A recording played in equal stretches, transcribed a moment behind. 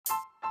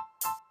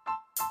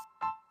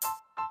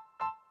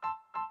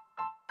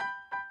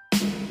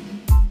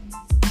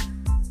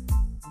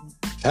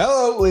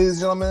Hello, ladies and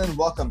gentlemen, and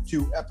welcome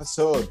to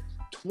episode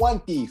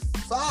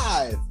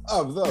 25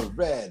 of the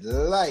Red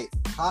Light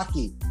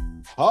Hockey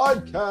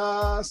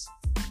Podcast.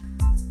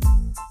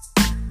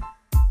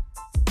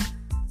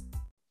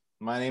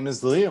 My name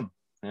is Liam,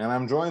 and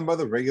I'm joined by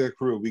the regular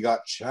crew. We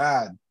got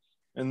Chad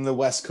in the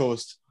West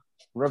Coast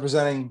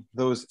representing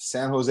those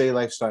San Jose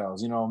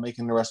lifestyles,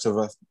 making the rest of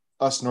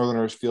us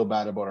Northerners feel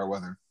bad about our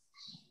weather.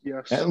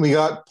 Yes. And we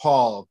got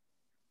Paul,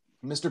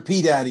 Mr.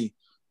 P Daddy,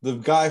 the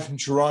guy from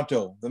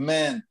Toronto, the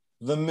man,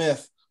 the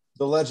myth,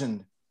 the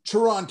legend,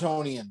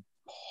 Torontonian,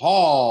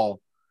 Paul.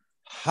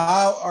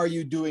 How are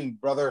you doing,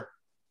 brother?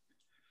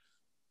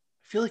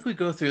 I feel like we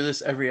go through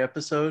this every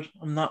episode.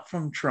 I'm not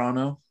from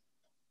Toronto.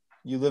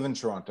 You live in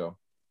Toronto.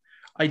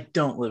 I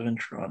don't live in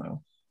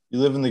Toronto. You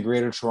live in the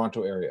greater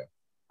Toronto area.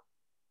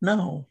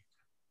 No.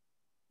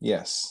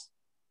 Yes.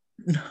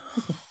 No.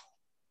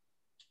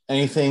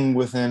 Anything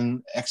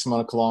within X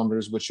amount of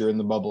kilometers, which you're in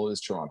the bubble, is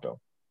Toronto,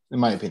 in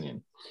my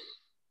opinion.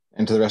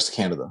 And to the rest of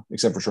Canada,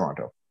 except for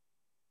Toronto.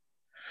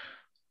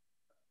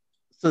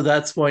 So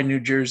that's why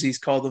New Jersey's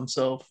call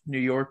themselves New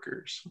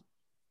Yorkers.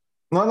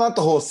 Not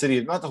the whole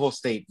city, not the whole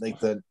state, like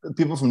the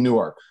people from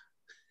Newark.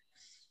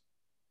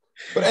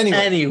 But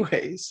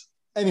anyways,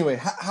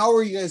 how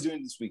are you guys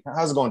doing this week?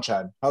 How's it going,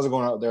 Chad? How's it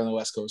going out there on the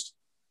West Coast?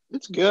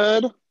 It's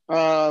good.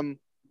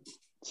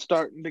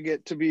 Starting to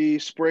get to be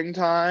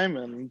springtime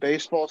and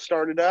baseball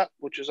started up,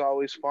 which is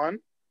always fun.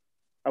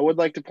 I would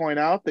like to point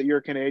out that you're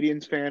a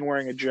Canadiens fan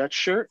wearing a Jets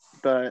shirt,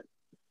 but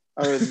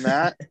other than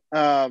that,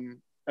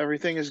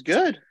 everything is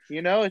good.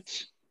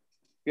 It's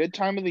a good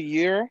time of the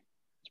year.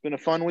 It's been a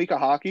fun week of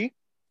hockey.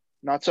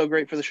 Not so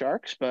great for the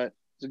Sharks, but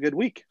it's a good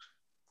week.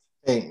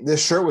 Hey,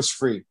 this shirt was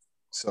free,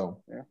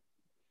 so yeah.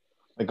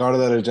 I got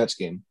it at a Jets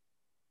game.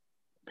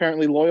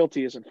 Apparently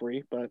loyalty isn't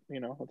free, but,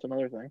 that's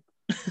another thing.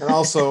 And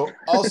also,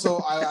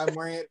 I'm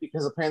wearing it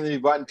because apparently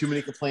we've gotten too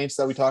many complaints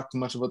that we talk too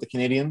much about the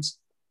Canadiens.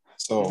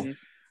 So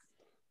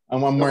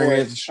I'm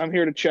wearing it. I'm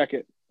here to check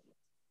it.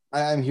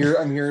 I'm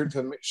here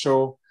to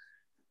show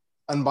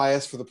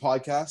unbiased for the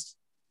podcast.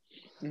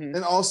 Mm-hmm.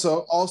 And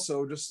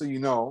also, just so you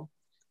know,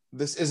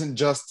 this isn't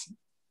just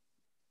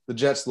the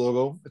Jets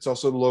logo. It's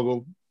also the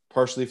logo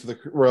partially for the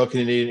Royal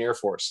Canadian Air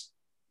Force.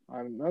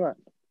 I didn't know that.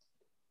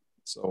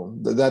 So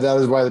that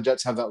is why the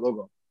Jets have that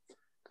logo,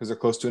 because they're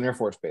close to an Air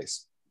Force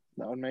base.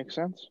 That would make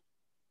sense.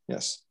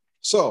 Yes.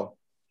 So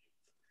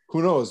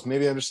who knows?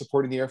 Maybe I'm just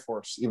supporting the Air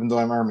Force, even though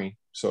I'm Army.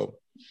 So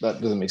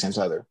that doesn't make sense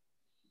either.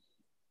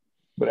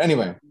 But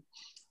anyway,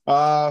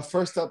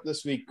 first up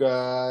this week,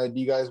 what do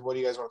you guys want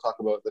to talk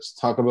about? Let's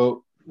talk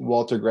about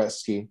Walter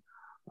Gretzky.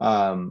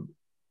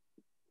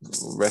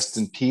 Rest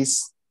in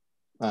peace.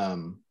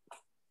 Our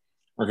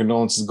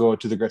condolences go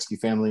to the Gretzky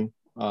family.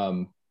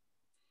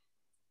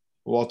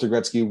 Walter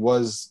Gretzky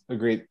was a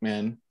great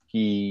man.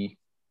 He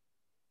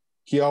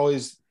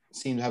always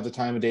seemed to have the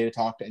time of day to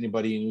talk to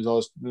anybody, and he was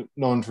always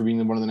known for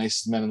being one of the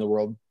nicest men in the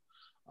world.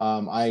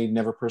 I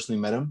never personally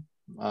met him,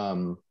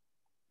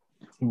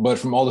 but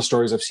from all the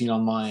stories I've seen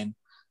online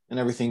and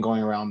everything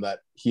going around, that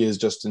he is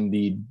just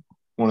indeed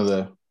one of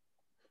the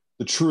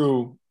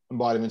true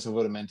embodiments of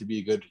what it meant to be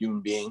a good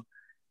human being.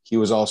 He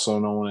was also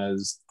known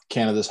as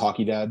Canada's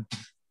hockey dad.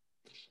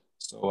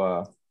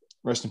 So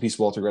rest in peace,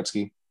 Walter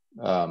Gretzky.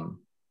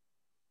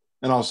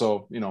 And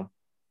also, it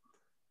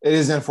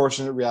is an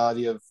unfortunate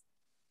reality of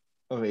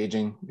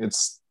aging.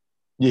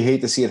 You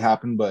hate to see it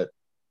happen, but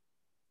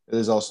it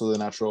is also the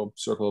natural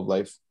circle of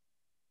life.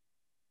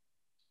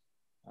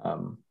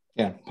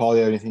 Paul,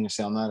 you have anything to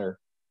say on that, or?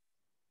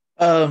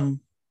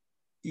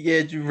 Yeah,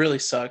 it really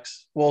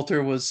sucks.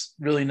 Walter was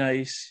really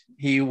nice.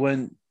 He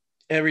went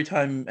every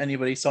time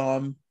anybody saw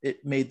him,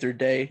 it made their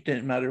day.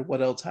 Didn't matter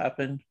what else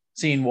happened.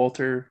 Seeing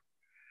Walter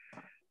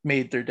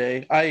made their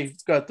day. I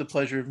got the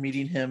pleasure of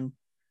meeting him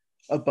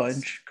a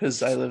bunch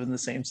because I live in the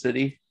same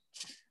city,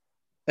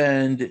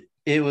 and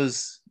it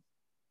was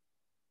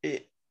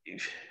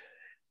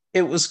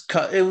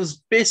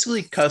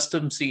basically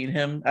custom seeing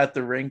him at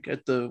the rink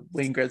at the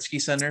Wayne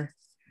Gretzky Center,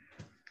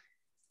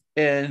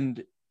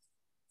 and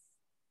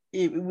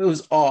it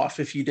was off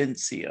if you didn't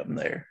see him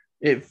there.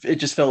 It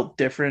just felt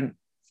different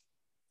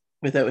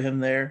without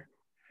him there.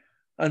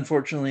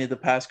 Unfortunately, the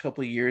past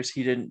couple of years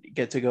he didn't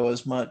get to go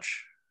as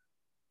much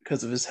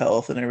because of his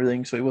health and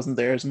everything, so he wasn't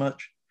there as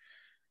much.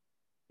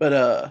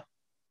 But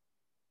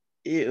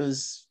it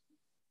was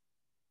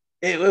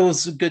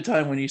a good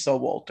time when you saw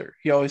Walter.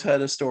 He always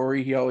had a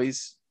story. He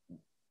always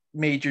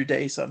made your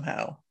day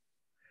somehow.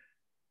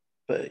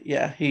 But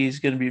yeah, he's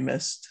going to be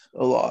missed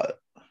a lot.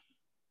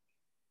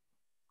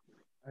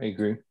 I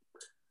agree.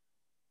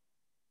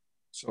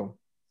 So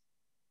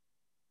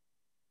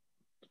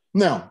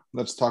now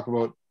let's talk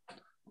about,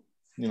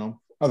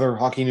 other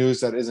hockey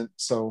news that isn't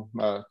so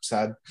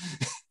sad.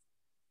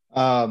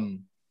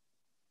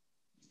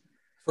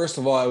 First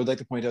of all, I would like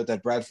to point out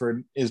that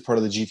Bradford is part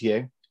of the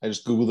GTA. I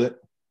just Googled it.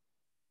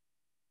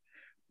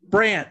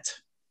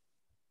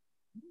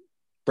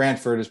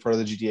 Brantford is part of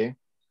the GTA.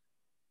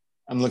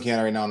 I'm looking at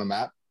it right now on a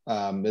map.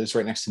 It's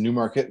right next to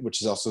Newmarket,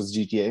 which is also the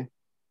GTA.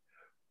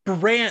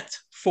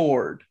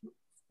 Brantford.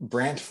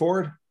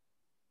 Brantford?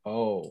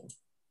 Oh.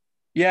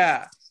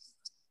 Yeah.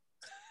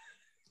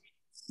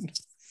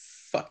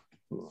 Fuck.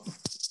 Well,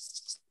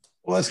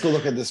 let's go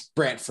look at this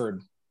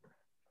Brantford.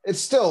 It's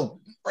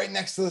still right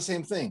next to the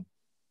same thing.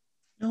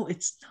 No,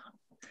 it's not.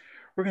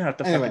 We're gonna have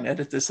to Anyway. fucking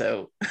edit this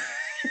out.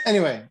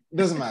 Anyway, it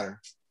doesn't matter.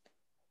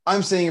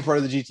 I'm saying you're part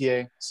of the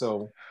GTA,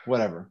 so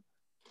whatever.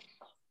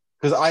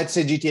 Because I'd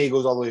say GTA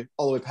goes all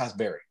the way past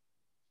Barrie.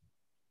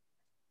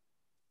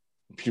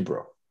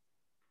 Peterborough.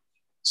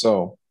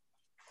 So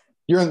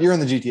you're in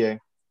the GTA.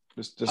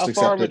 Just How accept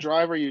far of a it.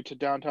 drive are you to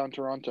downtown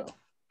Toronto?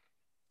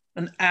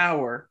 An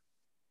hour.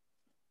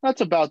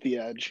 That's about the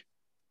edge.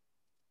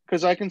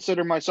 Because I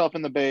consider myself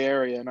in the Bay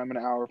Area, and I'm an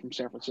hour from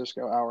San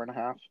Francisco, hour and a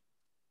half.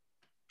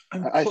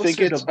 I think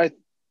it's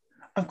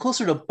I'm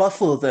closer to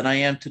Buffalo than I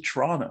am to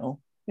Toronto.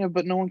 yeah,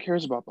 but no one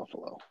cares about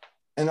Buffalo.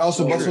 And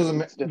also,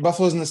 So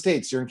Buffalo's in the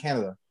States. You're in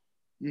Canada.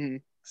 Mm-hmm.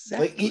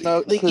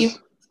 Exactly.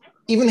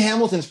 Even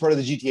Hamilton's part of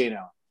the GTA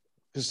now.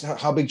 Because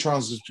how big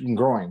Toronto's been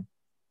growing.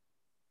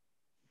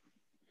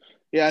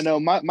 Yeah, no,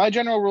 my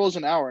general rule is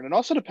an hour. And it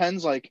also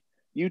depends, like,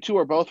 you two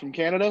are both from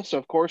Canada, so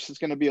of course it's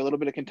going to be a little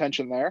bit of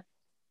contention there.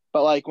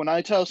 But, like, when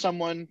I tell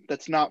someone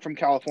that's not from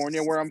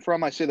California where I'm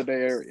from, I say the Bay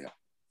Area.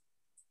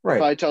 Right.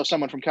 If I tell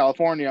someone from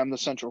California I'm the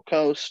Central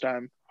Coast,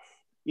 I'm,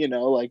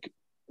 like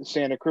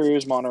Santa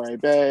Cruz, Monterey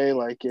Bay,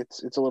 like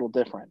it's a little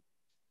different.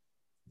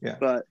 Yeah.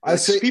 But I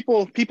say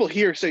people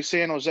here say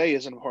San Jose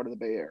isn't a part of the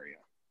Bay Area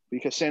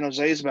because San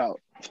Jose is about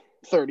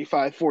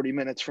 35, 40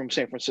 minutes from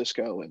San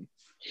Francisco and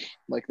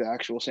like the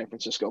actual San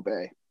Francisco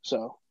Bay.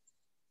 So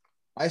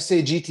I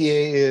say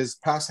GTA is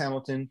past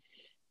Hamilton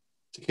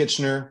to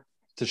Kitchener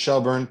to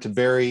Shelburne to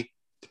Barrie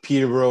to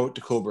Peterborough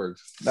to Cobourg.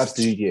 That's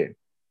the GTA.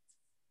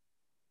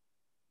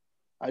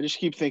 I just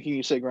keep thinking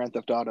you say Grand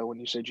Theft Auto when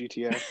you say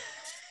GTA.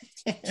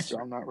 So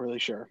I'm not really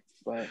sure.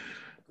 But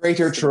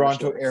Greater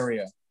Toronto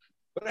area.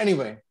 But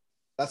anyway,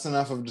 that's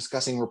enough of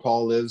discussing where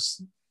Paul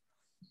lives,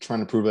 trying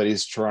to prove that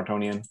he's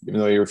Torontonian, even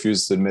though he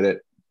refuses to admit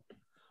it.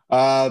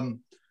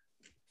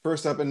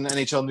 First up in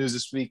NHL news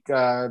this week,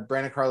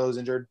 Brandon Carlo is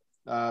injured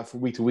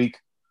from week to week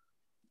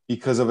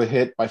because of a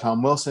hit by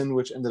Tom Wilson,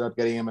 which ended up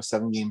getting him a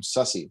 7-game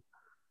sussy.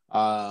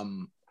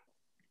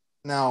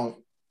 Now,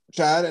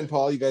 Chad and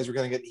Paul, you guys were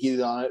going to get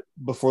heated on it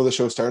before the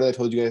show started. I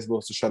told you guys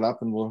both to shut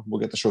up and we'll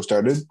get the show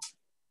started.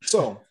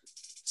 So,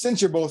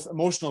 since you're both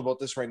emotional about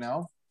this right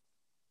now,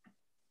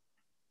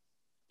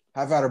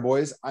 have at her,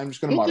 boys. I'm just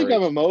going to moderate. I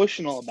don't think I'm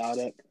emotional about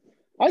it.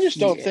 I just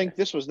don't think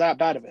this was that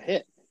bad of a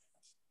hit.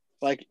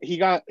 Like he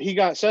got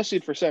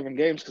sussied for 7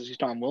 games because he's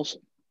Tom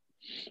Wilson,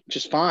 which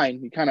is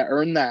fine. You kind of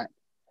earned that.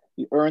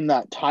 You earned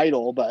that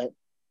title, but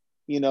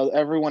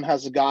everyone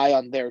has a guy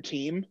on their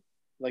team,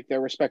 like their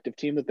respective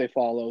team that they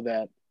follow,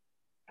 that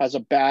has a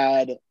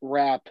bad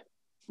rap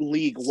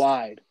league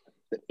wide.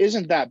 That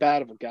isn't that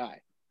bad of a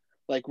guy.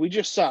 Like we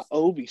just saw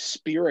Ovi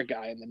spear a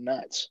guy in the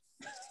nuts,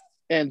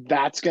 and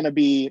that's going to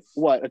be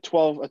what a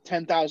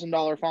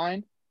 $10,000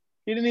 fine.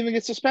 He didn't even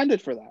get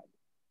suspended for that.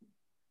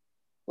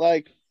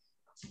 Like.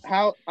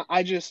 How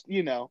I just,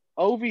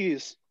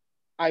 Ovi's,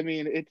 I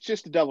mean, it's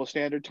just a double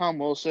standard. Tom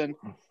Wilson,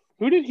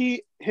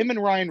 him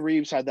and Ryan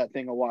Reeves had that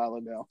thing a while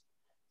ago.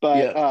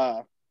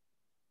 But,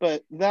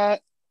 but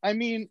that, I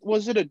mean,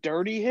 was it a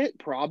dirty hit?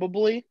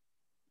 Probably.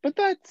 But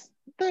that's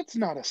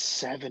not a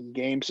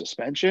 7-game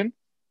suspension.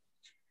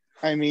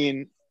 I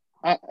mean,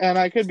 and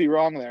I could be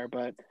wrong there,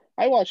 but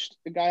I watched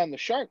a guy on the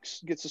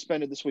Sharks get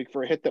suspended this week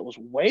for a hit that was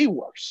way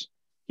worse.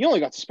 He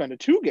only got suspended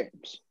 2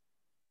 games.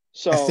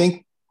 So I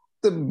think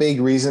the big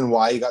reason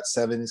why he got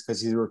 7 is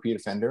because he's a repeat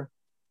offender.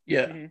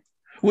 Yeah.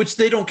 Mm-hmm. Which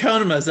they don't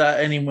count him as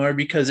that anymore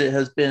because it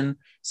has been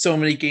so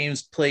many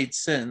games played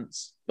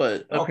since.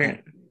 But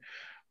apparently,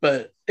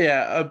 but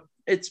yeah,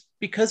 it's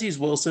because he's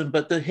Wilson.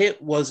 But the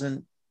hit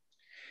wasn't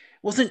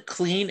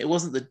clean. It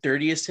wasn't the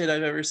dirtiest hit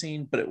I've ever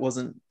seen, but it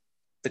wasn't.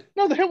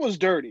 No, the hit was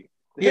dirty.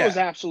 The hit was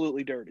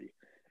absolutely dirty.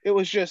 It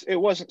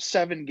wasn't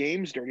 7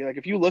 games dirty. Like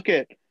if you look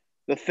at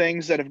the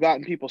things that have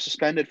gotten people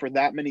suspended for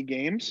that many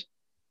games.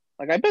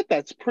 Like, I bet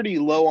that's pretty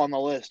low on the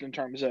list in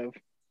terms of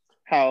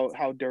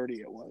how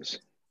dirty it was.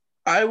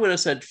 I would have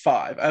said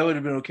 5. I would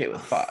have been okay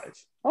with 5.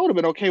 I would have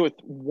been okay with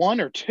 1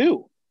 or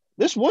 2.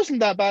 This wasn't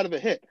that bad of a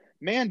hit.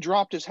 Man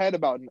dropped his head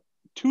about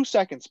 2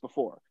 seconds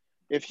before.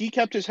 If he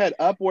kept his head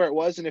up where it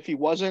was and if he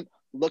wasn't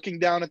looking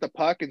down at the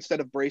puck instead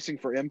of bracing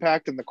for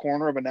impact in the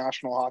corner of a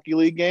National Hockey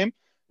League game,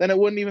 then it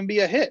wouldn't even be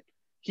a hit.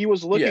 He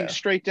was looking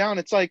straight down.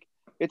 It's like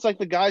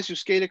the guys who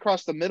skate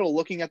across the middle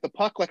looking at the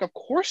puck. Like, of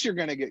course you're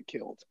going to get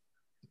killed.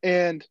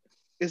 And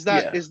is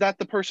that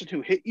the person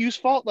who hit you's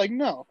fault? Like,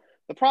 no.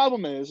 The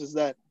problem is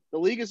that the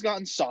league has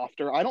gotten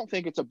softer. I don't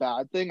think it's a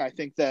bad thing. I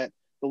think that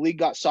the league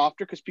got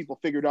softer because people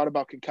figured out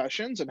about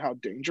concussions and how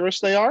dangerous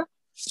they are.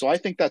 So I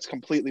think that's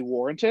completely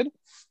warranted.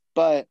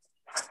 But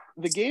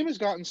the game has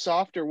gotten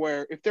softer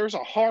where if there's a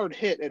hard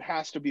hit, it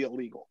has to be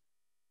illegal,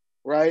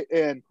 right?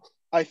 And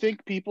I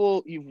think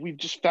we've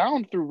just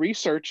found through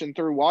research and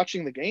through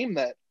watching the game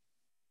that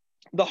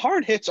the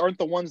hard hits aren't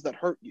the ones that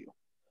hurt you.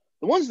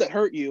 The ones that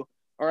hurt you,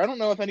 or I don't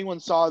know if anyone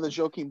saw the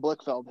Joakim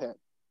Blichfeld hit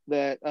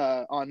that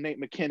on Nate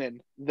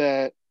McKinnon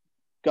that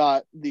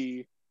got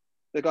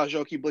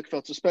Joachim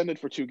Blichfeld suspended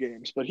for 2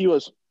 games, but he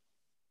was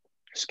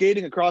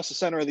skating across the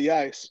center of the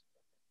ice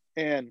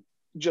and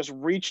just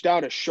reached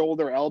out a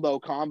shoulder elbow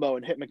combo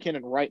and hit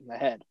McKinnon right in the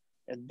head.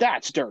 And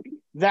that's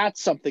dirty.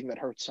 That's something that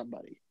hurts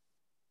somebody.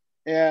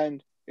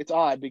 And it's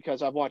odd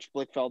because I've watched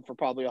Blichfeld for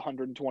probably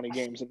 120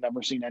 games and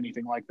never seen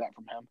anything like that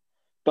from him.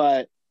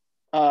 But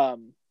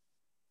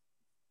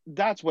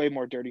that's way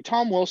more dirty.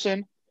 Tom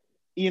Wilson,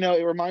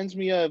 it reminds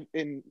me of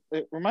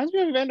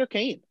Evander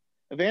Kane.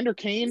 Evander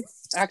Kane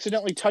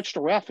accidentally touched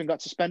a ref and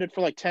got suspended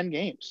for like 10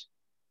 games.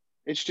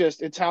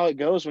 It's how it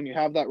goes when you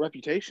have that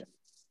reputation.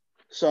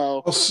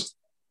 So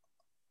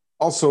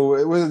also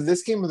it was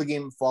this game of the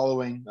game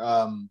following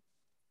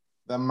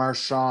that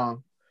Marchand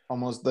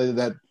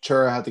that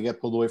Chara had to get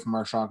pulled away from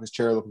Marchand because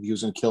Chara looked like he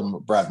was going to kill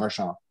Brad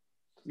Marchand.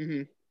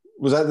 Mm-hmm.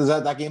 Was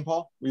that game,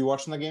 Paul? Were you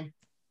watching that game?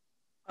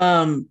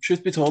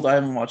 Truth be told, I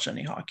haven't watched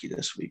any hockey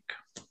this week.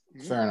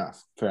 Fair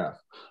enough.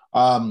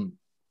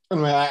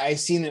 Anyway, I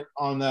seen it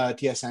on the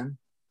TSN.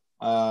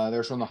 They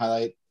were showing the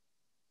highlight.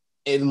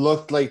 It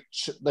looked like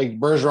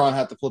Bergeron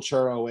had to pull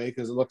Chara away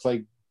because it looked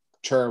like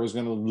Chara was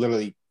going to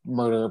literally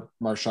murder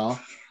Marchand.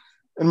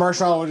 And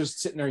Marchand was just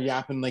sitting there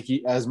yapping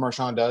as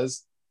Marchand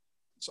does.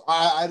 So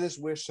I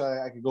just wish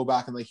I could go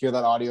back and hear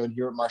that audio and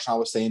hear what Marchand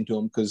was saying to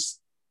him, because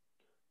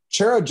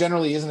Chara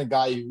generally isn't a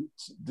guy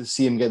to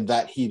see him get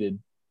that heated.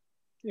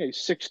 Yeah, he's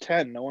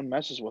 6'10". No one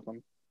messes with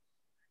him.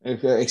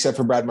 Except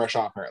for Brad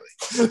Marchand, apparently.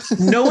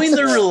 Knowing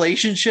their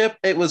relationship,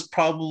 it was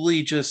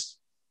probably just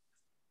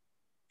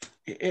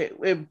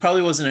it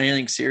probably wasn't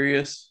anything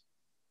serious.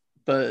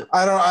 But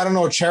I don't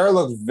know. Chara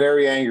looked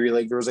very angry.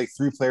 There was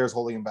 3 players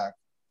holding him back.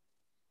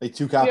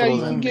 2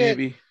 Capitals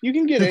you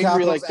can get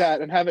angry like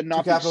that and have it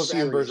not be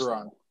serious.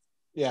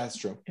 Yeah, that's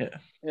true.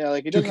 Yeah,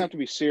 it doesn't have to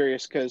be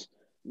serious, because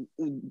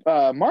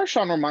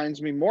Marchand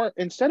reminds me more,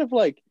 instead of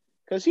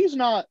because he's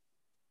not.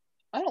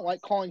 I don't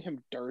like calling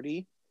him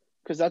dirty,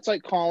 because that's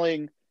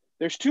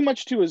there's too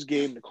much to his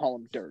game to call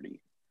him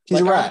dirty.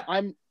 He's a rat.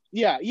 I'm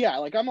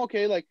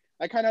okay.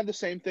 I kind of have the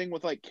same thing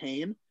with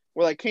Kane,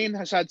 where Kane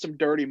has had some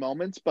dirty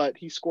moments, but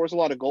he scores a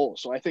lot of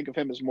goals. So I think of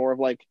him as more of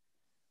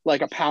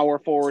a power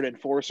forward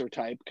enforcer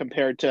type,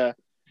 compared to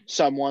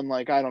someone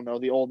I don't know,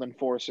 the old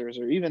enforcers,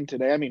 or even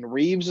today. I mean,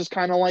 Reeves is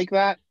kind of like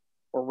that,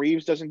 or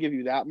Reeves doesn't give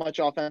you that much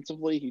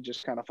offensively. He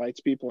just kind of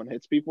fights people and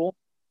hits people.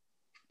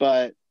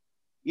 But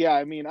yeah,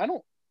 I mean,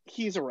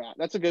 he's a rat.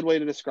 That's a good way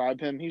to describe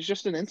him. He's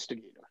just an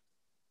instigator.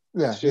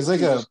 Yeah, he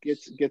just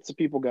gets the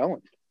people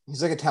going.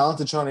 He's like a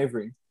talented Sean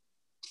Avery.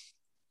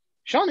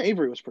 Sean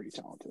Avery was pretty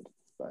talented,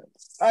 but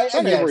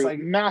Sean Avery was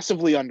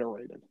massively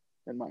underrated,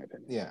 in my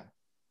opinion. Yeah.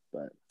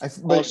 But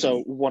also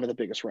one of the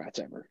biggest rats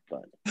ever.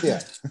 But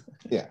yeah.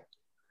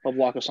 He'll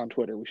block us on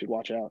Twitter. We should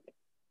watch out.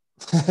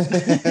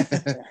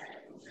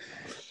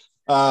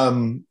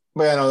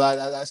 But yeah, no,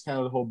 that's kind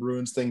of the whole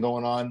Bruins thing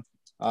going on.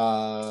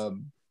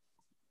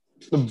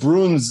 The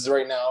Bruins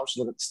right now, just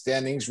look at the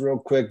standings real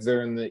quick.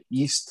 They're in the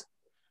East.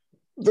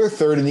 They're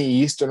 3rd in the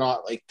East. They're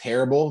not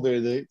terrible.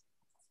 They're the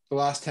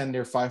last 10.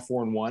 They're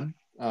 5-4-1.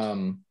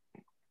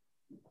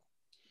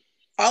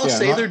 I'll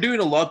say they're doing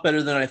a lot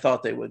better than I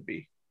thought they would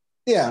be.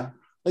 Yeah,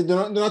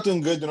 they're not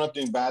doing good. They're not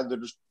doing bad.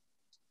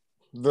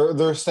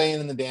 They're staying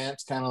in the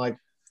dance, kind of like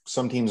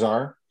some teams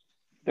are.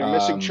 They're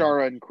missing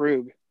Chara and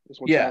Krug. Is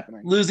what's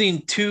happening.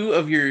 Losing 2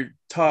 of your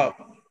top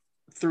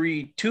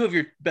 3, 2 of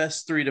your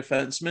best 3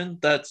 defensemen.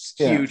 That's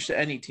huge to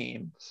any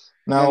team.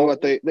 Now,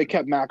 they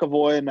kept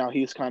McAvoy, and now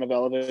he's kind of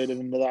elevated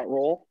into that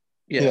role.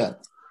 Yeah.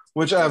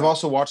 Which I've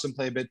also watched them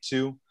play a bit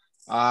too.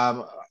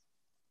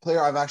 Player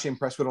I've actually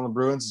impressed with on the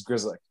Bruins is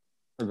Grzelcyk.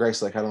 Or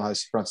Grzelcyk, I don't know how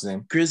to pronounce his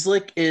name.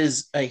 Grzelcyk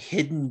is a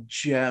hidden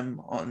gem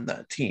on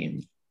that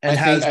team, and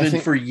has been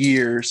for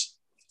years.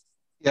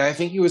 Yeah, I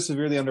think he was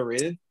severely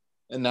underrated.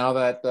 And now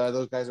that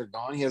those guys are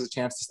gone, he has a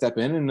chance to step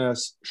in and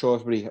show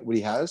us what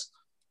he has.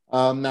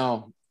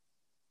 Now,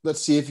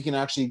 let's see if he can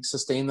actually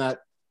sustain that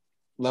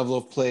level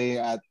of play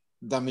at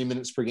that many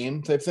minutes per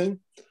game type thing.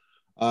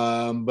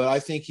 But I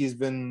think he's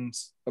been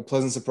a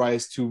pleasant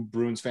surprise to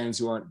Bruins fans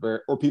who aren't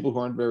or people who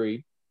aren't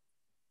very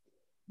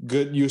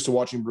good used to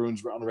watching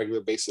Bruins on a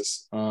regular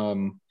basis.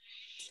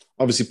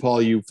 Obviously,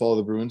 Paul, you follow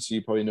the Bruins, so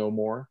you probably know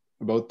more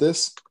about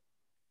this.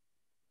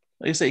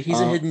 Like I say, he's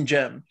a hidden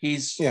gem.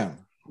 He's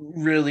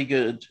really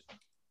good.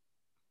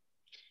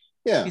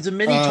 Yeah, he's a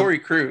mini Torrey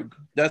Krug.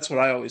 That's what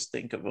I always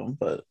think of him.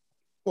 But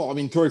well, I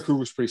mean, Torrey Krug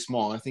was pretty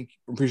small. I'm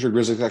pretty sure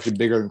Grzelcyk's actually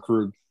bigger than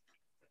Krug.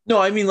 No,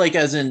 I mean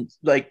as in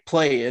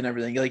play and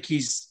everything.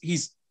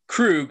 He's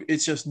Krug.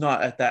 It's just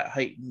not at that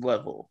heightened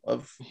level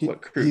of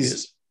what Krug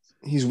is.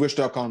 He's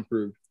Wish.com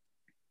Krug.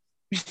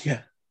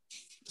 Yeah.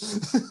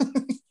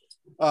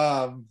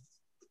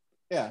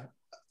 Yeah.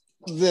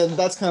 Then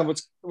that's kind of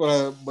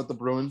what the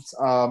Bruins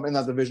in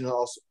that division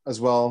also as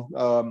well.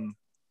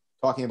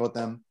 Talking about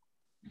them.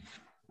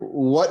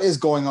 What is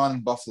going on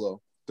in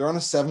Buffalo? They're on a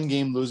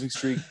 7-game losing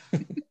streak.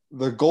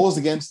 The goals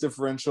against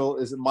differential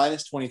is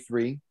minus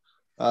 23.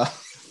 Yeah,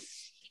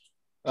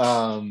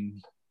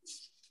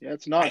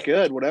 it's not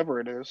good, whatever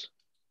it is.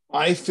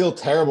 I feel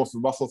terrible for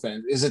Buffalo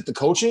fans. Is it the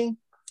coaching?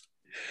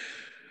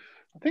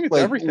 I think it's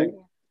Like,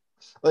 everything.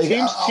 Like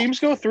Teams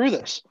go through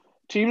this.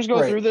 Teams go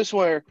Right. through this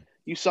where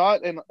you saw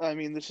it, and I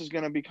mean, this is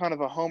going to be kind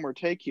of a homer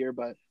take here,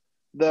 but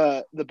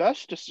the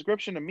best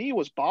description to me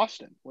was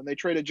Boston when they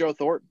traded Joe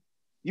Thornton.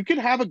 You can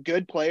have a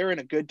good player and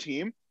a good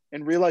team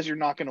and realize you're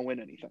not going to win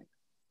anything,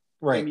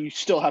 right. and you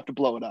still have to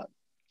blow it up.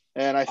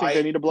 And I think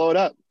they need to blow it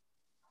up.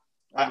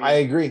 I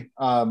agree.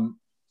 The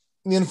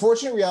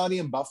unfortunate reality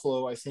in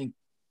Buffalo, I think,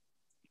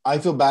 I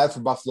feel bad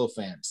for Buffalo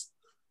fans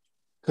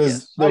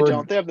because I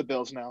don't. They have the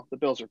Bills now. The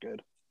Bills are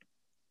good.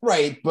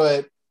 Right,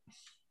 but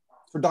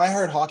for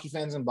diehard hockey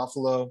fans in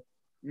Buffalo,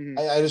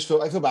 I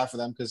feel bad for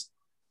them because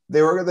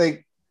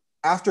they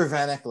after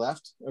Vanek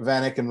left,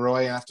 Vanek and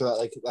Roy, and after that,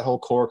 like that whole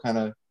core kind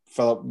of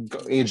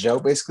aged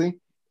out basically.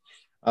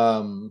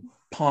 Briere.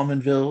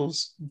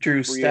 Pominville's,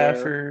 Drew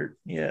Stafford,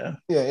 yeah,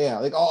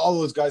 like all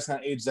those guys kind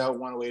of aged out,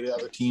 went away to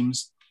other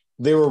teams.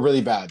 They were really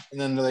bad, and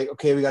then they're like,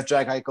 okay, we got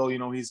Jack Eichel. You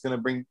know, he's gonna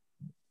bring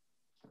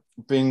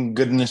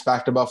goodness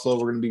back to Buffalo.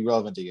 We're gonna be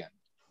relevant again.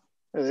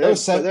 They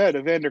had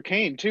Evander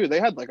Kane too.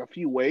 They had like a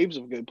few waves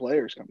of good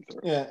players coming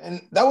through. Yeah,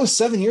 and that was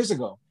 7 years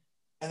ago,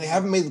 and they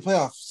haven't made the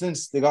playoffs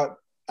since they got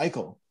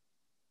Eichel.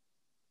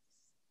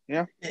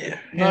 Yeah.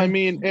 No, I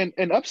mean,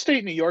 and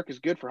upstate New York is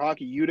good for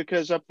hockey.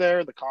 Utica's up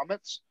there, the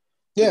Comets.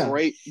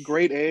 It's a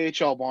great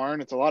AHL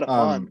barn. It's a lot of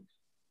fun.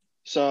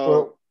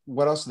 So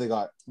what else do they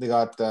got? They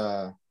got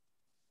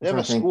they have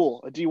a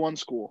school, a D1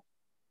 school.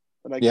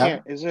 But I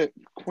can't. Is it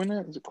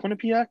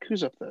Quinnipiac?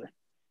 Who's up there?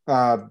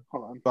 Hold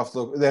on.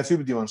 Buffalo. They have two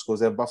D1 schools.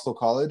 They have Buffalo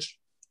College.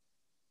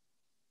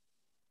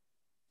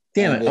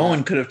 Damn it!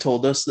 Owen could have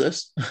told us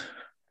this.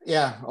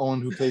 Yeah, Owen,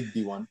 who played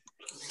D1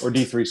 or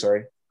D3,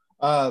 sorry.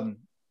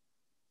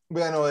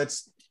 But I know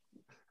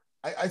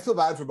I feel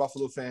bad for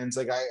Buffalo fans.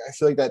 Like I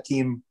feel like that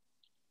team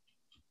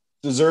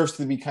deserves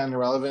to be kind of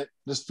relevant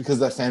just because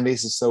that fan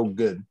base is so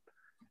good.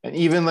 And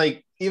even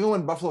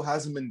when Buffalo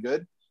hasn't been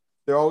good,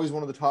 they're always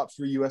one of the top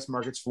 3 U.S.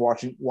 markets for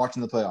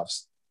watching the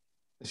playoffs.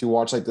 If you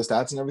watch like the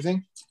stats and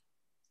everything,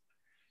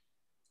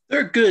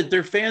 they're good.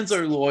 Their fans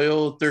are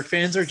loyal. Their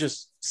fans are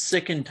just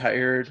sick and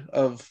tired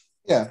of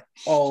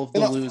all of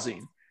the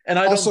losing, and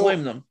I don't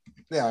blame them.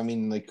 Yeah, I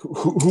mean, like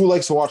who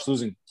likes to watch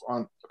losing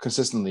on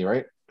consistently,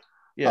 right?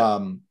 Yeah.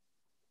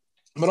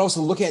 But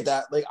also looking at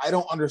that, like I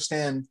don't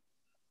understand.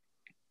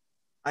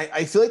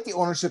 I feel like the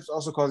ownership's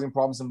also causing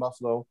problems in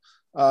Buffalo,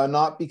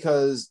 not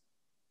because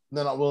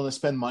they're not willing to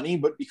spend money,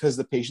 but because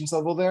the patience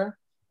level there.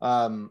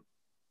 In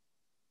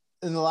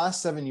the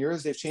last 7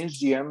 years, they've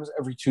changed GMs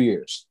every 2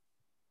 years,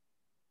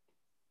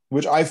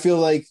 which I feel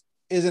like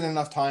isn't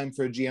enough time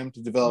for a GM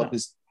to develop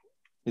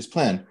his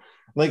plan.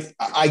 Like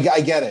I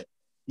get it.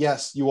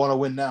 Yes, you want to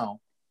win now.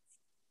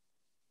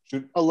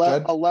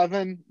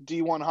 11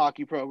 D1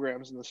 hockey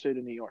programs in the state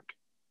of New York.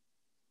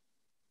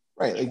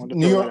 Right, like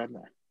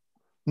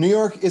New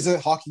York is a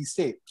hockey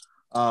state.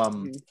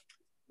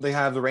 They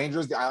have the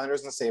Rangers, the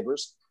Islanders, and the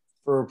Sabres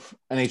for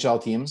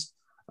NHL teams.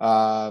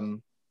 I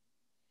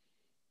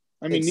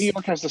mean, New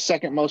York has the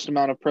second most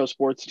amount of pro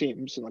sports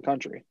teams in the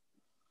country.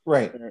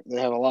 Right. They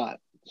have a lot.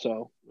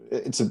 So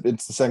it's the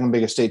second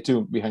biggest state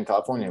too, behind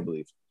California, I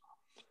believe.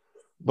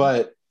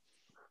 But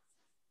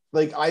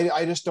like,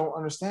 I just don't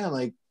understand.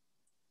 Like,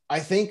 I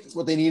think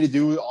what they need to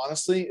do,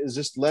 honestly, is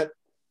just let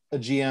a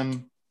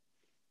GM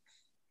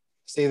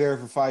stay there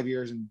for 5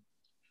 years and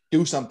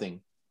do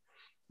something.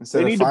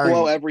 They need to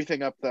blow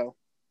everything up, though.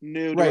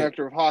 New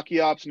director of hockey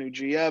ops, new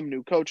GM,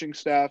 new coaching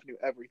staff, new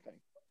everything.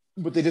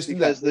 But they just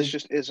this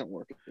just isn't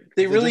working.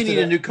 They really need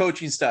a new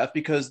coaching staff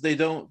because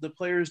the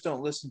players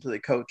don't listen to the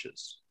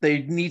coaches.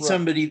 They need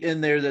somebody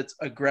in there that's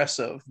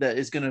aggressive, that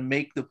is going to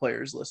make the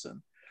players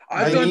listen.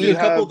 I've gone to a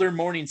couple of their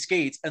morning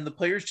skates, and the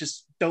players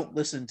just don't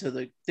listen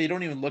to they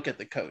don't even look at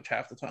the coach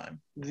half the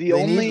time. The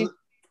only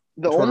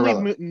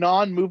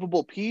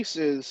non-movable piece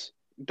is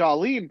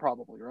Dahlin,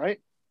 probably, right?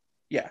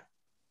 Yeah.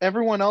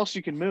 Everyone else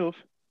you can move.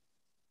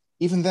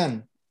 Even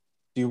then,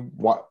 do you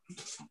what?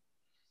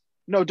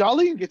 No,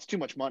 Dahlin gets too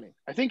much money.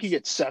 I think he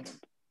gets 7th,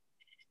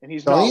 and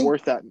he's not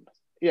worth that.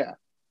 Yeah.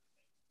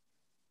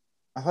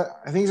 I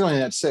think he's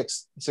only at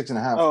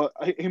 6.5. Oh,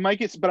 he might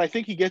get, but I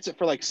think he gets it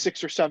for like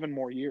 6 or 7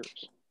 more years.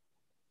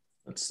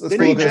 Let's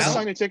Didn't he just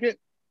sign a ticket?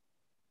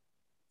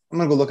 I'm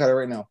gonna go look at it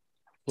right now.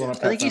 I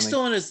think he's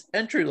still on his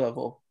entry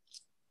level.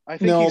 I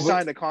think he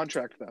signed a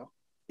contract though.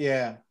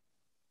 Yeah.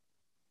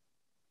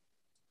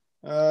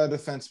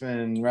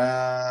 Defenseman.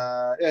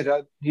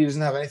 He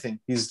doesn't have anything.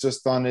 He's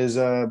just on his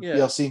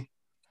BLC.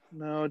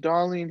 No,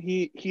 Dahlin,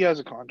 he has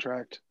a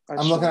contract.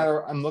 I'm looking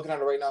at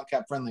it right now.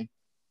 Cap friendly.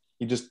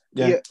 He just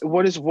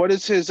What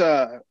is his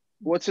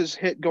what's his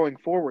hit going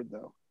forward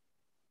though?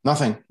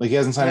 Nothing. Like he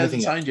hasn't signed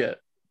anything yet.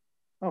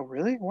 Oh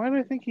really? Why do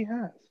I think he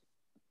has?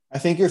 I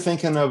think you're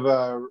thinking of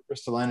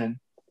Ristolainen.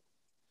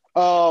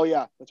 Oh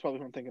yeah, that's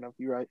probably what I'm thinking of.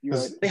 You're right.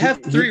 They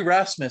have 3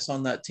 Rasmus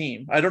on that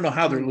team. I don't know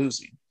how they're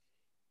losing.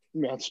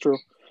 Yeah, it's true.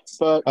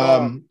 But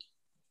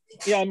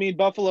yeah, I mean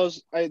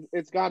Buffalo's.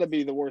 It's got to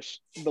be the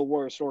worst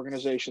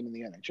organization in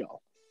the NHL.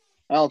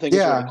 I don't think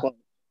it's really close.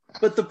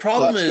 But the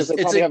problem Because is, they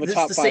it's probably have a it's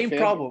top the five same fan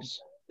problem. base.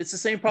 It's the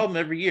same problem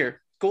every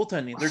year.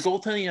 Goaltending. Their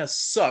goaltending has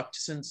sucked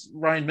since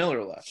Ryan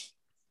Miller left.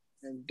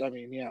 And I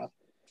mean, yeah.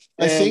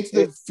 I And think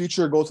the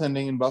future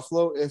goaltending in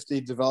Buffalo, if they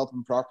develop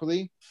him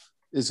properly,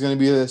 is going to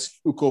be this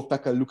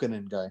Ukko-Pekka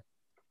Luukkonen guy.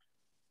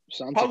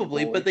 sounds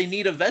Probably, like a but goalie. they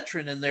need a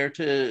veteran in there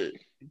to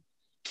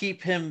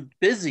keep him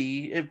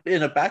busy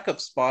in a backup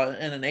spot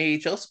and an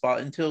AHL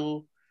spot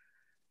until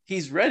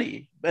he's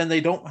ready. And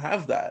they don't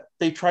have that.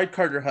 They tried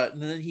Carter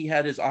Hutton, and then he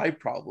had his eye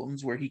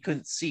problems where he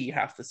couldn't see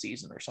half the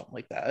season or something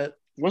like that.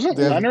 Wasn't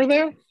They have- Leonard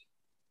there?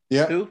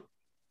 Yeah. Who?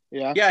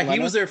 Yeah. Yeah, he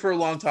Leonard? was there for a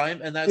long time,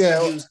 and that's Yeah.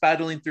 when he was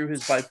battling through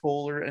his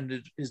bipolar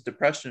and his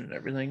depression and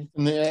everything.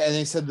 And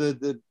they said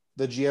the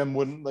GM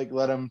wouldn't like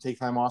let him take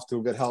time off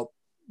to get help.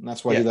 And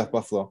that's why he Yeah. left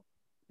Buffalo.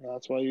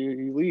 That's why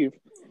you leave.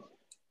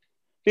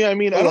 Yeah, I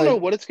mean, But I don't like- know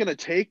what it's going to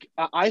take.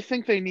 I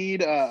think they need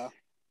to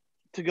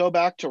go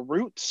back to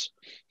roots,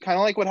 kind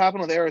of like what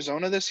happened with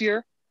Arizona this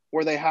year,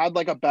 where they had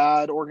like a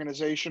bad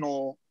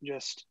organizational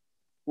just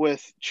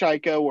with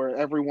Chaika, where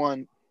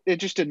everyone, it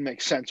just didn't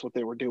make sense what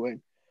they were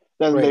doing.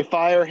 Then they Right.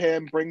 fire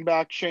him, bring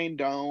back Shane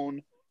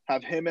Doan,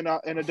 have him in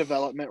a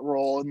development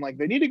role, and like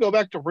they need to go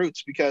back to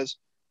roots because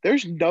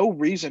there's no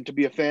reason to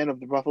be a fan of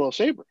the Buffalo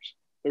Sabres.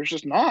 There's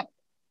just not.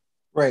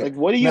 Right. Like,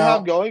 what do you Now-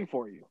 have going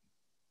for you?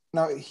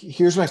 Now,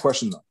 here's my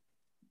question though.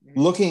 Mhm.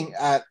 Looking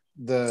at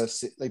the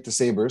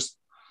Sabres,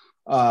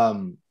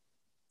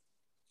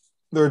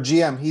 their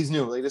GM, he's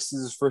new. Like this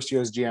is his first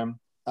year as GM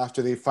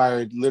after they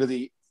fired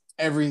literally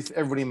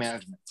everybody in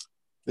management.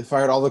 They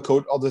fired all the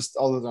coach, all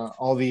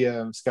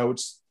the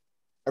scouts,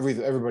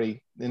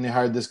 everybody, and they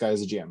hired this guy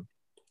as a GM.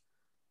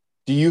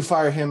 Do you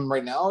fire him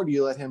right now, or do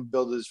you let him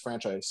build his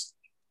franchise?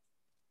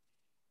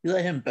 You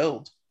let him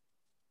build.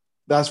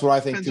 That's what I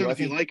think Depends too. on I if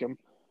you think like him.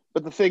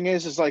 But the thing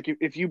is like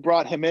if you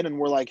brought him in and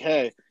we're like,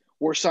 hey,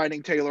 we're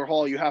signing Taylor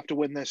Hall, you have to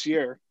win this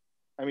year.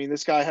 I mean,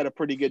 this guy had a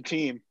pretty good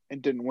team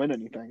and didn't win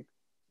anything.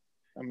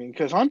 I mean,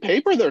 because on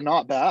paper they're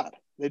not bad.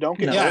 They don't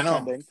get No. Yeah, I know.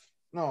 goaltending,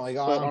 no, like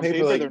but on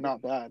paper, like, they're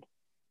not bad.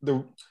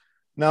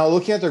 Now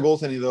looking at their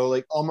goaltending though,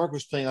 like Allmark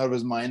was playing out of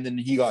his mind and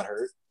he got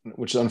hurt,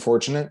 which is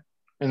unfortunate.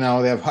 And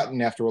now they have Hutton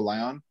they have to rely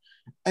on.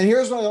 And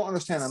here's what I don't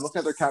understand. I'm looking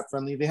at their cap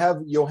friendly. They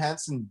have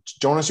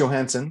Jonas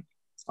Johansson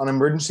on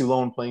emergency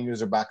loan playing as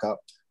their backup,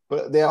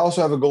 but they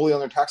also have a goalie on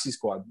their taxi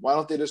squad. Why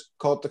don't they just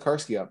call up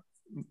Tokarski up?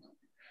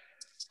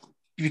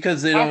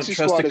 Because they don't Taxi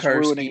trust Squad is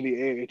ruining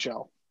Tokarski. the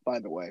AHL, by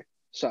the way.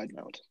 Side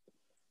note.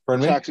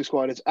 Pardon me? Taxi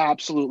Squad is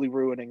absolutely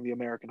ruining the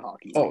American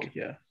Hockey Oh, League.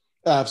 yeah.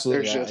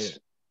 Absolutely. There's Yeah, just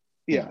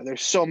yeah.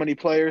 there's so many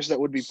players that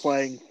would be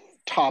playing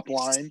top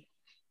line.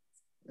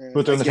 And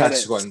But they're in the I get taxi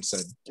it. squad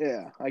instead.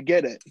 Yeah, I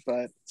get it,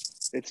 but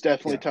it's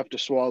definitely Yeah. tough to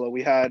swallow.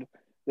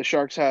 The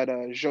Sharks had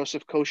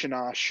Joseph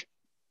Koshinash,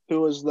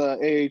 who was the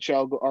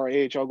AHL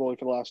goalie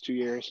for the last 2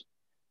 years.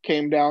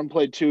 Came down,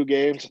 played 2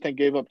 games, I think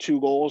gave up 2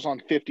 goals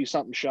on 50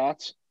 something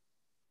shots.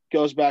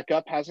 Goes back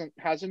up, hasn't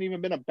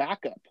even been a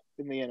backup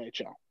in the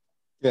NHL.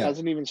 Yeah.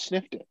 Hasn't even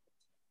sniffed it.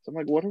 So I'm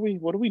like, what are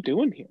we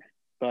doing here?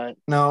 But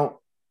Now,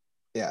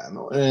 yeah,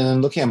 no,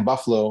 and looking at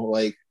Buffalo,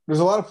 like there's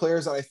a lot of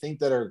players that I think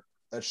that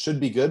should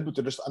be good, but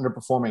they're just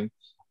underperforming.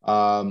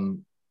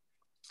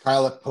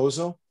 Kyle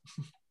Okposo,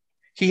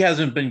 He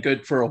hasn't been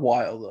good for a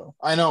while, though.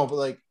 I know,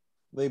 but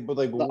the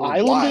why?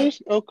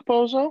 Islanders,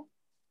 Okposo?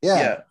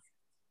 Yeah.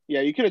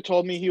 Yeah, you could have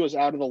told me he was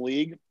out of the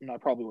league, and I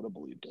probably would have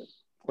believed it.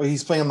 Well,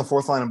 he's playing on the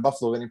 4th line in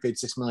Buffalo, getting paid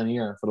 $6 million a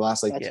year for the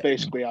last That's Yeah.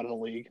 basically out of the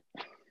league.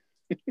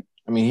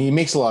 I mean, he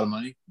makes a lot of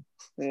money,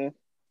 Yeah.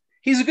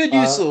 He's a good,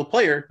 useful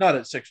player, not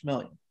at $6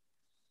 million.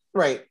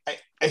 right?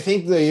 I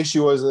think the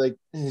issue was like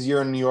his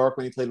year in New York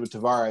when he played with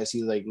Tavares,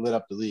 he like lit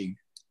up the league,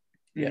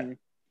 Yeah. Mhm.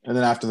 and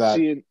then after that,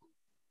 See,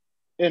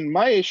 and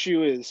my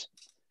issue is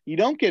you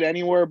don't get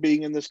anywhere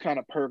being in this kind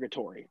of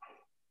purgatory.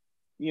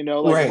 You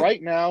know, like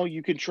right now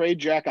you can trade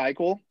Jack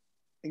Eichel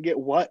and get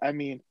what? I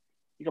mean,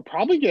 you could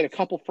probably get a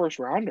couple first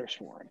rounders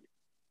for him.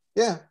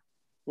 yeah,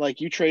 Like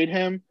you trade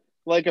him,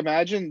 like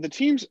imagine the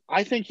teams,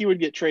 I think he would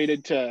get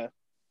traded to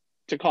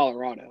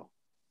Colorado.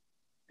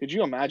 Could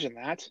you imagine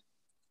that?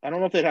 I don't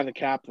know if they'd have the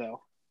cap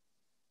though.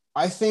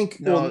 I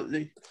think No,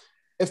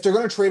 if they're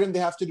going to trade him, they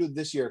have to do it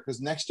this year because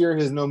next year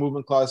his no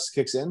movement clause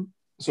kicks in.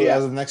 So Yeah.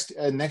 as of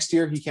next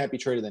year, he can't be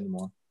traded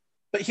anymore.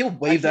 but he'll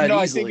waive that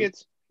easily.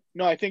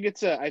 I think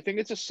it's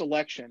a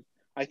selection.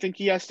 I think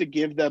he has to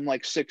give them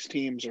like 6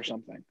 teams or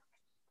something.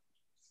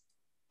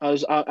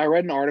 I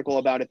read an article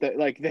about it that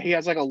like he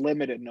has like a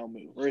limited no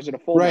move, or is it a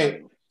full Right.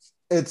 no move?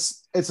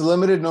 It's a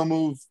limited no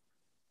move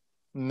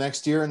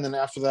next year, and then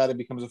after that, it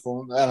becomes a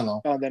full. I don't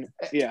know. Oh, then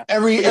yeah.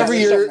 Every Yeah, every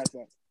there's year, something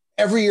like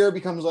that. every year it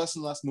becomes less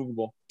and less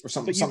movable, or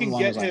something. But you Something can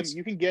along get those him. lines.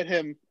 You can get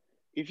him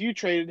if you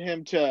traded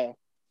him to.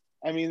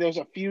 I mean, there's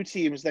a few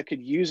teams that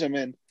could use him,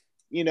 and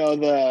you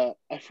know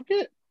I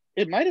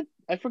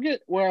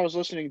forget where I was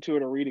listening to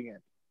it or reading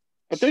it,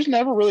 but there's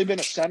never really been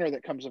a center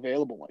that comes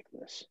available like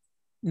this.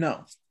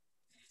 No.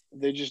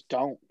 They just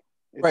don't.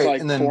 It's Right,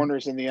 like and then-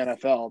 corners in the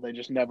NFL; they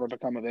just never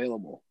become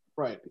available.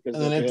 Right. Because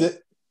And then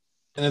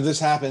they're if this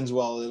happens,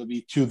 well, it'll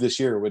be 2 this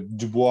year with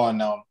Dubois and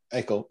now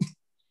Eichel.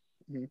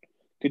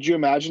 Could you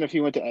imagine if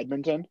he went to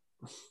Edmonton?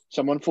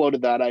 Someone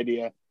floated that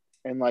idea,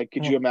 and like,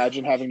 could you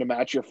imagine having to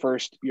match your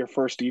first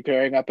D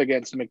pairing up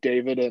against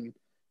McDavid and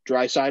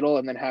Draisaitl,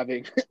 and then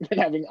having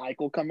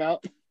Eichel come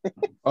out?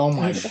 Oh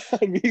my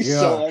That'd be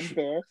so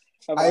unfair.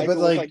 Have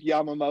Eichel like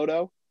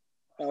Yamamoto.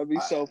 That would be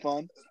so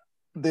fun.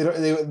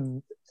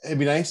 It'd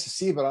be nice to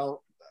see, but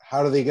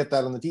how do they get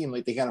that on the team?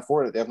 Like, they can't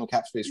afford it. They have no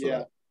cap space for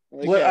that.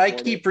 What I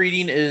keep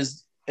reading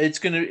is it's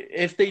gonna,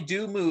 if they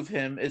do move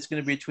him, it's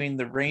gonna be between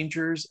the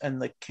Rangers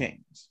and the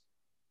Kings.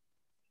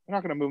 They're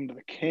not gonna move him to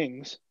the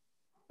Kings.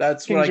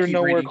 That's Kings what I keep are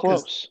nowhere reading,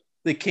 close.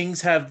 The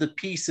Kings have the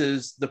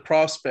pieces, the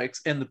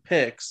prospects, and the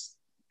picks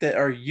that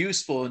are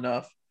useful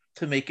enough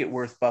to make it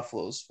worth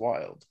Buffalo's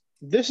wild.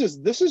 This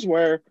is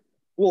where,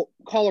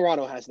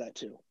 Colorado has that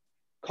too.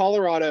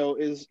 Colorado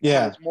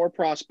has more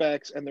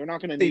prospects, and they're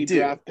not going to need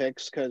draft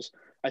picks because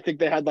I think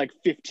they had like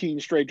 15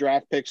 straight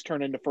draft picks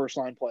turn into first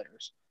line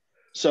players.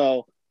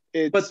 So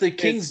but the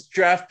Kings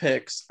draft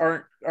picks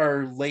are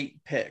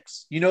late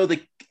picks. Not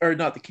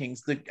the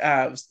Kings, the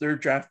Avs, their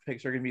draft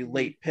picks are going to be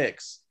late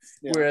picks,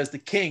 whereas the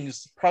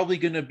Kings probably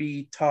going to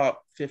be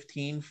top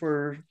 15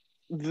 for.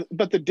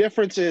 But the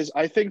difference is,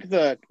 I think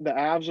the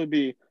Avs would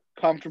be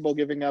comfortable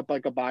giving up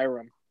like a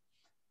Byram,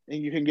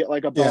 and you can get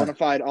like a bona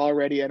fide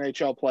already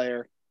NHL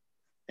player,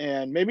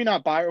 and maybe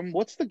not Byram.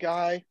 What's the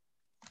guy?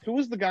 Who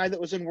was the guy that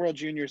was in World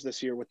Juniors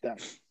this year with them?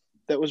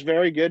 That was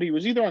very good. He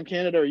was either on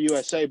Canada or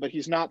USA, but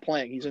he's not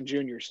playing. He's in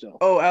juniors still.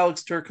 Oh,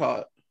 Alex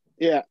Turcotte.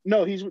 Yeah,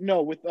 no,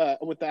 with the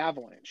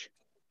Avalanche.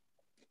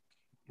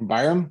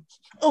 Byram?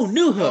 Oh,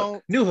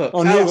 Newhook. Newhook.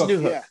 Oh,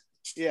 Newhook.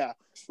 Yeah.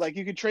 Like,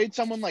 you could trade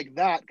someone like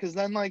that, because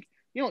then, like,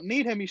 you don't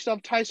need him. You still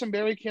have Tyson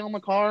Barrie, Cale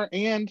Makar,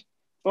 and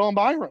Bowen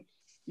Byram.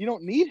 You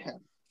don't need him.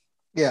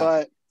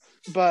 Yeah.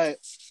 But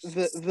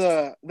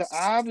the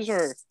Avs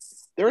are,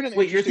 they're in an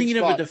Wait, you're thinking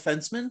spot. of a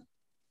defenseman?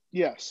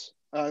 Yes.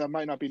 That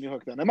might not be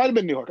Newhook then. It might have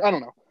been Newhook. I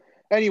don't know.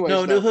 Anyways,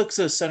 no, Newhook's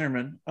a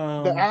centerman. The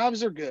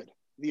Avs are good.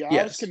 The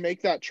Avs can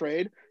make that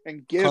trade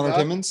and give Connor up.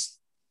 Timmins?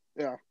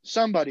 Yeah,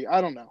 somebody.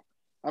 I don't know.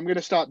 I'm going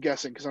to stop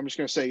guessing because I'm just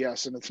going to say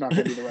yes, and it's not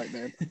going to be the right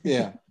name.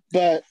 Yeah.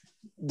 But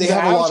they the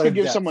have Avs a lot could of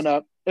give depth. someone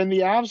up, and the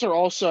Avs are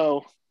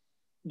also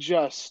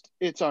just,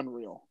 it's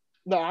unreal.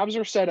 The Avs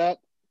are set up.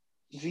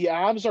 The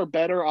Avs are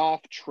better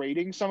off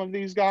trading some of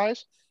these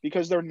guys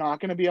because they're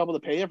not going to be able to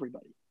pay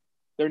everybody.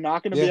 They're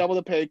not going to be able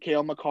to pay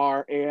Cale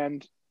Makar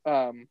and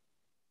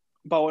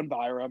Bowen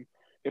Byram.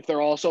 If they're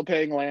also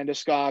paying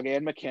Landeskog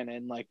and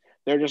McKinnon, like,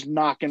 they're just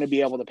not going to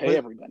be able to pay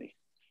everybody.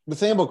 The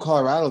thing about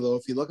Colorado, though,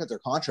 if you look at their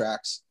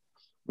contracts,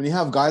 when you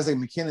have guys like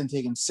McKinnon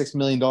taking $6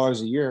 million a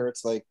year,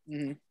 it's like,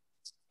 you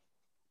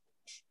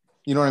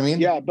know what I mean?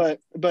 Yeah, but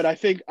I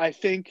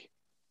think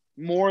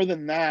more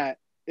than that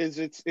is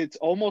it's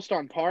almost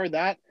on par.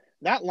 That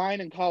line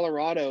in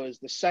Colorado is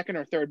the second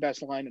or third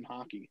best line in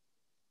hockey.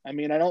 I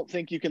mean, I don't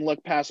think you can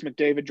look past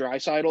McDavid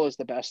Draisaitl as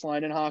the best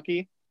line in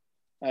hockey.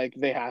 Like,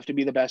 they have to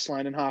be the best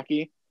line in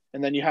hockey.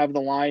 And then you have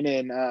the line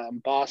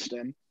in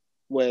Boston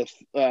with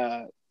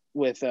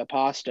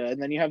Pasta,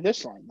 and then you have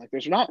this line. Like,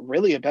 there's not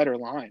really a better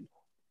line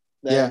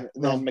than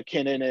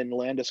McKinnon and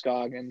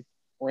Landeskog and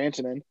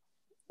Rantanen.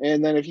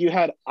 And then if you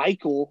had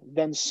Eichel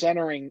then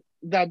centering,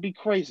 that'd be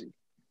crazy.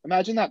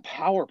 Imagine that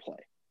power play.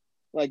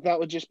 Like, that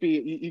would just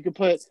be, you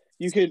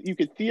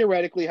could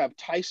theoretically have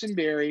Tyson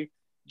Barrie,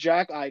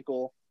 Jack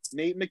Eichel,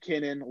 Nate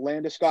McKinnon,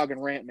 Landeskog,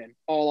 and Rantanen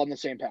all on the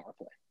same power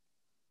play.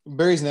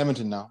 Barry's in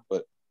Edmonton now,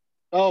 but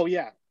oh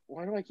yeah,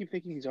 why do I keep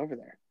thinking he's over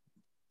there?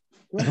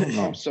 I don't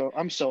know.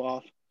 I'm so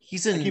off.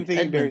 He's in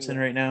Edmonton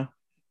right now.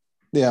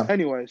 Yeah.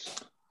 Anyways,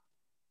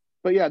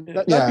 but yeah,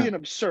 that'd be an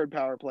absurd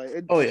power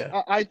play.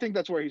 I think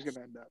that's where he's going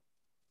to end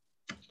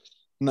up.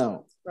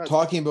 No,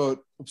 talking about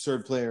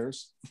absurd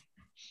players.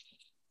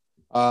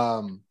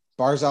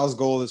 Barzal's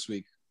goal this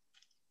week.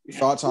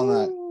 Thoughts on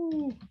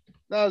that?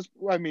 That was,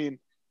 I mean,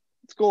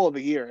 it's goal of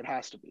the year. It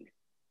has to be.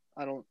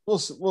 I don't. We'll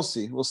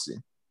see.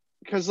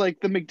 Because, like,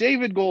 the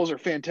McDavid goals are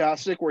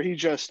fantastic, where he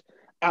just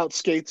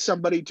outskates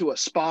somebody to a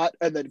spot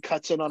and then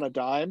cuts in on a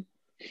dime.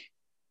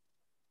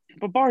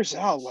 But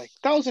Barzal, like,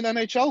 that was an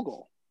NHL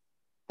goal.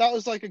 That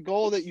was like a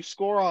goal that you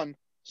score on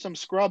some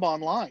scrub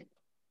online.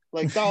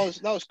 Like,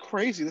 that was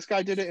crazy. This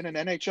guy did it in an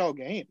NHL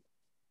game.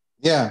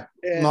 Yeah,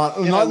 not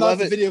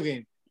the video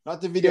game. Not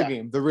the video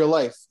game, the real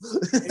life.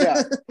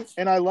 Yeah,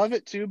 and I love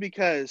it too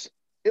because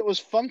it was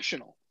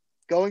functional.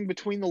 Going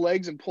between the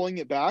legs and pulling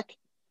it back,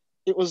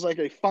 it was like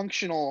a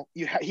functional.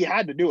 He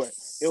had to do it.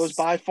 It was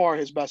by far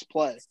his best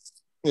play.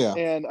 Yeah,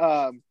 and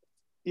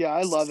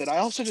I love it. I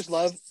also just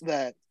love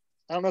that.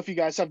 I don't know if you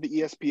guys have the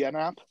ESPN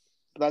app,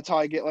 but that's how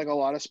I get like a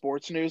lot of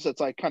sports news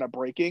that's like kind of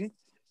breaking.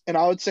 And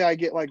I would say I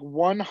get like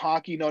one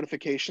hockey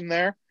notification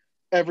there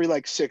every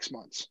like 6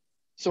 months.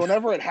 So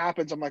whenever it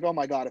happens, I'm like, oh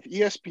my God, if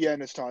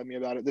ESPN is telling me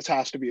about it, this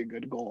has to be a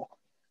good goal.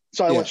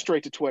 So I went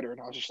straight to Twitter and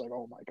I was just like,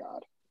 oh my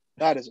God,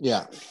 that is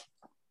absurd.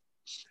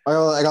 I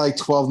got like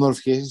 12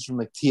 notifications from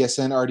like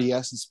TSN,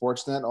 RDS, and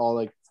Sportsnet, all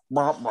like,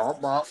 bop, bop,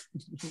 bop.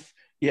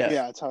 Yeah,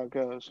 that's how it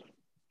goes.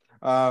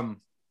 That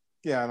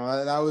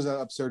was an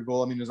absurd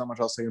goal. I mean, there's not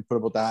much else I can put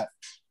about that.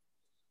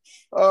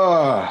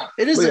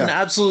 It is but an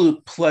yeah,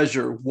 absolute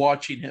pleasure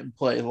watching him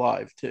play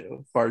live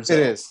too, Barzell. it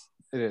is.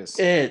 It is.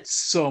 It's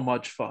so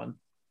much fun.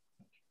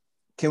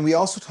 Can we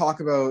also talk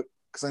about,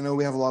 because I know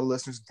we have a lot of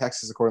listeners in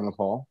Texas, according to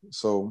Paul.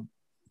 So,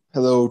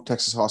 hello,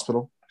 Texas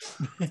Hospital.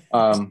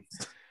 Can't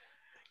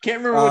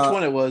remember which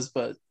one it was,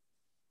 but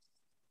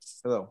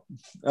hello.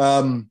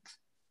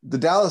 The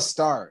Dallas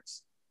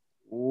Stars.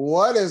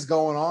 What is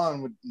going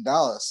on with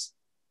Dallas?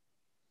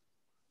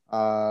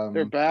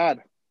 They're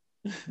bad.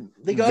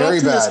 They got off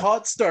to this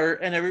hot start,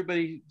 and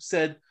everybody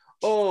said,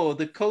 "Oh,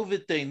 the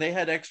COVID thing. They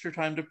had extra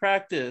time to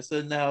practice,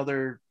 and now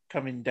they're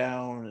coming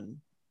down." And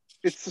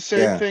it's the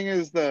same thing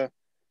as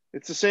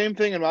It's the same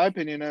thing, in my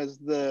opinion, as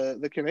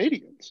the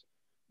Canadians.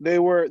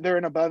 They're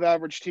an above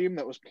average team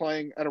that was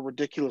playing at a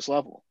ridiculous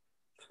level,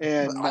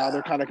 and now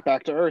they're kind of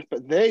back to earth.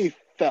 But they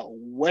fell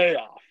way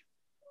off.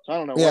 So I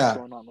don't know what's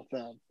going on with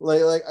them.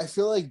 Like I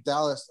feel like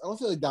Dallas. I don't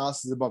feel like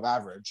Dallas is above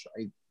average.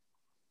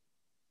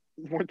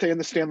 Weren't they in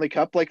the Stanley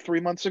Cup like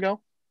 3 months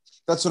ago?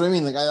 That's what I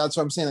mean. That's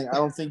what I'm saying. I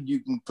don't think you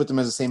can put them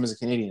as the same as the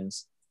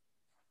Canadians.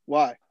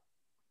 Why?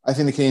 I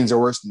think the Canadians are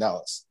worse than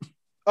Dallas.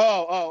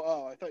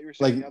 Oh! I thought you were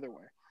saying the other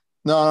way.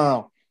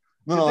 No.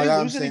 Did they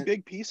lose any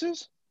big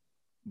pieces?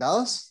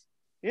 Dallas?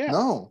 Yeah.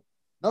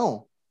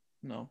 No.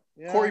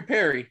 Yeah. Corey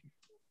Perry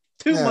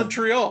to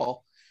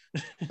Montreal.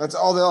 That's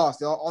all they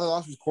lost. All they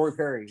lost was Corey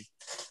Perry.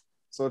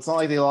 So it's not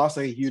like they lost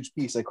like a huge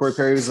piece. Like Corey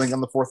Perry was like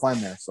on the fourth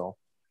line there. So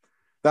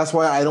that's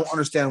why I don't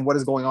understand what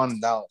is going on in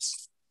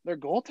Dallas. Their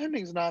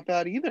goaltending is not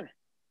bad either.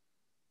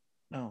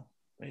 No.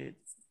 I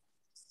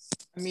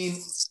mean,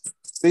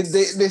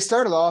 they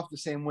started off the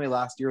same way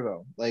last year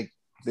though. Like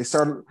they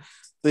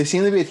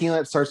seem to be a team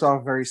that starts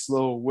off very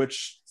slow,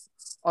 which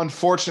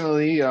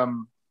unfortunately,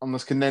 on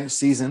this condensed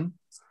season,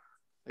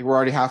 like we're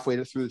already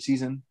halfway through the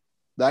season,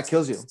 that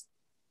kills you.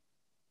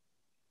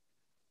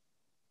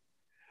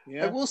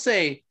 Yeah. I will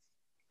say,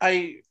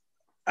 I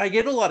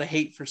get a lot of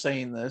hate for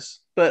saying this,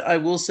 but I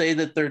will say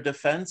that their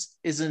defense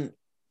isn't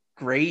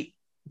great.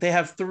 They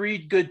have 3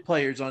 good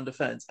players on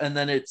defense, and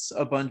then it's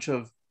a bunch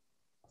of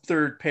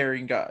third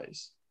pairing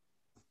guys.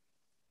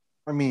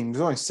 I mean,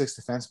 there's only 6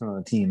 defensemen on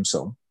the team,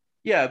 so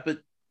yeah, but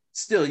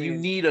still, you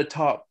need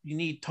top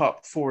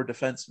 4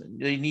 defensemen.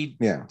 They need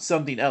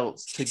something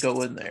else to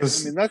go in there.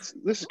 I mean,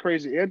 this is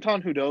crazy.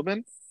 Anton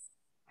Khudobin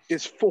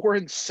is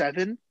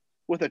 4-7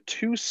 with a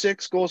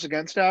 2.6 goals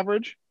against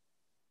average.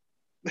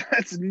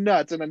 That's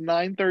nuts, and a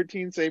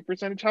 913 save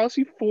percentage. How is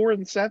he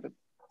 4-7?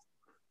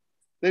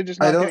 They're just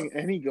not getting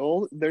any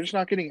goals. They're just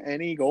not getting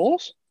any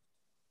goals.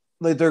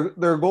 Like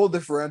their goal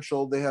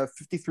differential, they have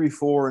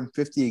 53-4 and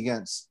 50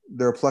 against.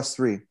 They're a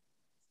 +3.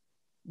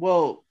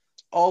 Well,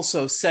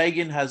 also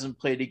Sagan hasn't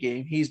played a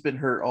game. He's been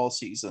hurt all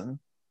season,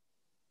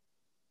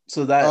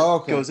 so that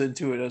goes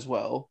into it as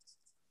well.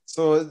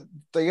 So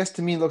I guess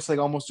to me, it looks like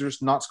almost they're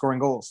just not scoring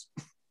goals.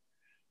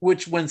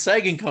 Which, when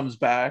Sagan comes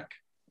back,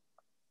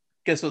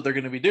 guess what they're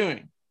going to be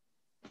doing?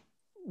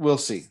 We'll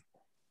see.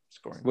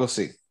 Scoring. We'll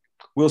see.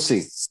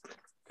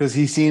 Because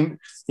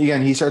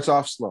he starts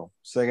off slow.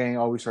 Sagan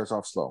always starts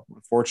off slow.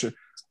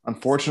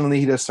 Unfortunately,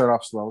 he does start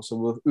off slow,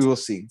 so we will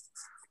see.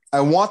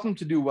 I want them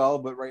to do well,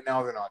 but right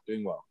now they're not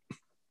doing well.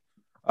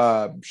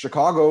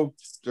 Chicago,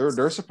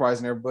 they're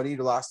surprising everybody.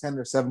 The last 10,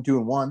 they're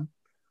 7-2-1.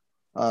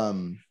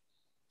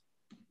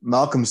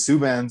 Malcolm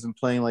Subban's been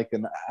playing like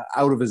an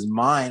out of his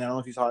mind. I don't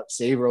know if you saw it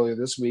save earlier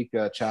this week,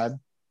 Chad.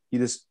 He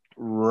just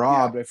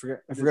robbed. I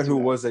forget who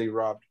it was that he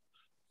robbed.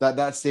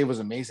 That save was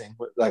amazing.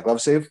 That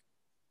glove save.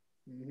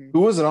 Mm-hmm. Who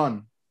was it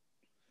on?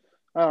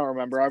 I don't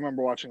remember. I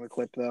remember watching the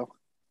clip though.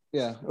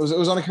 Yeah, it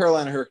was on a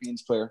Carolina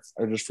Hurricanes player.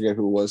 I just forget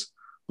who it was.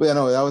 But yeah,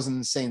 no, that was an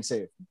insane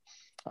save.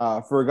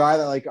 For a guy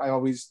that like I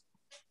always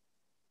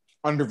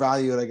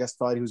undervalued, I guess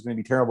thought he was going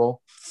to be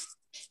terrible.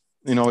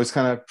 You know, he's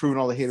kind of proven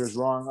all the haters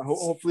wrong.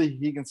 Hopefully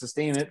he can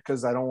sustain it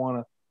because I don't want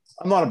to.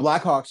 I'm not a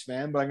Blackhawks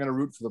fan, but I'm going to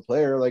root for the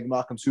player like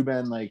Malcolm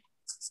Subban. Like,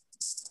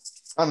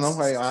 I don't know.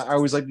 I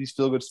always like these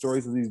feel good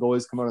stories of these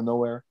goalies come out of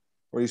nowhere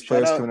or these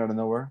players coming out of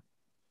nowhere.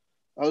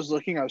 I was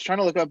trying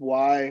to look up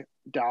why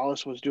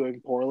Dallas was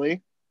doing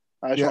poorly.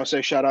 I just want to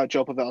say shout out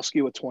Joe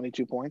Pavelski with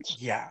 22 points.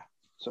 Yeah.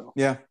 So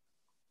yeah.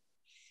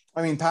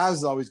 I mean, Pavs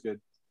is always good.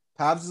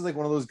 Pavs is like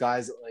one of those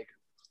guys that like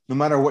no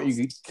matter what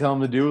you tell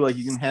him to do, like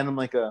you can hand him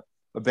like a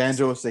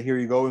banjo and say, here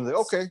you go. And like,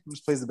 okay,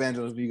 just plays the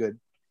banjo, it'll be good.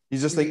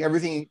 He's just like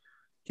everything.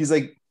 He's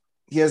like,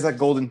 he has that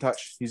golden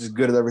touch. He's just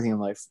good at everything in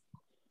life.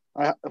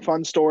 A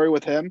fun story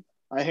with him.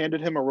 I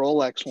handed him a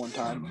Rolex one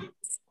time.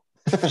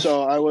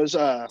 So I was,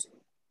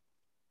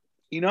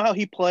 you know how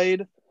he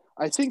played?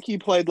 I think he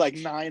played like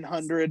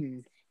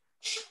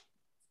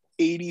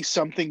 980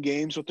 something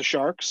games with the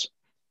Sharks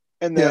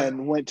and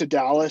then went to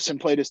Dallas and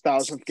played his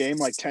 1,000th game,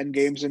 like 10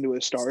 games into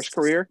his Stars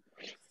career.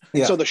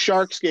 And so the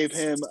Sharks gave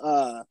him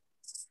a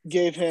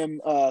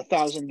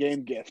 1,000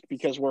 game gift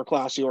because we're a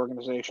classy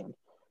organization.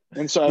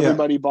 And so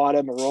everybody bought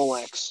him a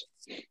Rolex,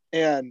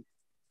 and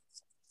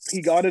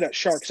he got it at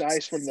Sharks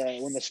Ice when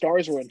the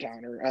Stars were in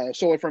town, or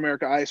Solar for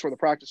America Ice, where the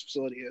practice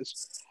facility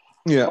is.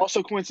 Yeah.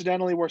 Also,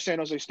 coincidentally, where San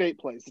Jose State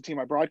plays, the team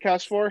I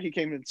broadcast for, he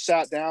came and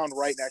sat down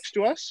right next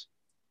to us.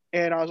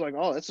 And I was like,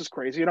 oh, this is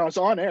crazy. And I was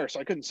on air, so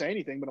I couldn't say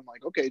anything. But I'm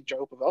like, okay,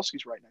 Joe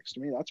Pavelski's right next to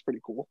me. That's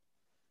pretty cool.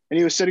 And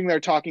he was sitting there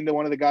talking to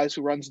one of the guys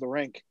who runs the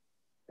rink.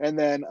 And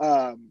then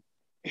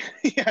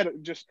he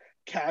just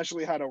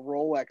casually had a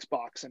Rolex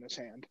box in his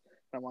hand.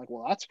 And I'm like,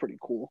 well, that's pretty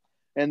cool.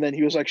 And then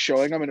he was like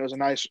showing him, and it was a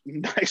nice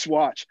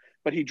watch.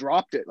 But he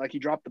dropped it. Like, he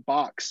dropped the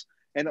box,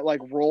 and it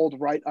like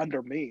rolled right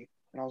under me.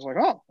 And I was like,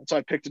 oh. And so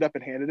I picked it up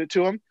and handed it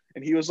to him.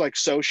 And he was like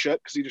so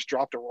shook because he just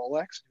dropped a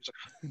Rolex.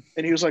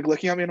 He was like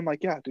looking at me, and I'm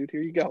like, yeah, dude,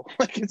 here you go.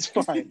 Like, it's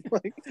fine.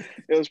 Like,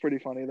 it was pretty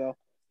funny though.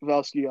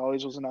 Pavelski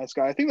always was a nice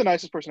guy. I think the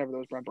nicest person ever though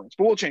was Brent Burns.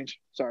 But we'll change.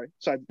 Sorry.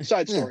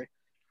 Side story.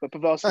 But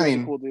Pavelski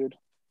is a cool dude.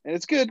 And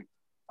it's good.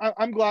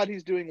 I'm glad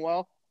he's doing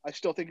well. I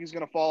still think he's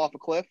gonna fall off a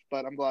cliff,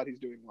 but I'm glad he's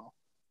doing well.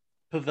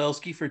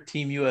 Pavelski for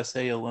Team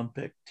USA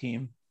Olympic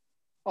team.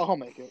 Oh, he'll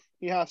make it.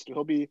 He has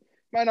to.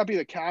 Might not be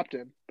the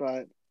captain,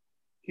 but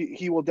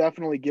he will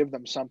definitely give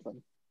them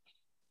something.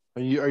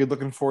 Are you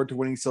looking forward to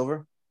winning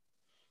silver?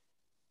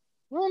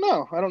 I don't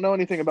know. I don't know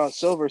anything about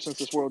silver since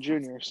it's World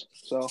Juniors.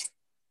 So,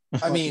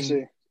 I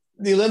mean,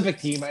 the Olympic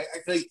team, I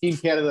feel like Team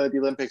Canada at the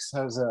Olympics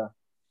it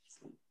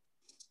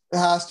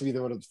has to be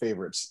one of the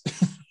favorites.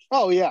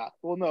 Oh, yeah.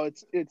 Well, no,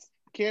 it's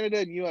Canada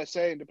and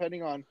USA, and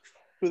depending on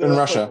who they're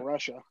Russia.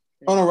 Russia.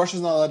 Yeah. Oh, no,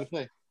 Russia's not allowed to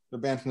play. They're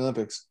banned from the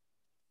Olympics.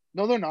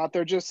 No, they're not.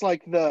 They're just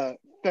like the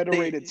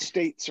federated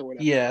states or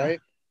whatever, right?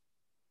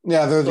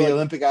 Yeah, they're the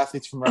Olympic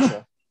athletes from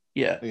Russia.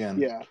 Yeah. Again.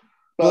 Yeah.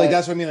 But like,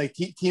 that's what I mean. Like,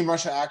 Team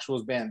Russia actual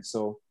is banned.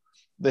 So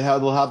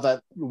they'll have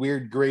that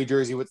weird gray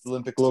jersey with the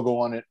Olympic logo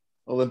on it.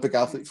 Olympic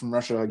athlete from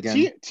Russia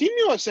again. Team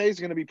USA is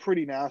going to be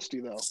pretty nasty,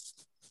 though.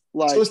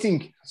 Like, so is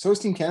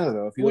Team Canada,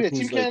 though.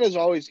 Team Canada is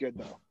always good,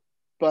 though.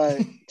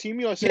 But Team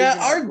USA. Yeah,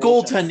 our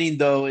goaltending,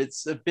 though,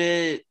 it's a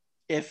bit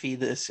iffy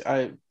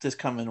this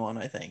coming one,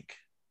 I think.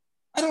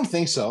 I don't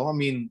think so. I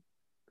mean,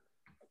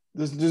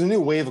 there's a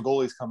new wave of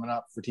goalies coming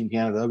up for Team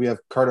Canada. We have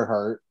Carter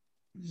Hart.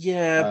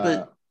 Yeah,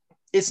 but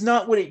it's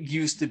not what it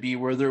used to be,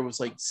 where there was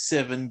like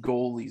 7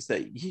 goalies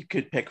that you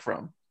could pick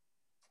from.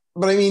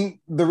 But I mean,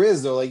 there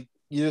is though. Like,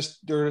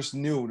 they're just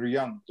new. They're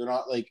young. They're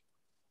not like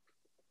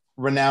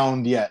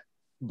renowned yet.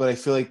 But I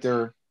feel like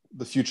they're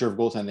the future of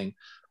goaltending.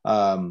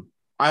 I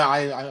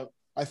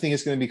think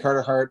it's going to be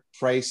Carter Hart,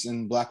 Price,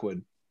 and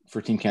Blackwood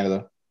for Team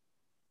Canada.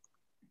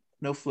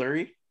 No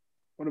Fleury?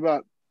 What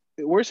about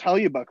where's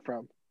Hellebuyck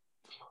from?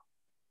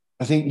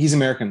 I think he's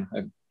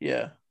American.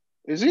 Yeah.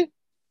 Is he?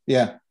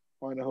 Yeah.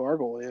 Well, I know who our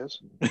goalie is.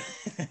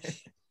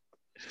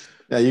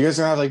 Yeah, you guys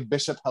are gonna have like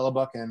Bishop,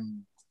 Hellebuyck,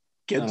 and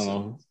Gibson. I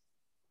don't know.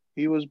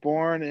 He was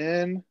born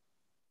in.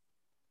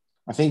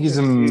 I think he's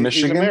in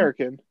Michigan. He's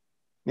American.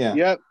 Yeah.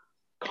 Yep.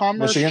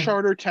 Commerce Michigan?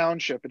 Charter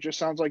Township. It just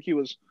sounds like he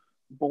was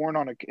born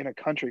in a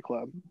country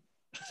club.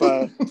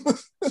 But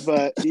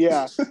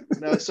yeah,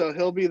 no. So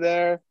he'll be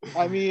there.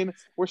 I mean,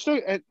 we're still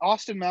at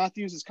Austin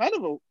Matthews is kind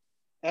of a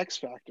X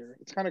factor.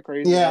 It's kind of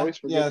crazy. Yeah, I always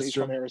forget that he's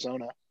from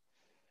Arizona.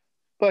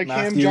 But like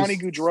Matthews. him, Johnny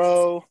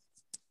Gaudreau,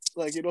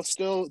 like it'll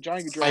still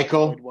Johnny Gaudreau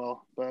played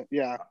well, but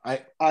yeah,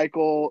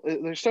 Eichel.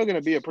 They're still going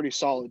to be a pretty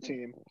solid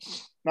team.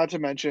 Not to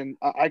mention,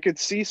 I could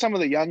see some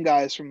of the young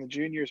guys from the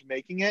juniors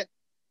making it.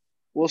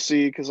 We'll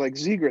see, because like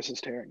Zegras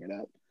is tearing it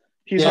up.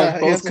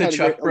 Both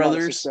Tkachuk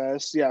brothers.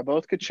 Yeah,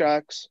 both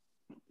Tkachuks.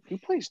 Who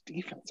plays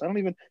defense? I don't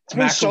even. It's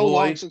been so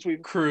long since we've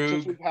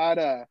had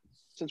the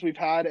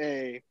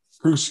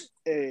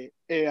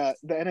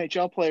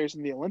NHL players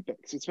in the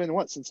Olympics. It's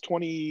been since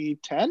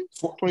 2010?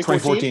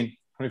 2014.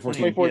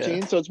 2014.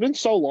 Yeah. So it's been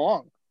so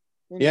long.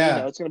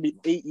 Yeah, it's going to be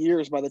 8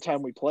 years by the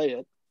time we play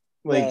it.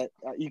 Like,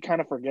 you kind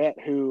of forget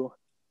who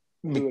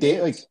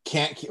McDavid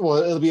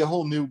it'll be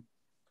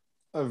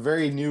a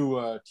very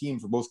new team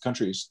for both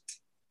countries.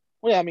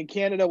 Well, yeah, I mean,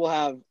 Canada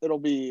it'll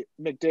be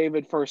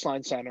McDavid first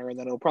line center, and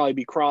then it'll probably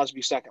be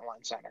Crosby second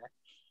line center.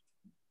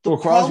 The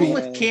problem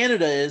with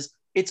Canada is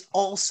it's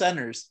all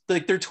centers.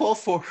 Like, their 12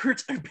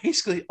 forwards are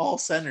basically all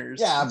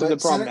centers. Yeah, but the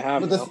problem to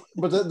have.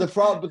 But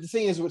the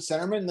thing is with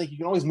centermen, like, you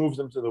can always move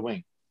them to the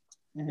wing.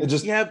 Mm-hmm. It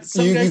just but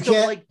some guys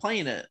don't like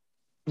playing it.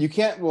 You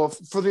can't. Well,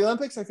 for the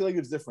Olympics, I feel like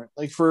it's different.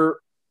 Like for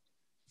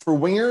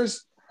wingers,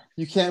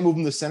 you can't move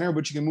them to center,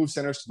 but you can move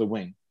centers to the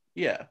wing.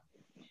 Yeah,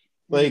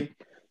 like.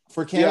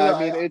 For Canada, yeah,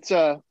 I mean,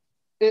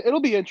 it'll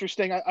be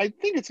interesting. I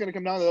think it's going to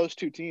come down to those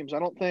two teams. I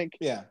don't think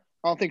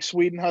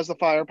Sweden has the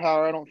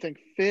firepower. I don't think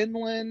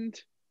Finland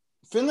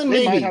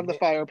might have the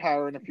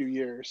firepower in a few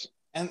years.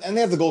 And they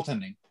have the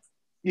goaltending.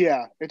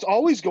 Yeah, it's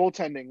always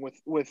goaltending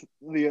with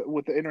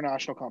the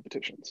international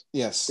competitions.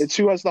 Yes, it's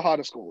who has the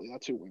hottest goalie.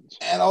 That's who wins.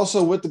 And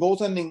also with the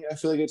goaltending, I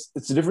feel like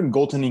it's a different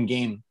goaltending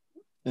game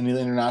in the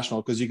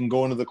international, because you can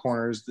go into the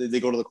corners. They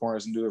go to the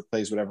corners and do their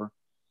plays, whatever.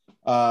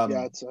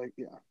 It's like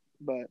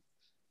but.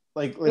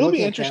 Like it'll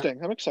be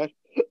interesting. I'm excited.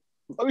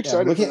 For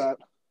that.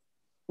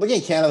 Looking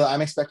at Canada,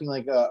 I'm expecting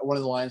like one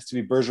of the lines to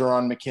be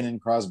Bergeron,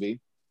 McKinnon, Crosby,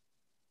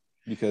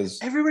 because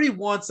everybody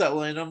wants that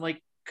line. I'm like,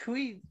 can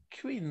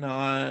we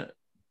not?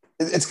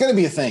 It's going to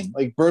be a thing.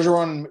 Like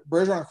Bergeron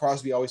and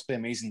Crosby always play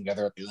amazing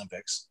together at the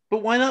Olympics.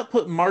 But why not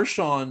put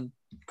Marchand,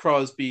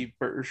 Crosby,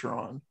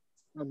 Bergeron?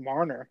 Or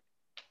Marner.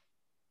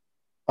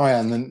 Oh yeah,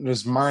 and then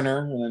there's Marner,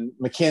 and then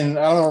McKinnon.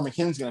 I don't know where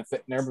McKinnon's going to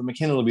fit in there, but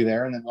McKinnon will be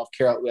there, and then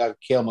we have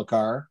Cale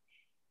Makar.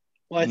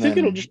 Well, I think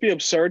it'll just be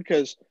absurd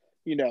because,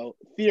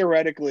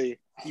 theoretically,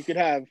 you could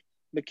have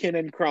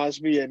McKinnon,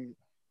 Crosby, and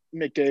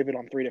McDavid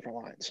on 3 different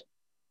lines.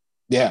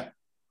 Yeah.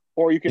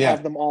 Or you could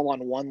have them all on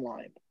one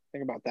line.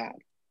 Think about that.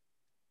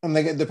 And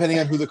depending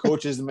on who the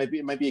coach is, it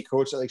might be a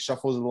coach that like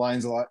shuffles the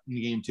lines a lot in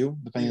the game too,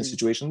 depending on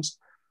situations.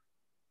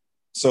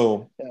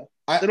 So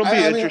it'll be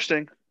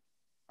interesting.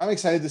 I'm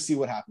excited to see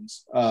what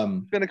happens.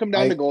 It's going to come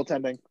down to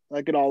goaltending,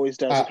 like it always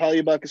does. If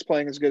Hellebuyck is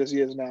playing as good as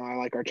he is now, I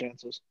like our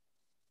chances.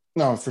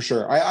 No, for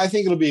sure. I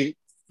think it'll be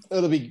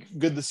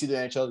good to see the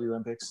NHL at the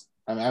Olympics.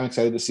 I'm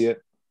excited to see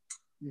it.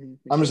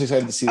 I'm just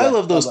excited to see that. I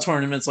love those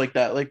tournaments like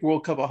that, like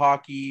World Cup of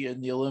Hockey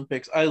and the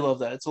Olympics. I love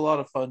that. It's a lot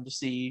of fun to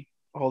see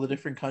all the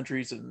different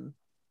countries and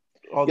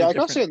all the like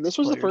I was saying, this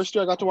was players. The first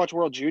year I got to watch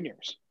World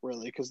Juniors,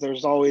 really, because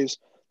there's always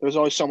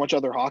so much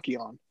other hockey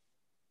on.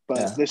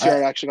 But this year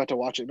I actually got to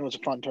watch it, and it was a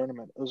fun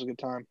tournament. It was a good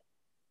time.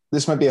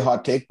 This might be a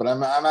hot take, but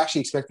I'm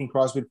actually expecting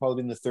Crosby to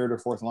probably be in the 3rd or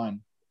 4th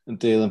line at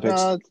the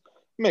Olympics. It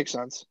makes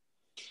sense.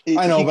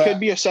 I know, he could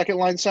be a second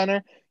line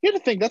center. You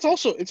have to think that's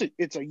also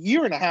it's a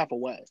year and a half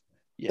away.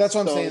 Yeah. That's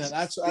what I'm saying.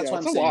 That's why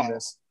I'm saying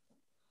this.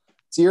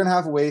 It's a year and a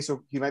half away,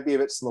 so he might be a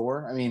bit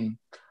slower. I mean,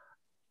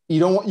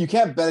 you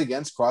can't bet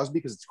against Crosby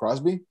because it's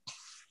Crosby.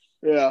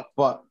 Yeah.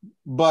 But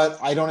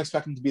I don't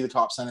expect him to be the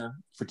top center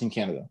for Team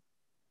Canada.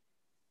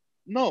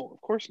 No,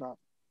 of course not.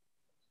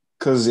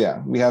 Because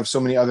we have so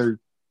many other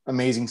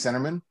amazing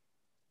centermen.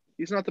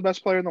 He's not the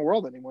best player in the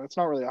world anymore. It's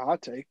not really a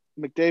hot take.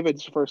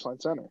 McDavid's first line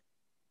center.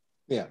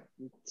 Yeah.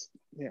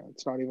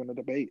 It's not even a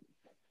debate.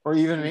 Or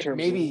even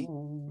maybe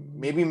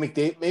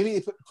McDavid. Maybe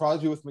they put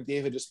Crosby with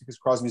McDavid just because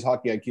Crosby's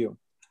hockey IQ.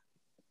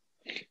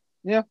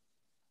 Yeah.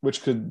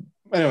 Which could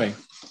anyway.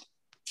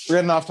 We're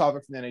getting off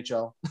topic from the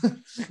NHL.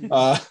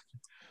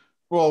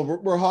 Well,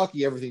 we're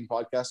hockey everything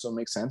podcast, so it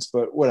makes sense.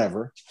 But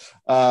whatever.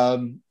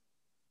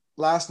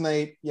 Last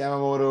night,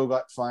 Yamamoto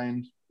got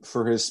fined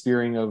for his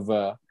spearing of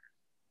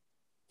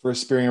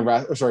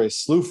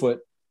slew foot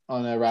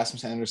on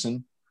Rasmus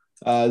Anderson.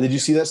 Did you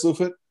see that slew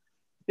foot?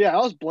 Yeah,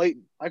 that was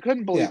blatant. I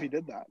couldn't believe he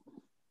did that.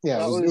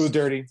 Yeah, it was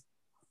dirty.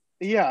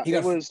 Yeah,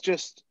 it was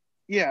just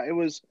it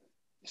was.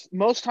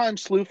 Most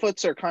times slew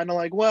foots are kind of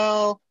like,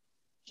 well,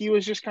 he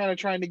was just kind of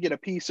trying to get a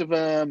piece of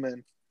him,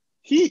 and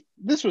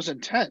this was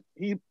intent.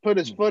 He put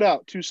his foot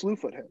out to slew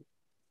foot him.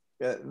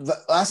 Yeah,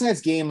 last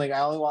night's game, like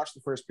I only watched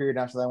the first period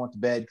after that I went to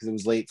bed because it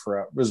was late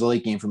it was a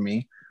late game for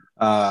me.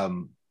 But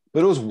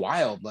it was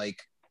wild.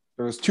 Like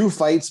there was 2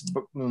 fights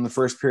in the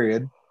first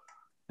period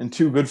and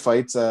 2 good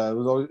fights.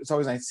 It's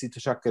always nice to see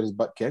Tkachuk get his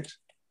butt kicked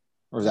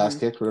or his ass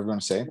kicked, whatever you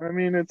want to say. I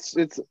mean, it's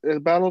a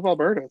Battle of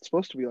Alberta. It's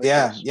supposed to be like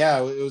this.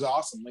 Yeah, it was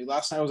awesome. Like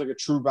last night was like a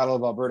true Battle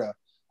of Alberta.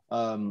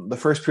 The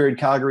first period,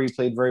 Calgary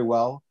played very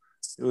well.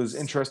 It was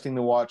interesting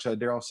to watch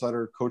Daryl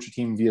Sutter coach a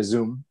team via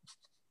Zoom.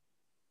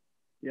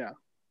 Yeah.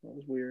 That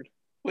was weird.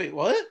 Wait,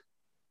 what?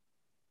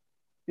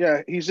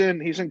 Yeah, he's in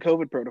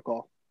COVID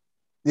protocol.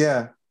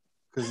 Yeah,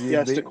 because he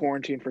has to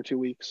quarantine for 2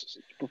 weeks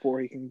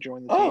before he can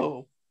join the team.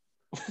 Oh,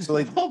 so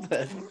like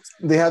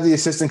they have the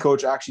assistant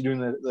coach actually doing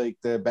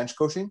the bench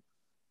coaching,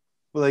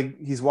 but like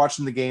he's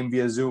watching the game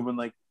via Zoom and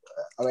like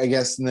I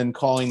guess and then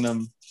calling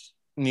them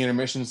in the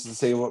intermissions to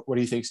say what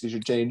he thinks they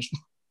should change.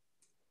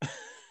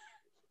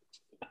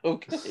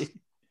 Okay.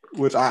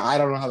 Which I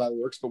don't know how that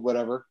works, but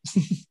whatever.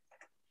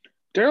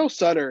 Daryl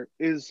Sutter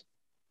he's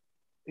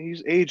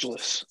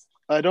ageless.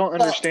 I don't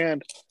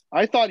understand.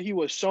 I thought he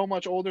was so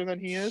much older than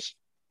he is.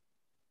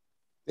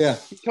 Yeah.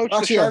 He coached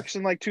the Sharks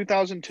in like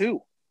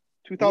 2002,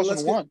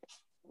 2001.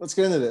 Let's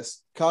get into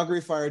this.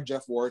 Calgary fired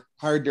Jeff Ward,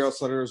 hired Daryl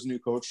Sutter as a new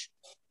coach.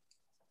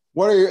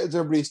 What is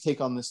everybody's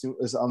take on this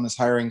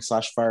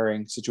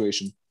hiring/firing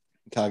situation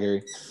in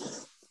Calgary?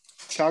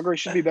 Calgary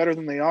should be better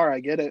than they are.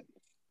 I get it.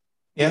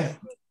 Yeah.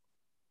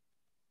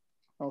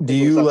 Do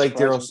you like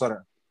Daryl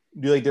Sutter?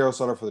 Do you like Daryl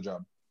Sutter for the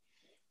job?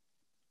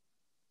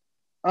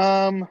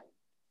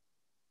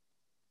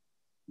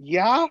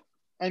 Yeah.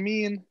 I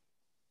mean,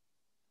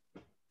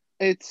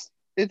 it's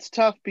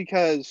tough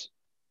because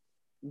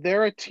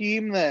they're a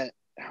team that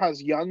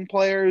has young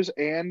players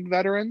and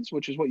veterans,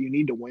 which is what you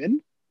need to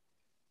win.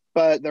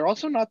 But they're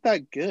also not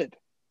that good.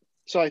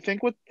 So I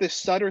think what this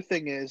Sutter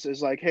thing is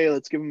like, hey,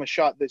 let's give him a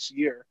shot this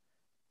year.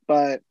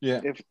 But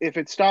if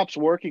it stops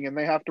working and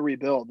they have to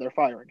rebuild, they're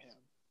firing him.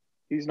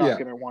 He's not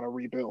going to want to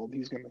rebuild.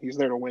 He's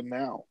there to win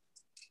now.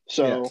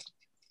 So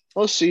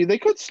let's see. They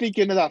could sneak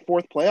into that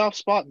 4th playoff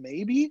spot,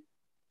 maybe.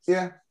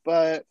 Yeah.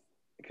 But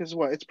because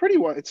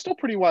it's still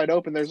pretty wide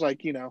open. There's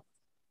like,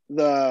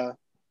 the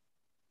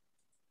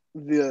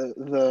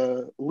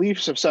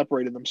Leafs have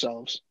separated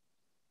themselves.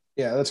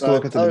 Yeah, let's go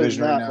look at the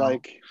division right now.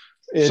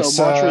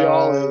 So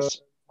Montreal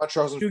is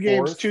Montreal's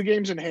in 2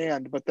 games in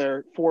hand, but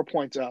they're 4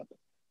 points up.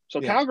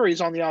 So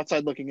Calgary's on the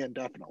outside looking in,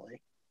 definitely.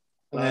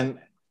 And then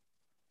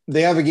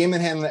they have a game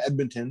in hand in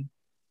Edmonton.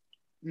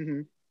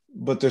 Mm-hmm.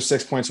 but they're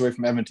 6 points away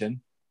from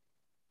Edmonton.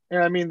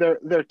 And I mean,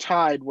 they're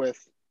tied with,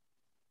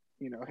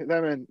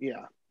 them and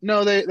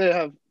no, they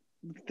have.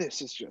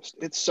 This is just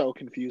it's so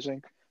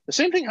confusing. The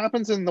same thing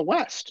happens in the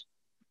West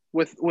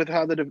with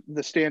how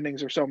the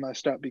standings are so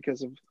messed up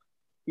because of,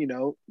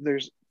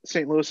 there's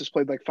St. Louis has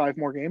played like 5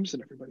 more games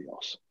than everybody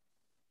else.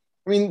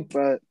 I mean,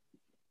 But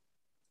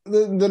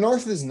the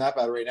North isn't that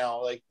bad right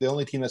now. Like the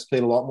only team that's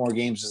played a lot more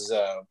games is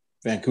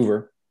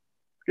Vancouver.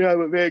 yeah,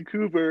 but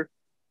Vancouver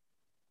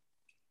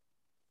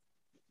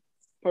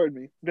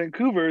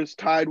is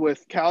tied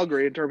with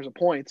Calgary in terms of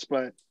points,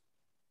 but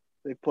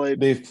they've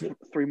played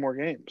 3 more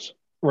games.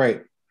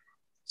 Right.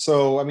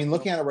 So, I mean,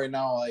 looking at it right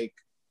now, like,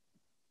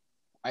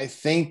 I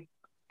think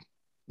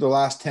the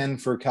last 10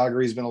 for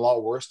Calgary has been a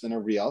lot worse than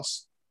everybody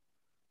else.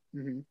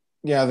 Mm-hmm.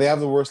 Yeah, they have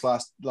the worst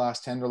last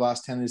 10. Their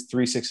last 10 is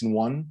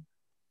 3-6-1.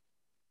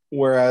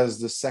 Whereas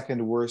the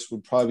second worst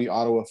would probably be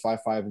Ottawa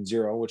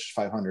 5-5-0, which is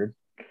 500.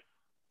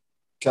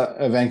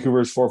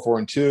 Vancouver is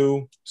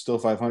 4-4-2, still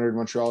 500.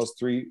 Montreal is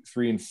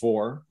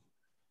 3-4,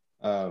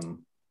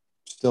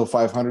 still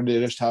 500. They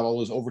just have all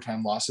those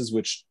overtime losses,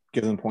 which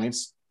give them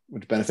points,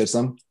 which benefits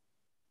them.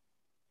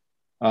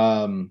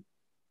 And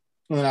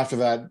then after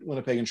that,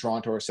 Winnipeg and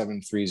Toronto are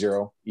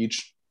 7-3-0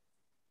 each.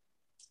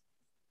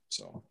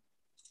 So,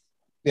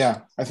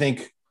 yeah, I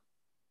think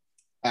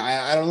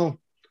I don't know.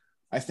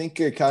 I think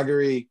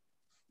Calgary,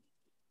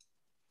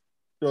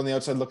 they're on the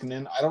outside looking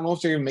in. I don't know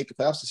if they're going to make the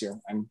playoffs this year.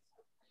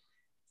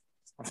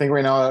 I think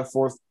right now that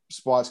 4th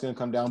spot is going to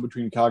come down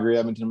between Calgary,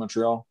 Edmonton, and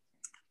Montreal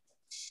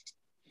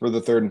for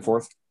the 3rd and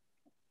 4th.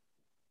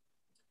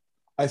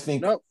 I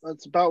think. Nope,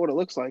 that's about what it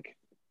looks like.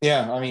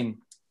 Yeah, I mean,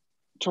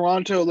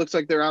 Toronto looks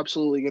like they're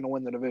absolutely going to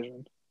win the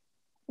division.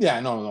 Yeah,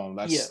 no,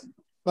 that's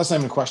not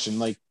even a question.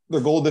 Like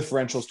their goal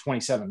differential is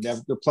 27.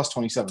 They're plus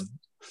 27.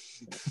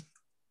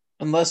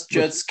 Unless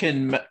Jets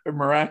can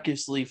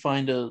miraculously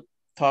find a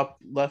top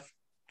left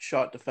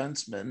shot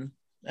defenseman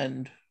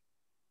and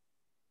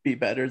be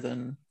better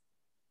than.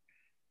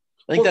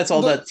 I think that's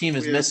all that team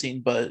is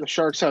missing. But the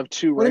Sharks have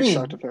 2 right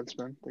shot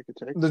defensemen they could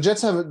take. The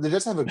Jets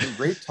have a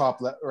great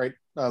top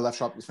left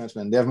shot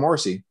defenseman. They have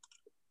Morrissey.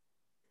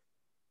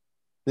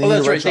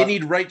 That's right. They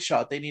need right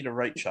shot. They need a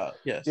right shot.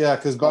 Yes. Yeah,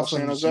 because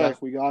Buffalo. San Jose,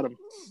 we got him.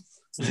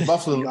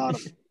 Buffalo. We got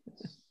him.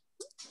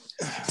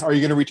 Are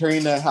you going to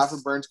retain half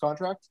of Burns'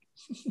 contract?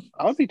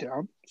 I would be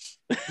down.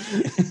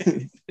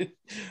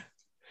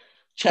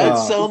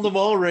 Chad's selling them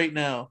all right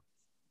now.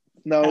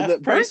 No,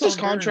 Burns'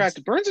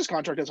 contract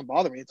doesn't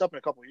bother me. It's up in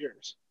a couple of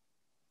years.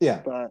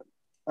 Yeah, but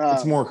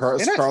it's more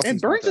Carlson.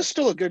 And Burns is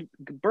still a good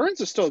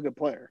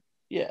player.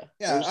 Yeah.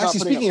 Actually,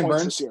 speaking of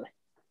Burns,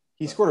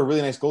 he scored a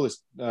really nice goal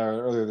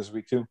earlier this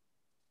week too.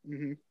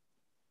 Mm-hmm.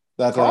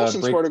 That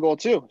Carlson scored a goal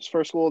too. His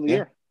first goal of the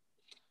year.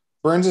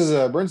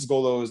 Burns'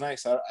 goal though was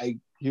nice.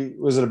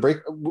 Was it a break?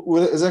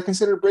 Is that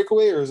considered a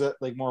breakaway or is that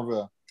like more of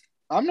a?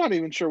 I'm not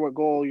even sure what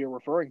goal you're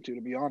referring to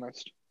be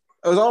honest.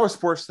 It was all over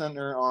Sports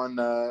Center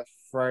on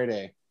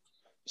Friday.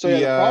 So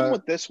the problem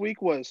with this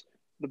week was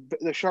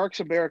the Sharks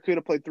and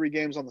Barracuda played 3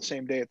 games on the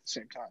same day at the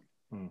same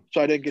time. So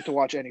I didn't get to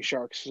watch any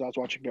Sharks because I was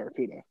watching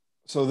Barracuda.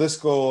 So this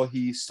goal,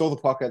 he stole the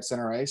puck at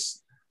center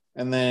ice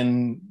and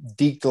then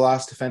deked the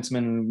last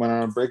defenseman, went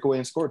on a breakaway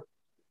and scored.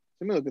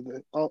 Let me look at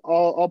this.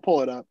 I'll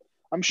pull it up.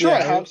 I'm sure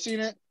I have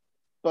seen it,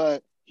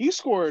 but he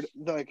scored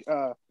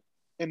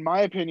in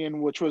my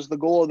opinion, which was the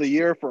goal of the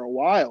year for a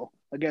while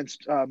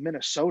against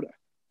Minnesota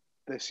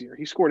this year.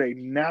 He scored a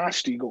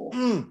nasty goal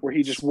where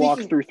he just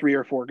walked through 3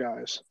 or 4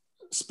 guys.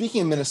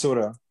 Speaking of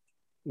Minnesota,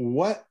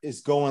 what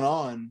is going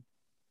on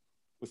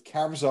with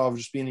Kaprizov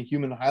just being a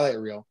human highlight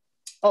reel?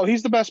 Oh,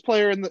 he's the best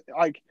player in the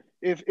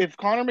if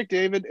Connor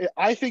McDavid,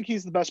 I think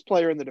he's the best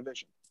player in the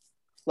division.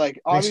 Like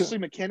obviously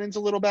McKinnon's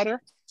a little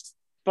better,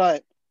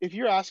 but if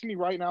you're asking me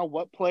right now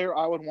what player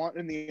I would want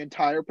in the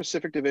entire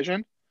Pacific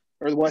Division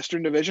or the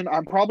Western Division,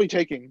 I'm probably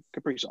taking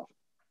Kaprizov.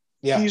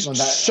 Yeah,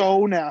 he's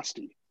so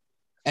nasty.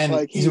 And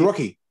like he's a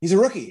rookie. He's a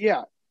rookie.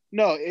 Yeah.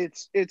 No,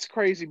 it's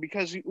crazy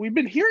because we've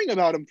been hearing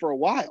about him for a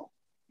while.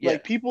 Yeah.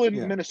 Like people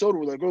in Minnesota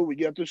were like, "Oh, we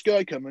got this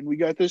guy coming. We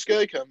got this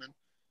guy coming."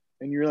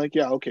 And you're like,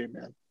 "Yeah, okay,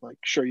 man. Like,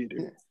 sure you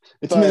do."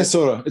 It's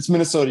Minnesota. It's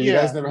Minnesota. You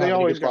guys never have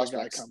any good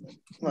prospects. Got a guy coming.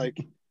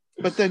 Like,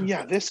 but then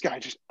this guy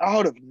just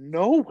out of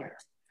nowhere.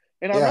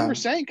 And I remember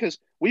saying because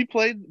we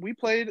played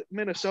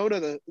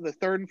Minnesota the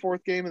 3rd and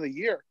 4th game of the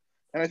year,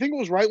 and I think it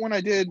was right when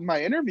I did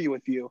my interview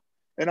with you,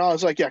 and I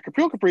was like, "Yeah,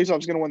 Kirill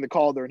Kaprizov's going to win the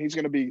Calder, and he's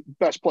going to be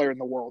best player in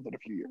the world in a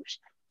few years."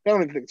 I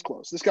don't even think it's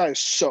close. This guy is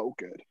so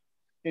good,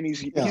 and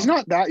he's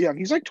not that young.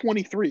 He's like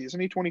 23, isn't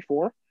he?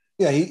 24.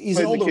 Yeah, he's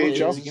an older rookie.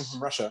 He came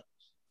from Russia.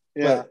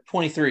 Yeah, but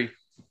 23.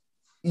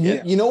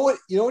 You know what?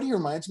 You know what he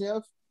reminds me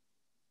of?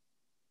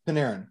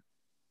 Panarin.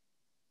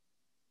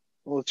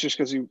 Well, it's just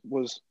because he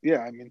was. Yeah,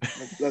 I mean,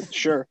 that's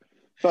sure.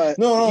 But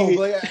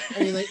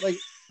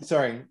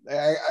sorry,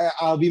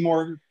 I'll be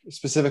more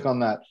specific on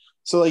that.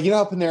 So, like, you know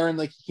how Panarin,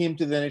 like, he came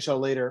to the NHL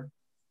later,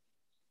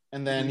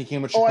 and then he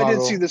came with Chicago. Oh, I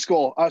didn't see this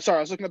goal. Sorry,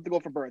 I was looking up the goal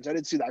for Burns. I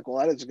didn't see that goal.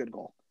 That is a good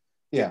goal.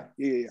 Yeah.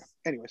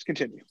 Anyways,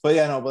 continue. But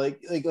yeah, no, but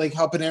like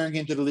how Panarin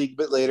came to the league a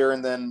bit later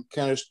and then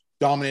kind of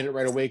dominated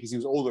right away because he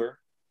was older,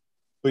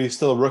 but he's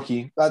still a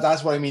rookie.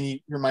 That's what I mean.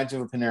 He reminds me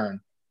of Panarin.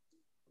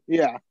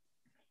 Yeah.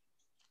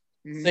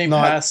 Same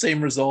path,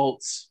 same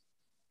results.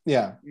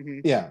 Yeah.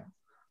 Yeah.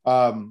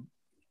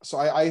 So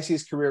I see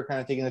his career kind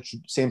of taking the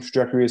same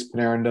trajectory as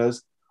Panarin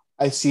does.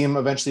 I see him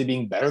eventually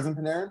being better than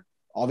Panarin,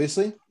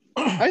 obviously.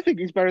 I think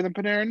he's better than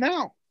Panarin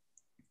now.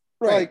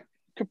 Right. Like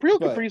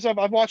Kaprizov,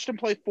 I've watched him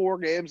play 4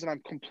 games and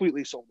I'm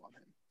completely sold on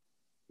him.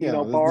 You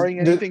know, barring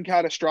anything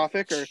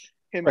catastrophic or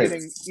him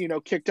getting,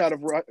 kicked out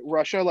of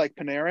Russia like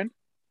Panarin,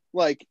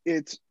 like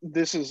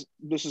this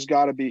has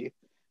got to be,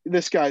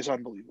 this guy's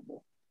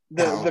unbelievable.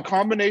 The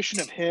combination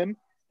of him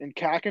and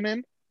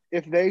Kakkonen,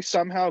 if they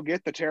somehow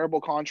get the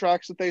terrible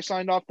contracts that they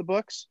signed off the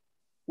books,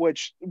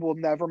 which will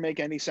never make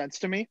any sense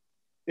to me,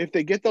 if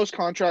they get those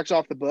contracts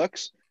off the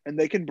books and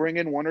they can bring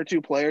in 1 or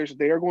 2 players,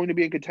 they are going to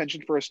be in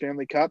contention for a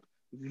Stanley Cup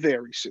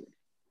very soon.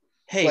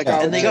 Hey,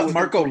 and they got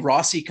Marco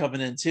Rossi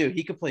coming in too.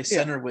 He could play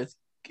center with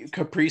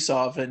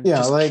Kaprizov and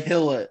just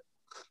kill it.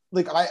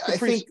 Like I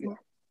think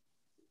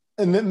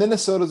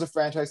Minnesota's a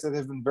franchise that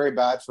has been very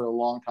bad for a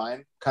long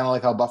time, kind of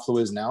like how Buffalo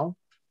is now.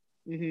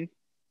 Mm-hmm.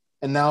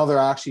 And now they're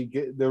actually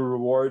their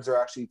rewards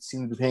are actually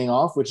seem to be paying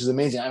off, which is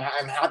amazing.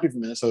 I'm happy for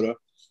Minnesota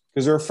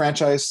because they're a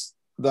franchise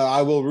that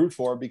I will root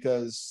for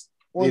because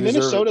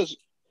Minnesota's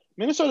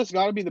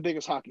got to be the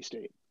biggest hockey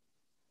state.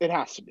 It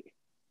has to be.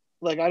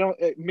 Like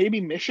maybe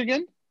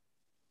Michigan,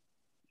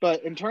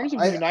 but in terms of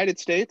the United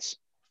States,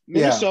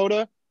 Minnesota.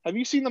 Yeah. Have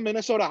you seen the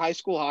Minnesota high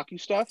school hockey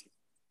stuff?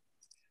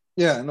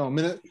 Yeah, no.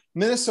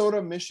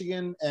 Minnesota,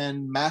 Michigan,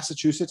 and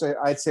Massachusetts,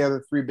 I'd say, are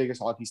the 3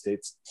 biggest hockey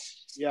states.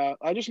 Yeah,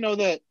 I just know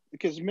that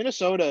because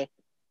Minnesota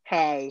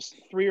has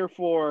 3 or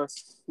 4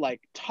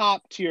 like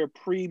top tier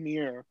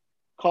premier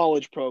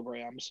college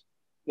programs.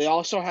 They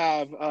also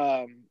have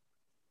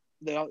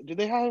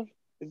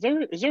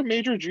is there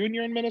major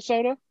junior in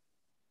Minnesota?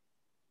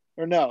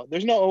 Or no?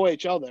 There's no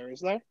OHL there,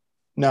 is there?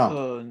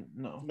 No.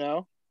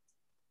 No.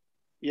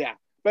 Yeah.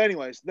 But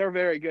anyways, they're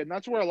very good. And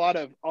that's where a lot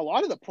of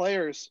the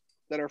players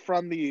that are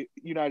from the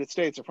United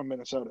States are from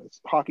Minnesota.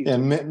 It's hockey. Yeah,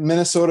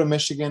 Minnesota,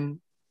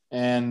 Michigan,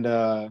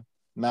 and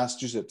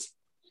Massachusetts.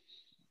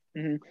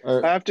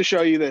 Mm-hmm. I have to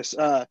show you this.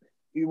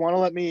 You want to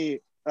let me?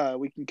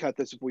 We can cut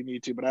this if we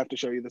need to, but I have to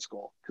show you this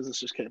goal because this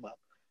just came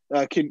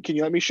up. Can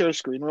you let me share a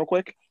screen real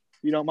quick?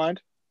 You don't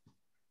mind?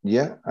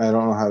 Yeah, I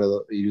don't know how to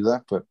let you do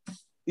that, but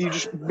you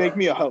just make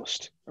me a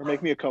host or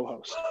make me a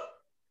co-host.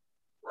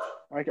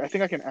 I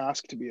think I can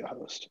ask to be a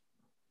host.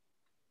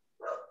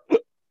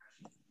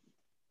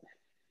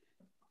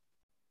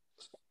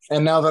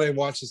 And now that I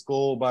watched this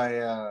goal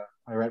by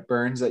Rhett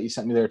Burns that you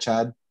sent me there,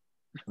 Chad,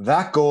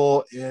 that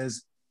goal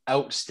is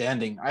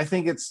outstanding. I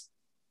think it's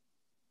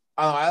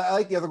I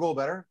like the other goal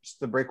better, just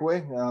the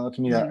breakaway. To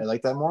me, I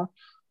like that more.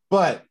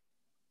 But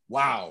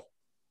wow.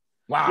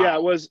 Yeah,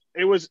 it was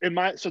in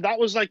my. So that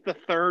was like the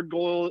third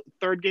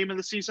game of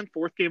the season,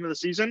 4th game of the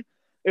season.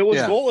 It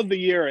was goal of the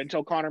year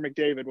until Connor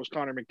McDavid was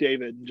Connor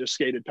McDavid and just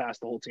skated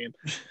past the whole team.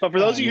 But for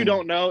those of you who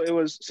don't know, it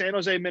was San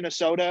Jose,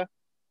 Minnesota,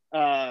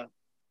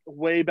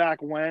 way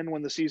back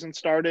when the season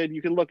started.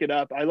 You can look it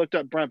up. I looked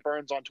up Brent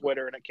Burns on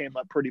Twitter and it came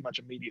up pretty much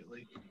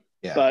immediately.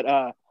 Yeah.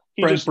 But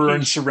Brent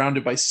Burns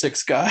surrounded by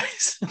 6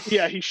 guys.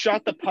 Yeah, he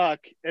shot the puck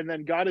and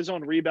then got his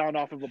own rebound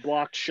off of a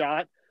blocked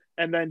shot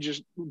and then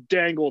just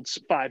dangled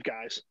 5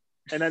 guys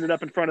and ended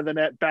up in front of the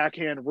net,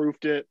 backhand,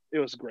 roofed it. It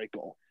was a great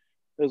goal.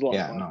 It was a lot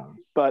of fun. No.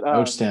 But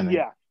outstanding.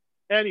 Yeah.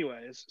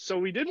 Anyways, so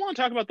we did want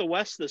to talk about the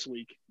West this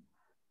week.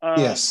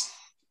 Yes.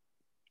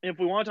 If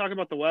we want to talk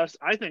about the West,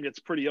 I think it's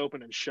pretty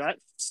open and shut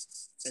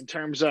in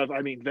terms of,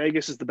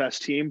 Vegas is the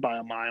best team by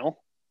a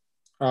mile.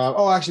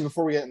 Actually,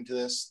 before we get into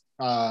this,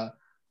 I'd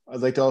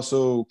like to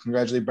also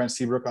congratulate Brent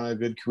Seabrook on a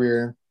good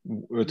career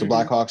with the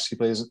Blackhawks.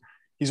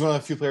 He's one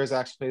of the few players that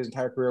actually plays his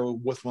entire career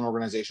with one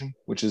organization,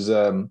 which is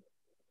an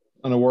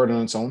award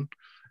on its own.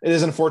 It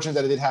is unfortunate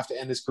that he did have to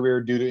end his career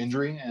due to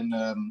injury and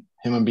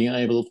him being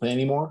unable to play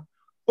anymore.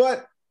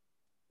 But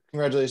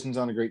congratulations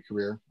on a great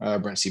career,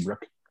 Brent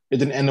Seabrook. It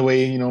didn't end the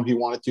way he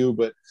wanted to,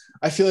 but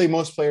I feel like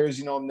most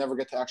players never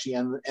get to actually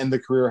end the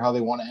career how they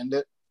want to end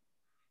it.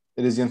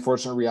 It is the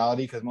unfortunate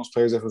reality because most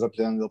players, if it was up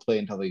to them, they'll play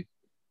until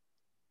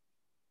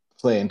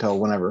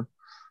whenever.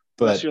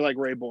 But unless you're like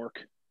Ray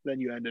Bourque,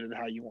 then you ended it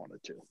how you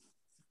wanted to.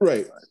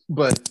 Right,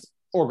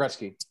 or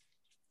Gretzky.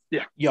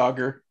 Yeah,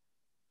 Yager.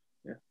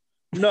 Yeah.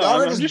 No,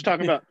 I'm just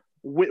talking about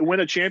win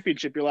a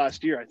championship your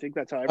last year. I think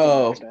that's how everyone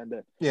understand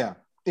it. Yeah.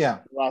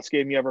 The last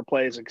game you ever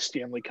play is a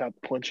Stanley Cup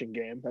clinching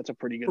game. That's a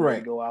pretty good way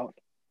to go out.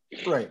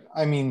 Right.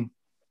 I mean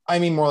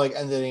more like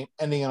ending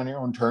on your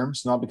own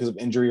terms, not because of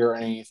injury or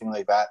anything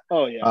like that.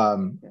 Oh yeah.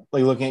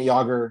 Like looking at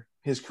Yager,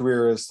 his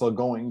career is still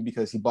going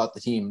because he bought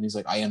the team and he's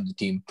like, I am the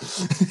team.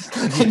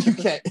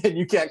 and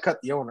you can't cut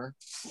the owner.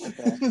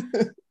 Okay.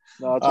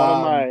 No, it's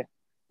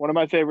one of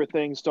my favorite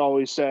things to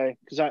always say,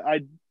 because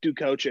I do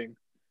coaching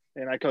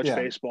and I coach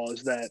baseball,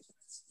 is that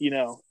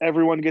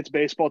everyone gets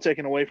baseball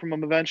taken away from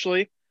them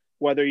eventually,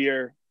 whether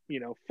you're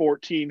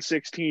 14,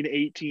 16,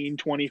 18,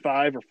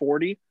 25, or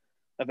 40,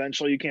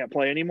 eventually you can't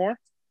play anymore.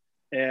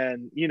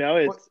 And,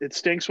 it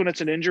stinks when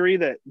it's an injury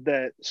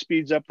that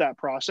speeds up that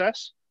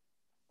process.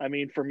 I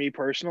mean, for me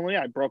personally,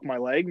 I broke my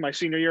leg my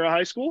senior year of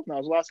high school. And that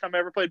was the last time I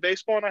ever played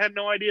baseball, and I had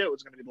no idea it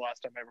was going to be the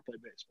last time I ever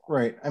played baseball.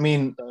 Right. I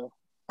mean,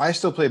 I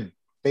still play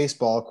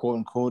baseball, quote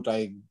unquote.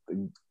 They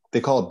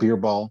call it beer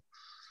ball.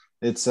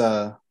 It's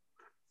like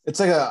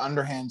an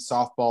underhand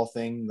softball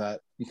thing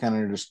that you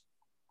kind of just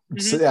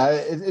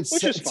it's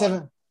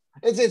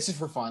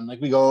for fun.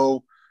 Like we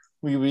go,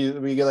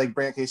 we get like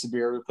bring a case of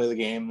beer, we play the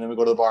game, and then we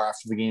go to the bar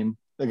after the game.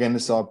 Again,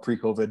 this is all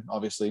pre-COVID,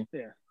 obviously.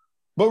 Yeah.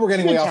 But we're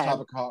getting way off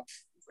topic.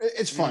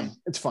 It's fun. Mm-hmm.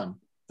 It's fun.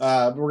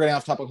 We're getting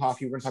off topic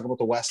hockey. We're going to talk about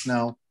the West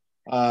now.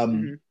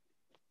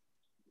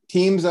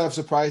 Teams that have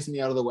surprised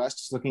me out of the West,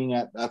 just looking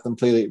at them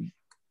play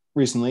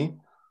recently.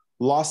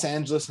 Los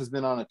Angeles has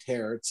been on a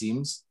tear, it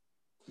seems.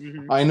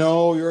 Mm-hmm. I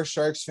know you're a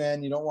Sharks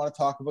fan. You don't want to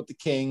talk about the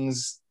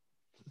Kings.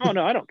 Oh,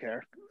 no, I don't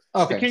care.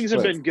 Okay, the Kings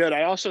have been good.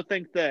 I also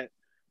think that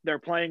they're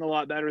playing a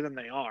lot better than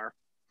they are.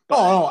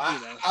 But,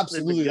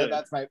 absolutely.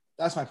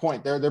 That's my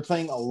point. They're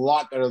playing a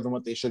lot better than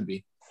what they should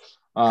be.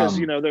 Because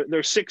they're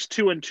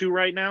 6-2-2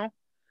 right now.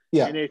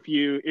 Yeah. And if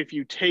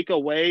you take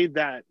away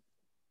that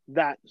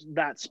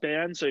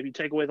span, so if you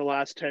take away the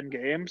last 10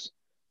 games,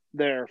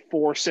 they're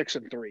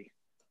 4-6-3.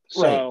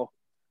 So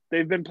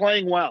they've been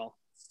playing well.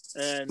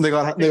 And they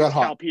got hot.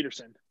 Cal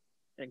Peterson.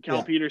 And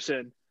Cal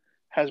Peterson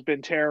has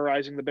been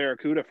terrorizing the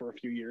Barracuda for a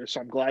few years.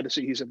 So I'm glad to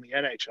see he's in the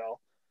NHL.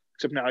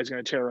 Except now he's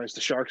going to terrorize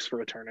the Sharks for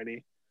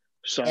eternity.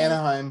 So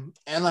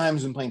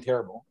Anaheim's been playing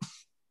terrible.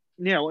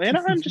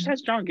 Anaheim just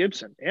has John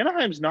Gibson.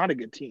 Anaheim's not a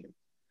good team.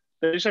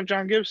 They just have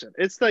John Gibson.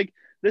 It's like,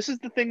 this is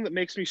the thing that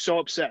makes me so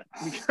upset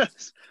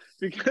because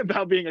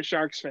about being a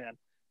Sharks fan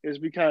is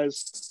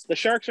because the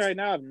Sharks right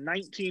now have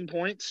 19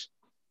 points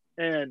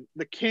and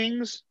the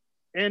Kings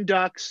and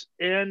Ducks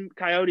and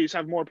Coyotes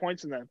have more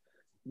points than them.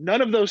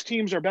 None of those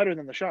teams are better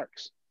than the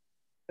Sharks.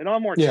 They don't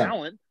have more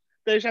talent.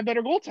 They just have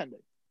better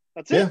goaltending.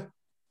 That's it.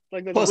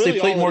 Plus, really they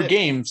play more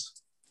games.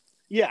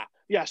 Yeah.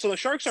 So the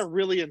Sharks are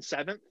really in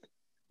seventh.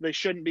 They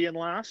shouldn't be in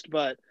last,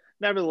 but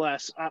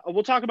nevertheless,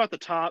 we'll talk about the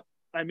top.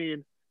 I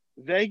mean,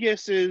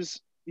 Vegas is,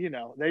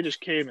 they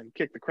just came and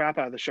kicked the crap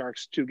out of the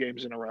Sharks 2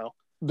 games in a row.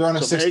 They're on a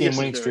 6-game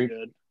winning streak.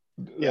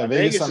 Yeah,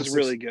 Vegas is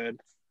really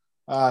good.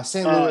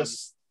 St.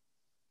 Louis,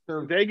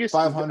 Vegas.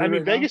 500. I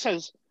mean, Vegas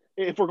has.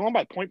 If we're going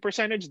by point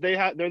percentage,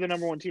 they're the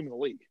number 1 team in the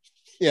league.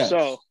 Yeah.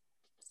 So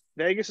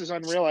Vegas is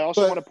unreal. I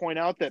also want to point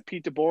out that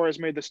Pete DeBoer has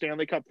made the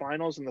Stanley Cup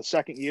Finals in the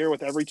second year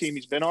with every team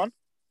he's been on.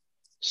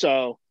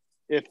 So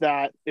if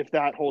that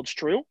holds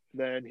true,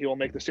 then he will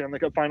make the Stanley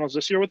Cup Finals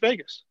this year with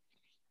Vegas.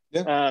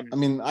 Yeah. I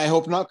mean, I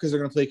hope not, because they're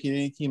going to play a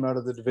Canadian team out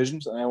of the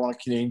divisions, and I want a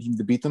Canadian team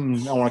to beat them.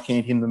 And I want a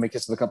Canadian team to make it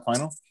to the Cup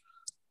final.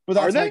 But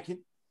that's Are they?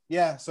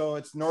 Yeah. So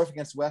it's North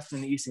against West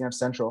and East against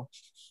Central.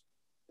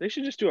 They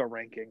should just do a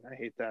ranking. I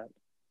hate that.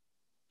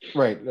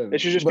 Right.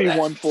 It should just be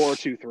 1, 4,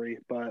 2, 3.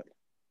 But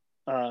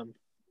I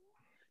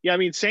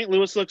mean, St.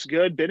 Louis looks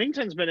good.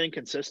 Binnington's been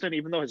inconsistent,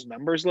 even though his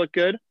numbers look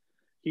good.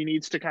 He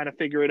needs to kind of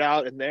figure it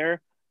out. And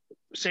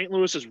St.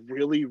 Louis is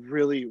really,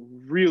 really,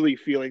 really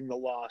feeling the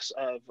loss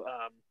of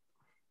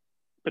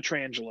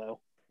Pietrangelo.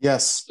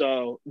 Yes.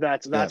 So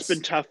that's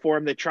been tough for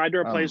him. They tried to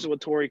replace it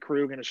with Torrey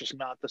Krug, and it's just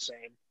not the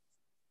same.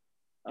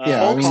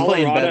 He's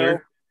playing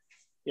better.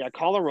 Yeah,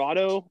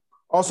 Colorado.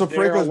 Also,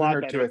 Parayko's been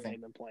hurt too, I think.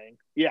 They've been playing.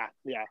 Yeah.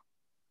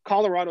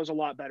 Colorado's a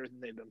lot better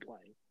than they've been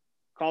playing.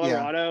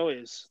 Colorado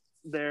is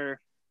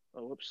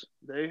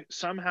they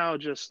somehow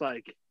just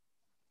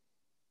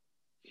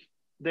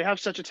they have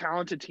such a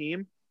talented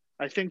team.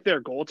 I think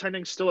their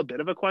goaltending's still a bit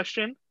of a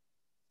question.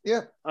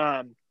 Yeah.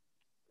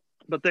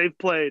 But they've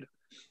played.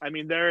 I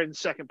mean, they're in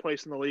second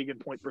place in the league in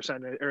point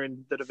percentage, or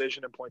in the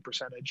division in point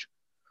percentage.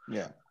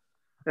 Yeah.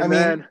 And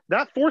then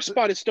that 4th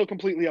spot is still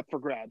completely up for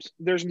grabs.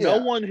 There's no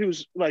one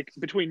who's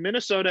between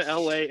Minnesota,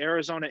 LA,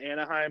 Arizona,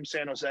 Anaheim,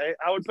 San Jose.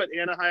 I would put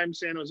Anaheim,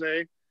 San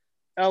Jose,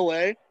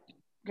 LA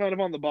kind of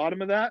on the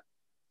bottom of that.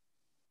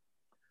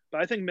 But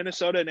I think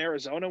Minnesota and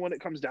Arizona, when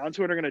it comes down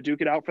to it, are going to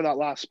duke it out for that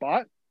last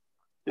spot.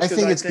 I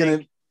think it's going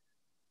to.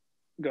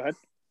 Go ahead.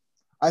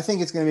 I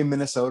think it's going to be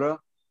Minnesota.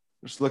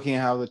 Just looking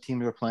at how the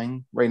teams are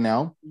playing right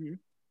now,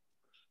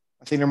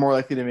 I think they're more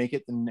likely to make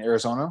it than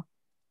Arizona.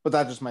 But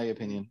that's just my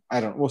opinion.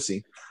 We'll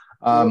see.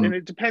 And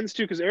it depends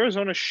too, because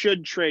Arizona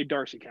should trade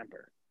Darcy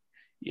Kemper.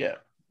 Yeah,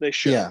 they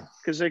should. Yeah,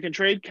 because they can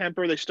trade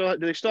Kemper. Do they still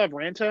have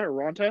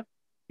Ranta?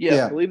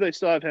 Yeah, I believe they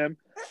still have him.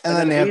 And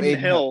then they have Aiden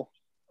Hill,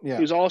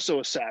 who's also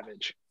a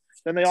savage.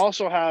 Then they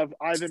also have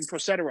Ivan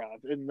Prosedorov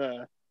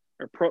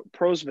or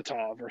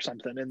Prosvetov or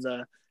something in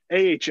the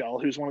AHL,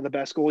 who's one of the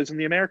best goalies in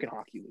the American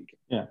Hockey League.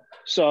 Yeah.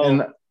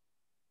 So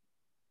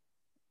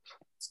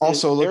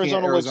also looking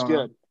Arizona at Arizona,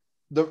 looks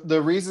good.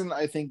 The reason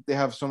I think they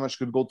have so much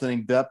good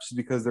goaltending depth is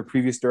because their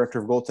previous director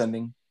of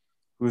goaltending,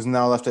 who's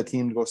now left that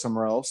team to go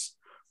somewhere else,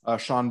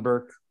 Sean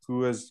Burke,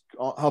 who has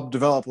helped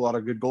develop a lot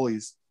of good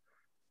goalies,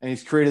 and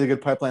he's created a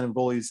good pipeline of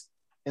goalies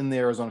in the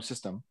Arizona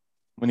system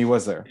when he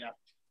was there. Yeah.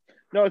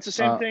 No, it's the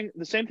same thing.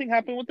 The same thing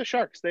happened with the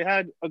Sharks. They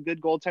had a good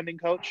goaltending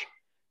coach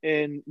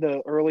in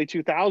the early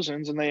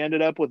 2000s, and they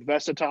ended up with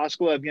Vesa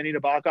Toskala, Evgeny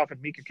Nabokov,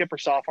 and Mika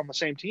Kiprasov on the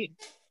same team.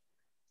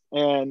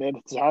 And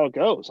it's how it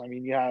goes. I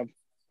mean, I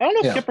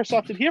don't know if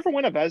Kiprasov, did he ever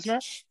win a Vezina?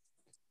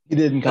 He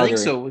did in Calgary. I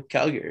think so, with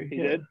Calgary. He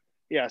did?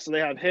 Yeah, so they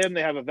have him.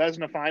 They have a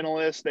Vezina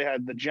finalist. They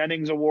had the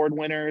Jennings Award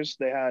winners.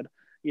 They had,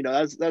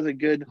 that's a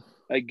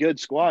good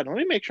squad. Let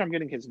me make sure I'm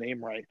getting his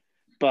name right.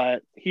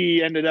 But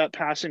he ended up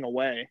passing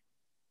away.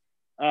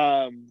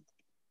 And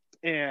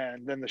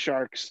then the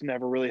Sharks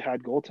never really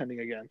had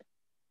goaltending again.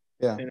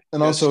 Yeah.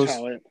 And also,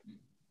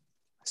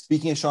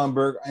 speaking of Sean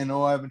Burke, I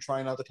know I've been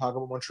trying not to talk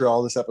about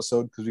Montreal this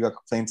episode because we got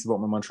complaints about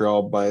my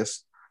Montreal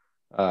bias.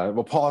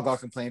 Well, Paul got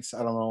complaints.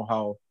 I don't know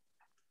how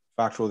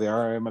factual they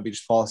are. It might be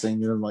just Paul saying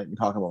you don't like me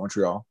talking about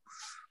Montreal.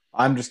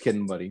 I'm just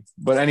kidding, buddy.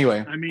 But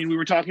anyway. I mean, we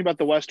were talking about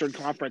the Western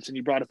Conference, and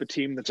you brought up a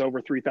team that's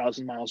over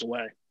 3,000 miles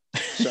away.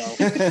 So,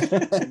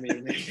 I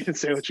mean, you can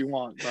say what you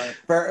want.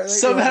 But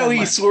somehow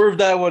he swerved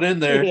that one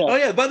in there. Yeah. Oh,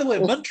 yeah, by the way,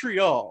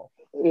 Montreal.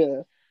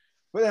 Yeah.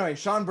 But anyway,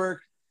 Sean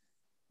Burke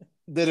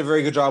did a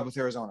very good job with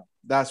Arizona.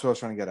 That's what I was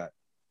trying to get at.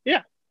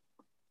 Yeah.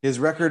 His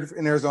record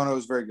in Arizona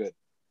was very good.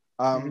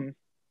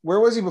 Where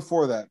was he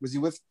before that? Was he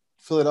with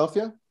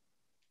Philadelphia?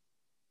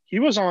 He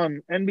was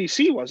on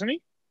NBC, wasn't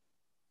he?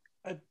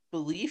 I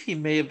believe he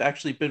may have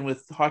actually been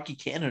with Hockey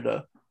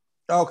Canada.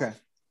 Okay.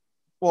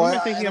 Well, I'm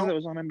thinking of that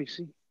was on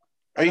NBC.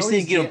 Are you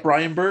thinking of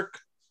Brian Burke?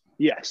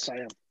 Yes, I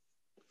am.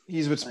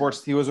 He's with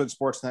Sports. He was with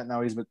Sportsnet. Now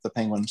he's with the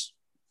Penguins.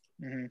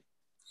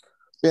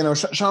 Mm-hmm.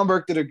 Sean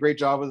Burke did a great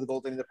job with the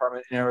goaltending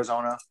department in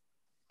Arizona.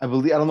 I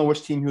don't know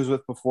which team he was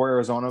with before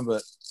Arizona,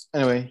 but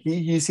anyway,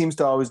 he seems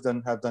to always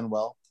have done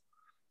well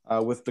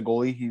with the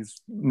goalie.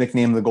 He's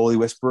nicknamed the goalie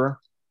whisperer.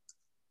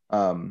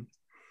 And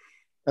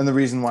the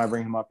reason why I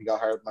bring him up, he got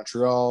hired with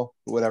Montreal,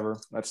 whatever.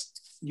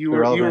 That's you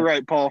were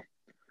right, Paul.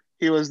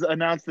 He was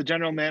announced the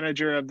general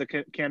manager of the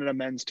Canada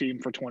men's team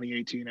for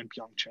 2018 in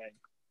Pyeongchang.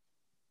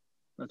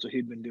 That's what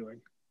he'd been doing.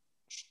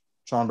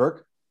 Sean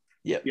Burke?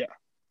 Yeah.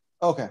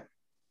 Okay.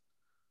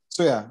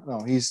 So yeah,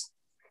 no, he's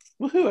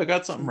woohoo! I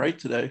got something right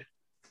today.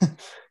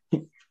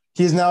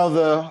 He's now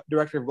the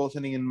director of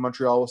goaltending in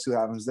Montreal. We'll see what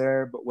happens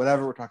there. But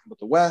whatever, we're talking about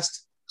the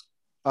West.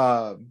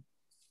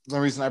 The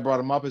reason I brought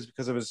him up is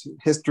because of his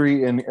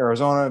history in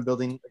Arizona,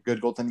 building a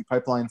good goaltending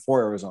pipeline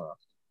for Arizona.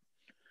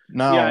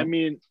 Now, yeah, I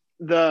mean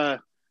the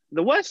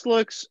West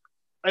looks.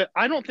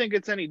 I don't think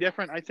it's any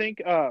different. I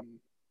think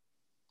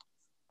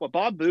what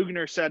Bob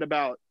Bugner said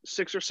about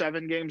 6 or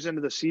 7 games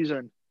into the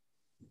season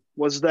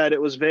was that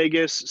it was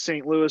Vegas,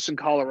 St. Louis, and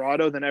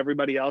Colorado. Then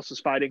everybody else is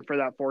fighting for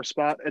that 4th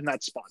spot, and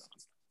that's spot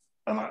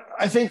on.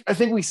 I think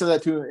we said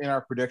that too in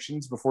our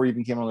predictions before you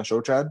even came on the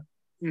show, Chad.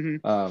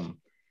 Mm-hmm.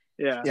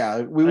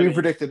 Yeah. We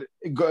predicted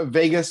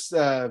Vegas,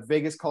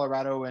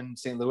 Colorado, and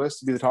St. Louis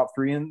to be the top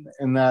 3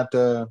 in that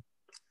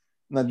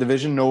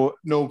division.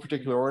 No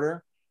particular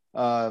order.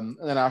 And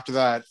then after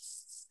that,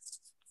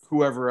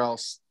 whoever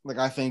else. Like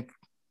I think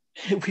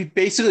we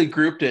basically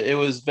grouped it. It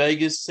was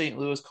Vegas, St.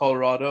 Louis,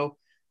 Colorado,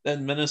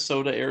 then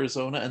Minnesota,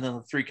 Arizona, and then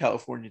the 3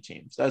 California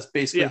teams. That's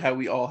basically how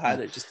we all had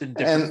it, just in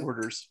different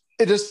orders.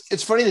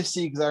 It's funny to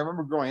see because I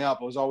remember growing up,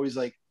 I was always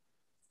like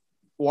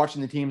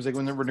watching the teams like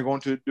when we're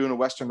going to doing a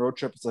Western road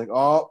trip. It's like,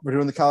 oh, we're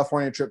doing the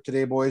California trip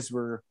today, boys.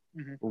 We're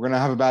gonna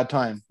have a bad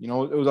time. It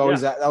was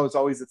always that was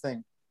always the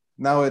thing.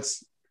 Now it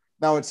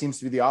seems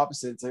to be the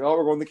opposite. It's like, oh,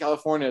 we're going to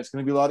California. It's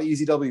going to be a lot of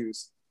easy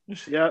W's.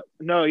 Yeah,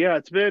 no, yeah,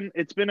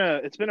 it's been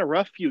a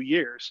rough few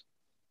years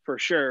for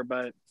sure.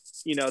 But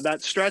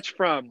that stretch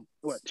from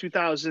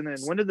 2000 and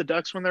when did the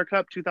Ducks win their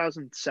cup?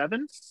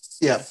 2007.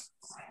 Yeah.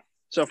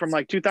 So from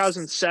like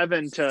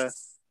 2007 to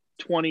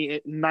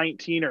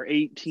 2019 or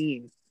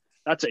 18,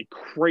 that's a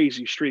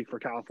crazy streak for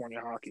California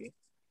hockey.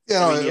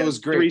 Yeah, it was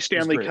great. 3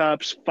 Stanley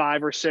Cups,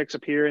 5 or 6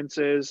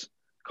 appearances,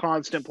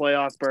 constant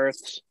playoff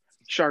berths.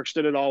 Sharks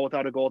did it all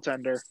without a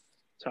goaltender.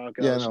 That's how it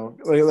goes. Yeah, no,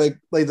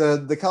 like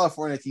the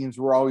California teams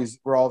were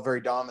all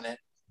very dominant,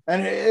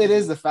 and it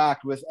is the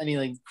fact with any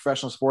like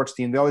professional sports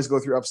team, they always go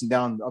through ups and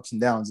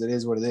downs. It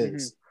is what it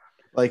is.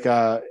 Like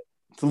to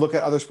look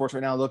at other sports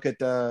right now, look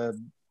at I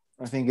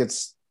think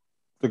it's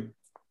the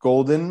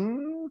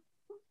Golden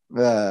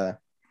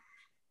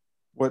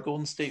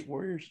State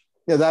Warriors.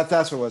 Yeah,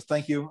 that's what it was.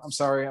 Thank you. I'm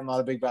sorry, I'm not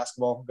a big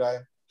basketball guy.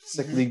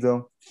 Sick league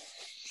though.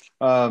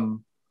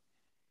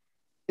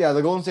 Yeah,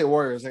 the Golden State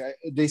Warriors,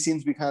 they seem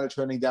to be kind of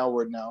trending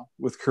downward now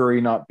with Curry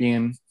not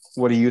being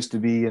what he used to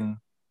be and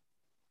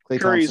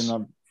Klay Curry's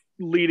Thompson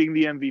leading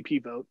the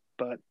MVP vote,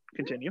 but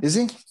continue. Is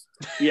he?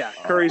 Yeah,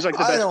 Curry's like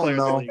the best player in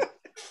the league.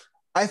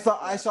 I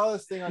saw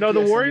this thing on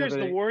the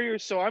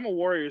Warriors, so I'm a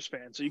Warriors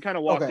fan, so you kind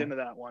of walked into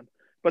that one.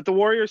 But the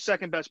Warriors'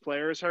 second best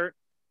player is hurt.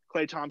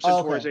 Klay Thompson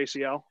tore his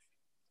ACL.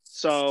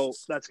 So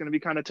that's going to be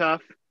kind of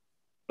tough.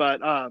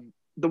 But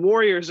the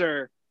Warriors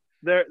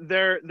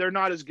they're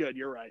not as good.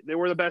 You're right. They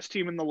were the best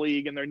team in the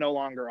league, and they no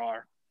longer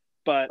are.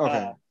 But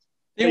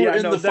they were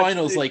in the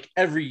finals like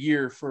every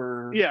year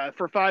for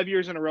 5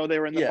 years in a row. They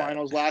were in the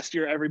finals. Last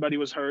year, everybody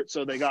was hurt,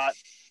 so they got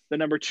the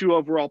number 2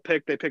 overall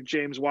pick. They picked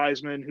James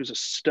Wiseman, who's a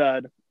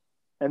stud.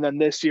 And then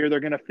this year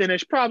they're going to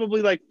finish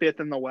probably like 5th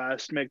in the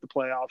West, make the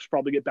playoffs,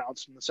 probably get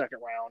bounced in the second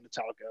round. That's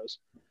how it goes.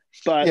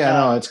 But yeah,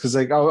 no, it's because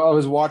like I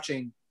was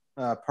watching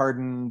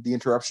Pardon the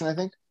Interruption, I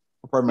think.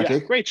 Or Pardon My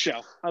Take. Great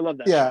show. I love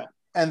that yeah. show.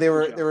 And they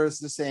were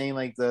just saying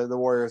like the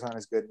Warriors aren't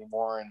as good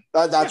anymore, and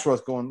that's where I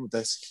was going with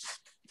this.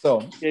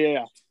 So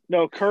yeah.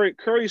 No,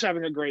 Curry's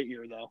having a great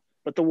year though,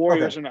 but the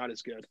Warriors are not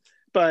as good.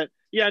 But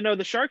yeah, no,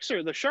 the Sharks are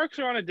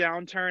on a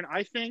downturn.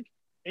 I think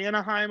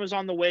Anaheim is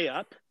on the way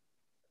up.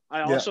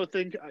 I also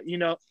think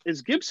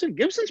is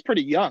Gibson's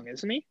pretty young,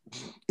 isn't he?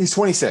 He's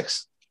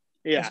 26.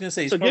 Yeah, I was gonna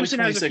say, so Gibson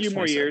has a few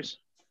more 27. years.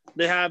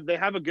 They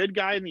have a good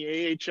guy in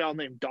the AHL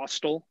named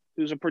Dostal,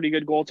 who's a pretty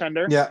good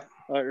goaltender. Yeah.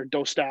 Or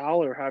Dostal,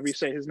 or however you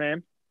say his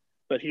name.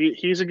 But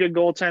he's a good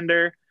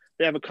goaltender.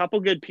 They have a couple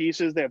good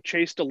pieces. They have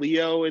Chase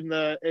DeLeo in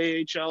the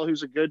AHL,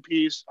 who's a good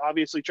piece.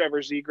 Obviously,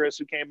 Trevor Zegras,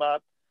 who came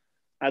up.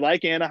 I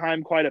like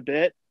Anaheim quite a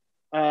bit.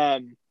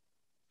 I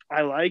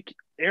like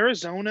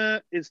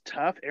Arizona is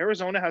tough.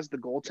 Arizona has the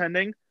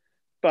goaltending,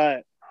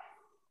 but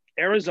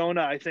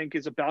Arizona, I think,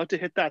 is about to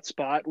hit that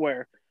spot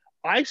where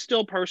I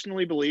still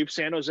personally believe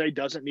San Jose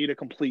doesn't need a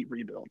complete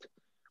rebuild.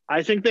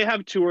 I think they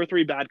have 2 or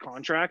 3 bad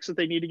contracts that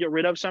they need to get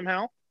rid of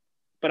somehow.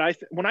 But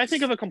when I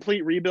think of a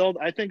complete rebuild,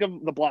 I think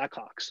of the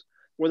Blackhawks,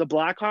 where the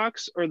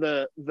Blackhawks or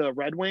the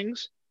Red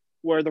Wings,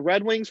 where the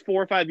Red Wings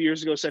 4 or 5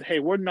 years ago said, hey,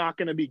 we're not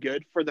going to be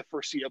good for the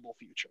foreseeable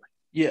future.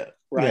 Yeah.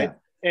 Right. Yeah.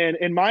 And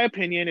in my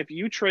opinion, if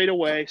you trade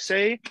away,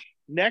 say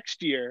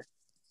next year,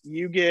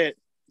 you get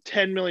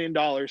 $10 million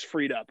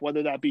freed up,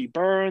 whether that be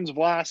Burns,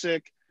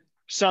 Vlasic,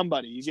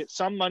 somebody, you get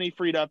some money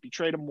freed up, you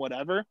trade them,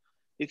 whatever.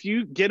 If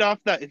you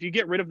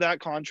get rid of that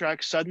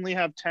contract, suddenly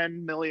have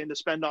 $10 million to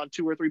spend on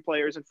 2 or 3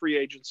 players in free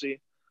agency,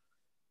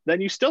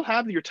 then you still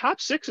have your top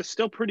 6 is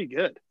still pretty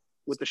good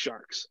with the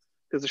Sharks,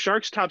 because the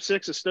Sharks' top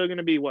 6 is still going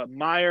to be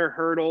Meyer,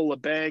 Hurdle,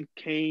 LeBanc,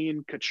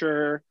 Kane,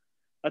 Couture.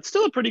 That's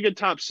still a pretty good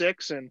top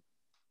 6. And,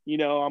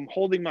 I'm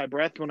holding my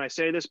breath when I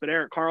say this, but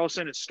Erik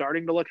Karlsson is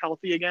starting to look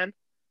healthy again.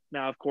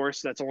 Now, of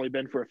course, that's only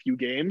been for a few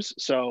games.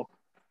 So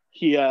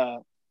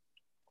if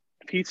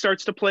he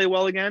starts to play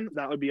well again,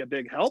 that would be a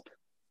big help.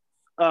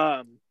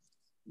 But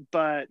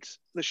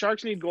the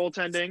Sharks need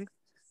goaltending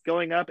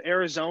going up.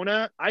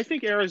 Arizona, I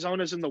think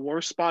Arizona's in the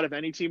worst spot of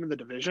any team in the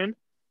division,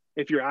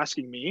 if you're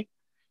asking me.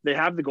 They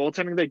have the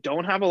goaltending. They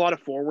don't have a lot of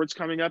forwards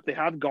coming up. They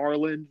have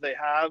Garland. They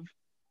have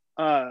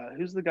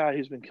who's the guy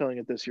who's been killing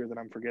it this year that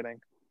I'm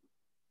forgetting?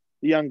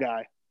 The young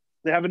guy.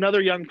 They have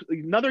another young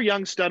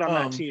stud on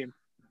that team.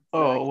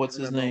 Oh, what's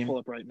his name? I'll pull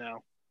up right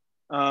now.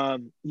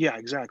 Yeah,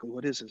 exactly.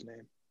 What is his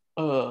name?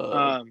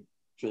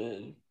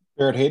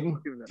 Barrett Hayton.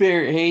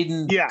 Barrett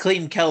Hayden. Yeah.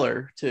 Clayton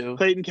Keller too.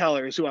 Clayton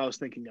Keller is who I was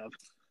thinking of.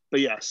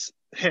 But yes,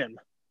 him.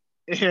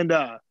 And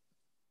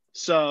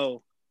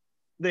so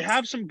they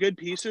have some good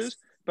pieces,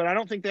 but I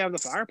don't think they have the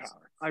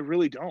firepower. I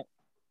really don't.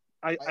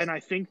 I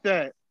think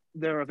that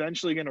they're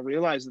eventually going to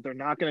realize that they're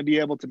not going to be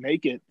able to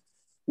make it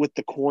with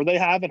the core they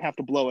have and have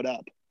to blow it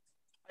up.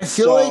 I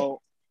feel like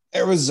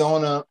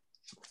Arizona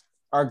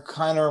are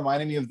kind of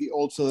reminding me of the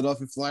old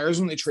Philadelphia Flyers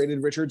when they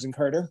traded Richards and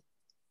Carter.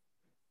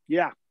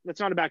 Yeah, that's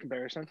not a bad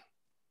comparison.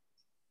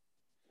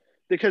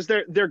 Because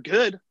they're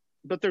good,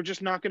 but they're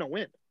just not going to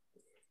win.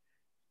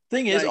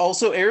 Thing is,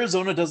 also,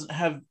 Arizona doesn't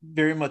have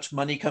very much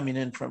money coming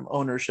in from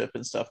ownership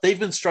and stuff. They've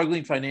been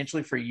struggling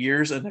financially for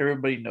years, and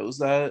everybody knows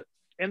that.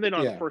 And they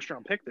don't have a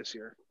first-round pick this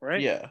year,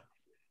 right? Yeah.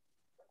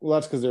 Well,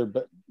 that's because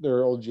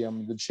their old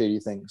GM did shady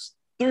things.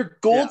 Their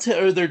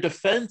their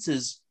defense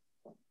is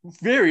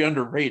very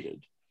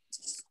underrated.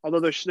 Although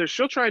they're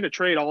still trying to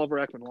trade Oliver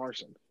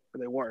Ekman-Larsson, or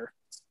they were.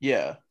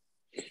 Yeah.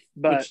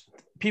 But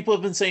people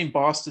have been saying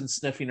Boston's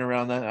sniffing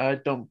around that. I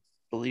don't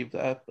believe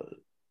that, but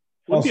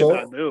would be a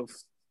bad move.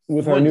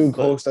 With our new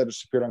host that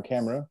just appeared on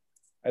camera,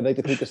 I'd like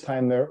to take this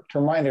time there to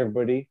remind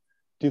everybody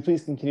to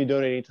please continue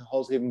donating to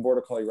Halls Haven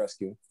Border Collie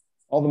Rescue.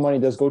 All the money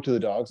does go to the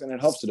dogs, and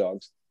it helps the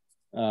dogs.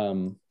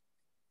 And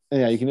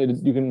yeah, you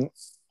can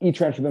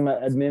e-transfer them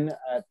at admin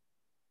at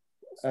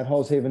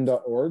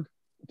hallshaven.org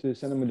to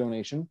send them a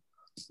donation,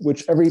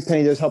 which every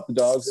penny does help the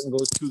dogs and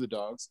goes to the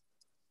dogs.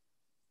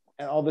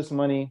 And all this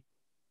money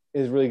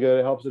is really good.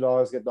 It helps the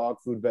dogs get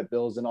dog food, vet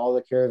bills, and all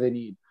the care they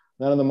need.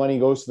 None of the money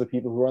goes to the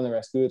people who run the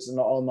rescue. It's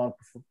all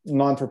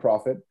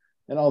non-for-profit,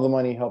 and all the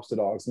money helps the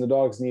dogs, and the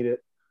dogs need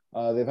it.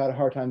 They've had a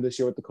hard time this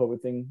year with the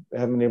COVID thing. They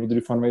haven't been able to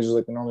do fundraisers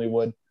like they normally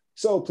would.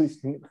 So please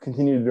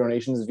continue the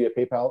donations via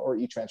PayPal or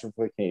e-transfer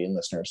for the Canadian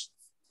listeners.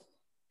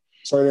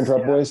 Sorry to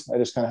interrupt, boys. I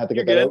just kind of had to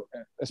get that out,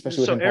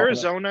 especially with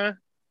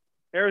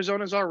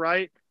Arizona's all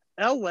right.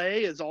 LA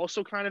is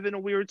also kind of in a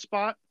weird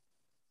spot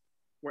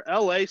where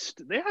LA,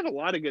 they have a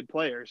lot of good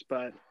players,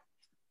 but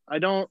I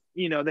don't,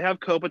 they have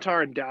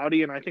Kopitar and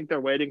Doughty, and I think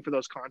they're waiting for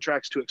those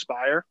contracts to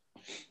expire,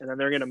 and then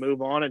they're going to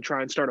move on and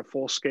try and start a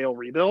full-scale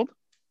rebuild.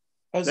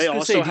 I was going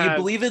to say, do you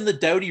believe in the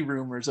Doughty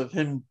rumors of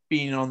him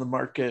being on the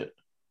market?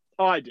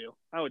 Oh, I do.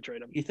 I would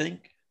trade him. You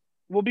think?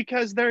 Well,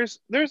 because there's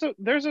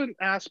an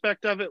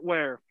aspect of it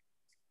where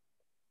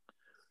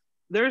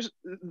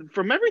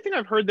from everything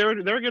I've heard, they're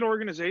a good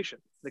organization.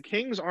 The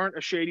Kings aren't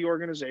a shady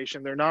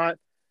organization. They're not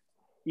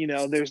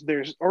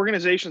there's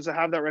organizations that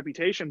have that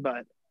reputation,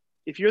 but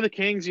if you're the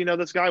Kings,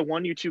 this guy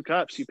won you 2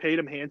 cups. You paid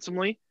him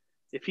handsomely.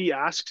 If he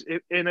asks,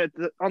 and at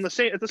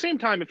the same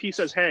time, if he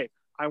says, "Hey,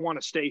 I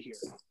want to stay here,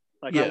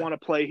 like I want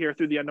to play here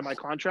through the end of my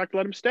contract,"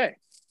 let him stay.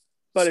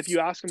 But if you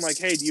ask him like,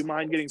 "Hey, do you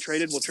mind getting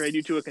traded? We'll trade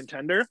you to a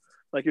contender."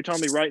 Like you're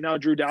telling me right now,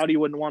 Drew Doughty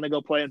wouldn't want to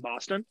go play in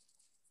Boston.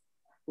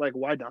 Like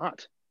why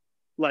not?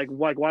 Like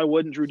why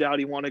wouldn't Drew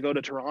Doughty want to go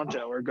to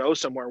Toronto or go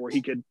somewhere where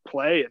he could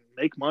play and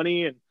make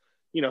money and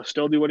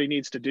still do what he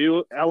needs to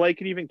do? LA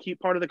could even keep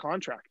part of the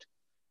contract,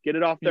 get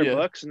it off their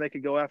books, and they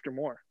could go after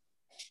more.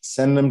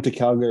 Send them to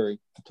Calgary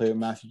to play with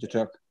Matthew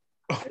Tkachuk.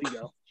 There you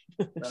go.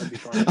 That would be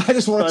fun. I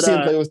just want to see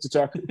him play with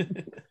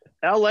Tkachuk.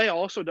 LA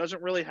also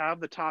doesn't really have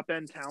the top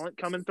end talent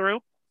coming through,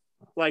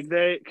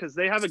 because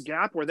they have a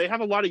gap where they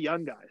have a lot of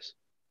young guys,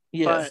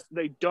 but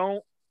they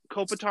don't.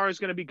 Kopitar is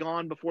going to be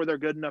gone before they're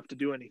good enough to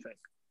do anything.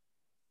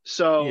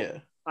 So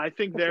I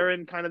think they're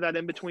in kind of that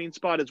in between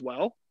spot as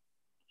well.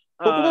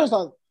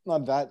 Kopitar's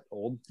not that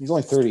old. He's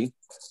only 30.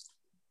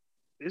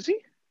 Is he?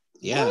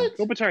 Yeah. What?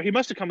 Kopitar, he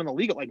must have come in the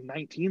league at like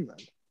 19 then.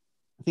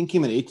 I think he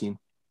came at 18.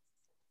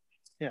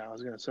 Yeah, I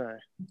was going to say.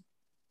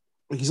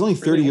 He's only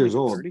 30 years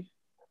old. 30?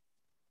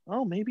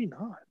 Oh, maybe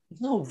not.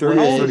 No, 30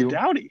 How old is 30.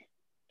 Doughty?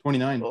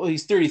 29. Oh,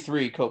 he's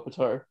 33,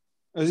 Kopitar.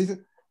 Is he?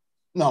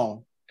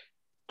 No.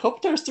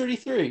 Kopitar's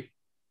 33.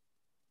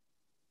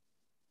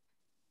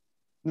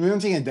 Maybe I'm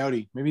thinking of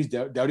Doughty. Maybe he's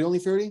Doughty only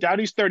 30?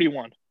 Doughty's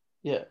 31.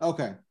 Yeah.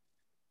 Okay.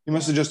 He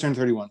must have just turned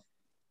 31.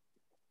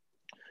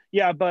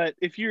 Yeah, but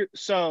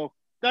so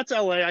that's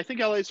LA. I think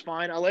LA's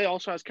fine. LA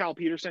also has Cal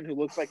Peterson, who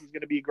looks like he's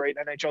going to be a great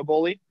NHL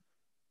goalie,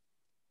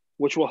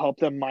 which will help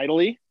them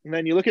mightily. And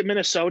then you look at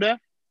Minnesota.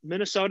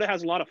 Minnesota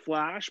has a lot of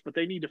flash, but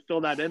they need to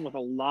fill that in with a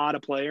lot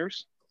of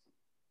players.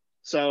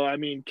 So, I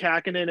mean,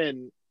 Kakinen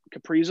and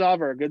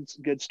Kaprizov are a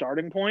good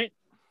starting point,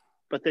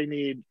 but they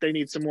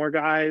need some more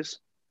guys.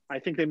 I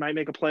think they might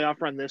make a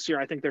playoff run this year.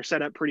 I think they're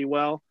set up pretty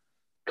well.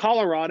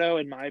 Colorado,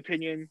 in my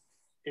opinion,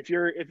 if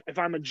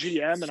I'm a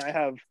GM and I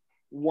have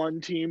one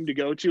team to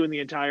go to in the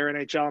entire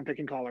NHL, I'm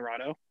picking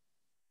Colorado,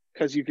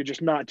 because you could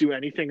just not do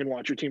anything and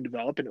watch your team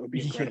develop, and it would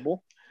be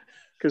incredible.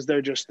 Because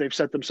they've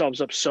set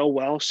themselves up so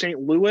well. St.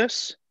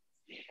 Louis,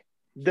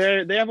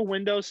 they have a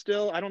window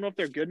still. I don't know if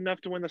they're good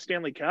enough to win the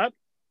Stanley Cup.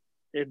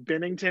 If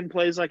Binnington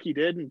plays like he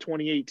did in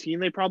 2018,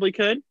 they probably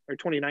could, or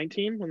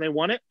 2019 when they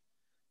won it,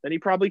 then he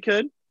probably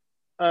could.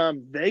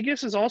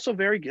 Vegas is also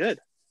very good.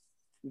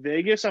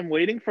 Vegas, I'm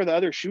waiting for the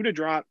other shoe to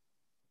drop.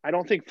 I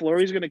don't think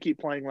Fleury's going to keep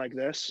playing like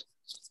this,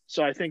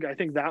 so I think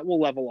that will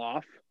level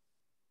off.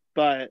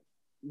 But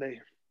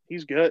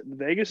he's good.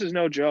 Vegas is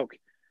no joke.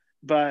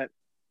 But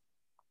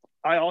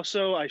I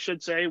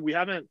should say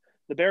the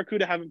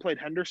Barracuda haven't played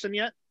Henderson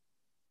yet,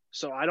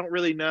 so I don't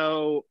really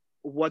know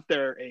what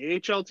their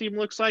AHL team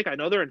looks like. I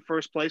know they're in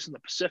first place in the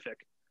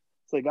Pacific,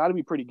 so they got to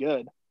be pretty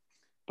good.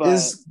 But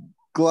is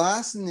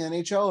Glass in the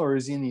NHL or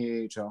is he in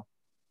the AHL?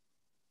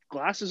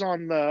 Glass is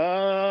on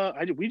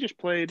we just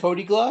played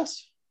Cody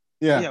Glass?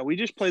 Yeah, we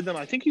just played them.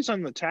 I think he's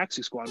on the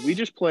taxi squad. We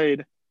just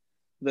played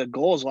the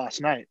goals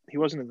last night. He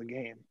wasn't in the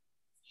game.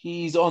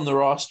 He's on the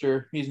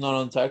roster. He's not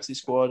on the taxi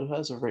squad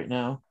as of right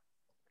now.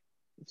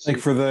 Like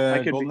for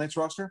the Golden Knights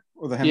roster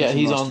or the Henderson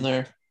he's roster? on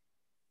there.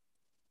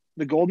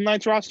 The Golden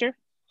Knights roster?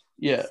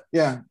 Yeah.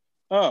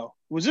 Oh,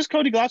 was this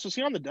Cody Glass? Was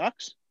he on the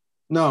Ducks?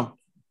 No.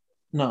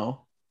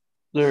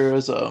 There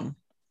is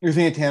You're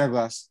thinking of Tanner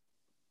Glass.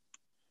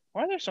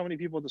 Why are there so many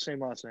people with the same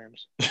last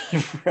names?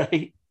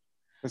 right.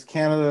 Because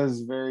Canada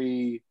is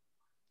very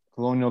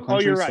colonial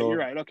country. You're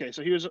right. Okay,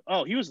 so he was the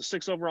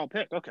 6th overall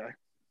pick. Okay.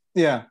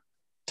 Yeah.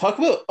 Talk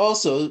about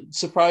also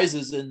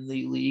surprises in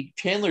the league.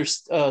 Chandler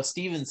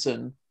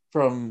Stevenson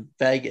from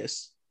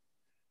Vegas.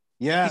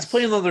 Yeah. He's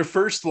playing on their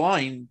first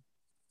line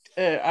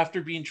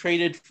after being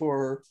traded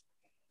for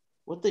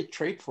what they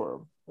trade for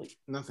him? Like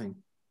nothing.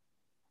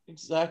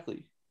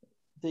 Exactly.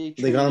 They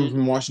got him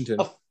from Washington.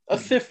 A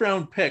 5th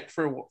round pick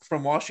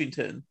from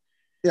Washington.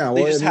 Yeah,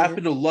 they just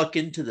happened to luck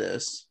into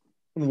this.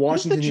 In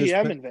Washington, who's the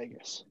GM in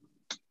Vegas?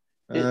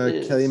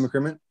 Kelly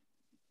McCrimmon.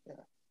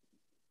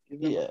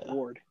 Give them a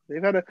award.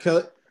 They've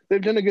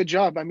done a good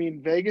job. I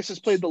mean, Vegas has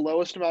played the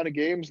lowest amount of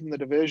games in the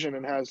division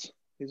and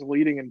he's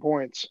leading in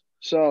points.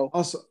 So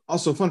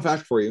also fun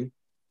fact for you: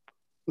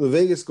 the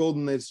Vegas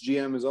Golden Knights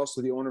GM is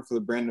also the owner for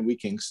the Brandon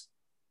Wheat Kings.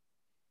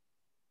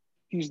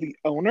 He's the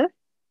owner?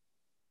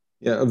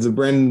 Yeah, of the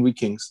Brandon Wheat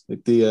Kings,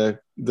 like the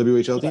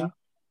WHL team.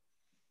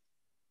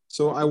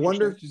 So I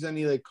wonder if there's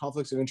any like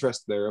conflicts of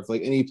interest there, of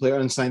like any player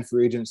unsigned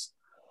free agents.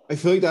 I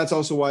feel like that's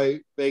also why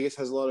Vegas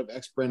has a lot of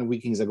ex-Brandon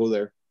Wheat Kings that go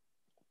there.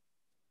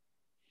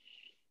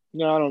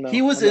 No, I don't know.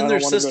 He was in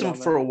their system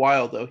for a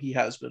while, though. He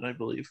has been, I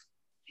believe.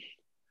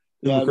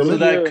 Yeah, so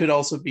that could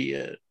also be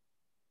it.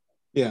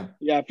 Yeah.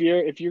 Yeah,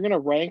 if you're gonna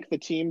rank the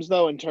teams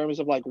though in terms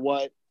of like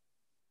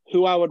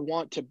who I would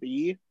want to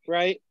be,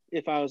 right?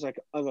 If I was like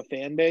of a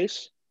fan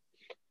base,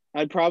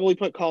 I'd probably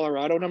put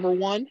Colorado number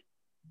 1.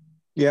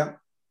 Yeah.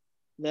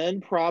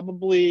 Then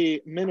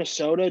probably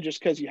Minnesota,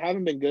 just because you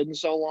haven't been good in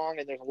so long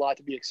and there's a lot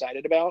to be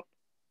excited about.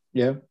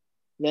 Yeah.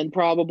 Then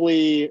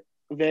probably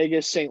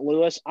Vegas, St.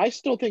 Louis. I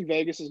still think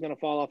Vegas is going to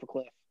fall off a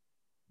cliff.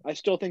 I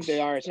still think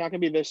they are. It's not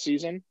going to be this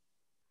season,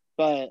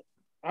 but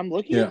I'm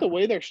looking at Yeah. the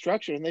way they're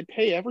structured, and they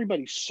pay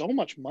everybody so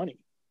much money.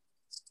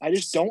 I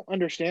just don't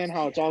understand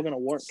how it's all going to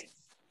work.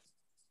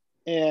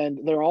 And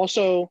they're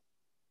also,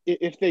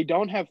 if they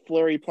don't have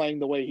Fleury playing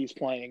the way he's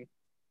playing,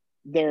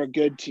 they're a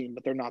good team,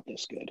 but they're not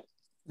this good.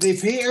 They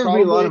pay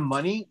everybody a lot of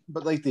money,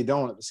 but like they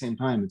don't at the same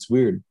time. It's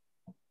weird.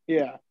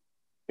 Yeah.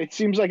 It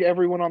seems like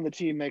everyone on the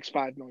team makes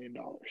 $5 million,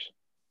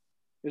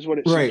 is what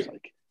it seems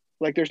like.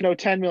 Like there's no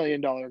 $10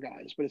 million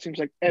guys, but it seems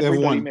like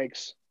everybody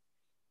makes.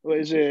 What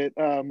is it,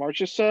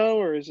 Marchessault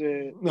or is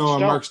it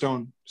Stone? Mark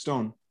Stone.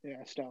 Stone.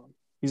 Yeah, Stone.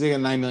 He's like at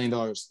 $9 million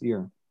a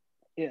year.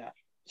 Yeah.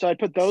 So I'd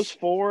put those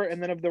four,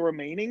 and then of the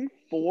remaining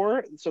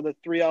four, so the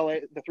three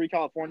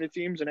California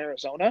teams in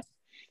Arizona,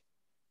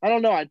 I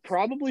don't know. I'd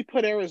probably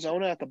put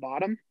Arizona at the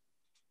bottom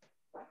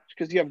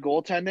because you have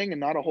goaltending and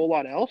not a whole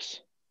lot else.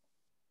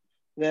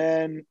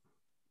 Then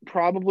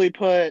probably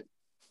put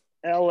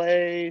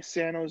LA,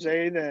 San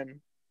Jose, then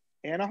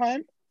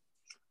Anaheim.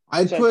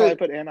 I'd probably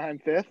put Anaheim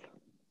fifth.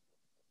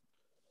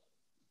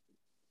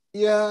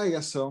 Yeah, I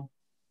guess so.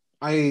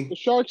 The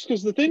Sharks,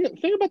 because the thing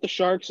about the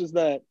Sharks is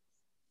that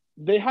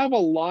they have a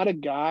lot of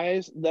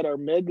guys that are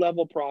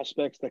mid-level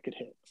prospects that could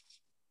hit.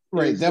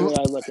 Right. That's the way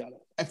I look at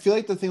it. I feel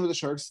like the thing with the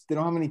Sharks, they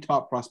don't have any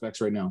top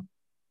prospects right now.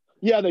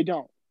 Yeah, they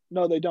don't.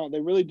 No, they don't.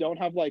 They really don't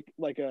have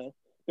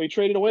they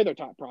traded away their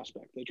top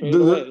prospect. They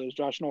traded away. It was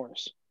Josh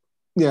Norris.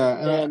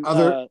 Yeah, and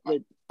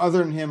other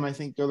than him, I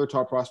think the other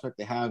top prospect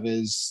they have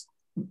is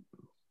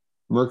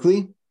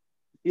Merkley.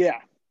 Yeah.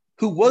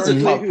 Who was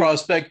a top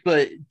prospect,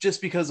 but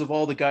just because of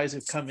all the guys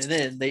who've come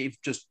in, they've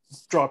just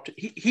dropped.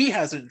 He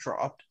hasn't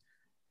dropped.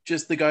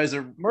 Just the guys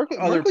are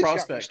other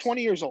prospects. He's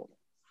 20 years old.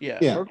 Yeah.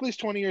 Merkley's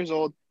 20 years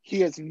old.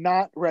 He is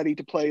not ready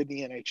to play in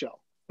the NHL.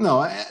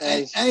 No,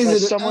 as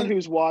someone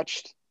who's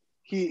watched,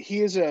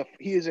 he is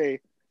a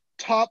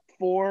top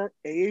 4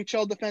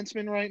 AHL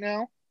defenseman right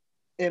now,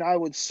 and I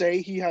would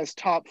say he has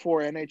top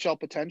 4 NHL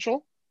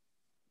potential,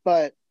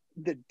 but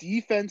the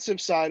defensive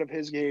side of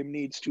his game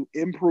needs to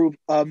improve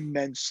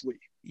immensely.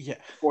 Yeah.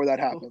 Before that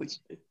happens,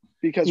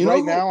 because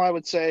now I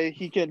would say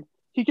he can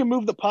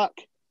move the puck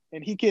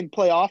and he can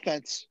play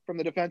offense from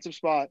the defensive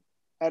spot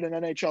at an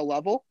NHL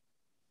level,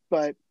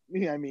 but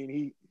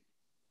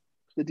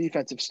the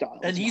defensive style.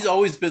 And he's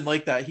always been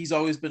like that. He's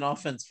always been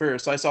offense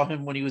first. I saw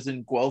him when he was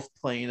in Guelph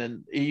playing,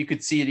 and you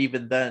could see it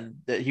even then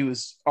that he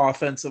was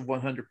offensive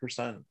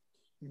 100%.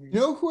 You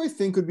know who I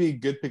think would be a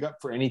good pickup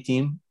for any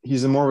team?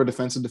 He's more of a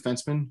defensive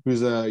defenseman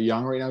who's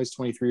young right now. He's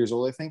 23 years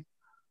old, I think.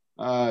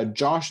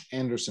 Josh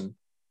Anderson.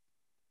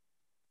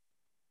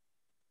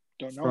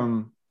 Don't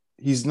know.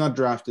 He's not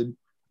drafted.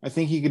 I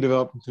think he could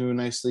develop into a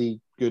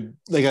nicely good,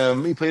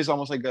 he plays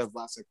almost like a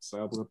Vlasic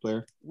style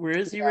player. Where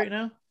is he right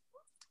now?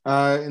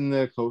 In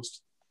the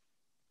Coast.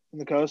 In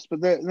the Coast.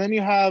 But then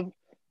you have,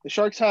 the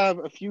Sharks have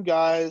a few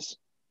guys.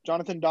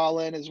 Jonathan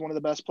Dahlin is one of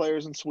the best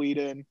players in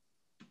Sweden.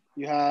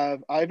 You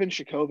have Ivan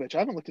Shikovic. I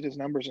haven't looked at his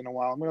numbers in a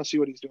while. I'm going to see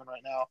what he's doing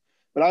right now.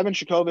 But Ivan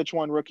Shikovic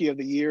won Rookie of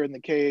the Year in the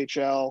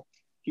KHL.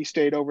 He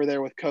stayed over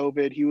there with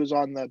COVID. He was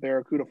on the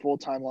Barracuda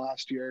full-time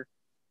last year.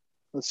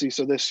 Let's see.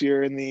 So this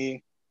year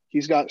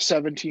he's got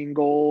 17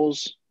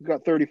 goals. He's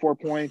got 34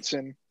 points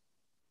and,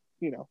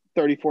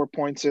 34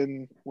 points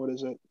in,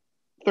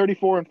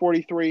 34 and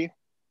 43.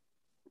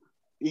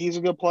 He's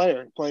a good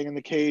player playing in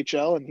the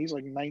KHL, and he's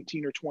like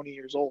 19 or 20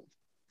 years old.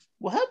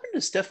 What happened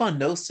to Stefan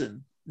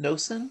Noesen?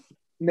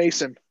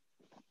 Nason.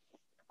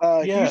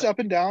 He's up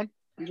and down.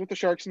 He's with the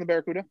Sharks and the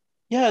Barracuda.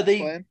 Yeah,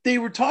 they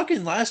were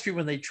talking last year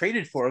when they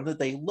traded for him that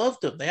they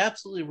loved him. They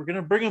absolutely were going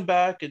to bring him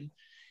back, and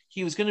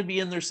he was going to be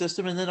in their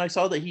system. And then I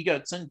saw that he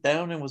got sent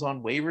down and was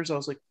on waivers. I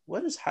was like,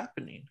 what is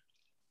happening?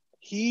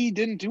 He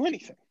didn't do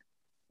anything.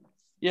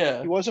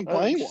 Yeah. He wasn't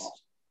playing well.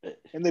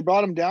 And they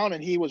brought him down,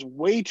 and he was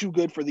way too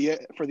good for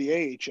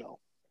the AHL.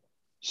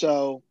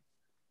 So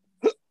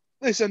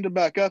they send him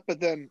back up. But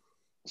then,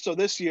 so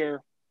this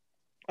year,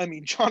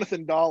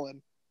 Jonathan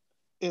Dahlin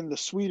in the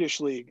Swedish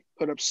league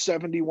put up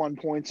 71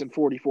 points in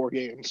 44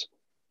 games.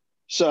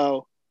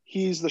 So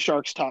he's the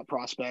Sharks' top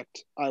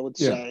prospect, I would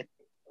say.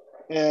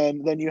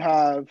 And then you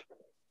have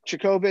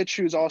Chikovic,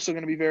 who's also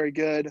going to be very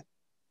good.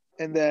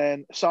 And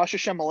then Sasha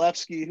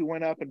Chmelevski, who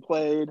went up and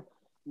played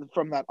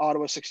from that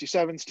Ottawa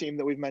 67s team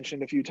that we've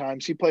mentioned a few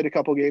times. He played a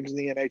couple games in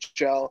the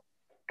NHL,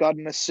 got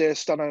an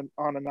assist on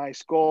a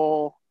nice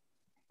goal.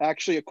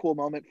 Actually a cool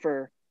moment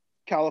for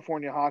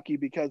California hockey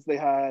because they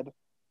had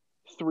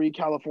 3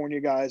 California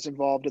guys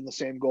involved in the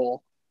same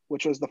goal,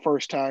 which was the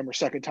first time or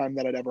second time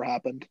that had ever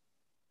happened.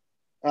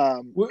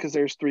 Because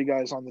there's 3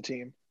 guys on the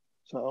team.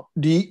 So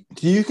do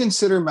you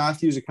consider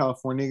Matthews a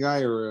California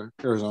guy or an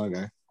Arizona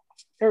guy?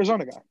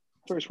 Arizona guy.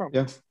 That's where he's from.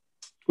 Yeah.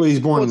 Well, he's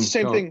born. Well, it's the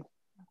same thing.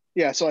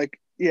 Yeah. So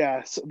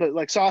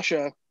but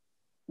Sasha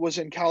was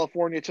in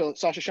California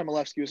Sasha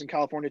Chmelevski was in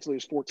California till he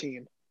was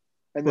 14,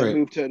 and then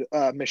moved to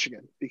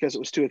Michigan because it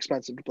was too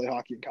expensive to play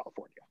hockey in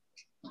California.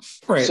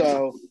 Right.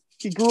 So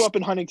he grew up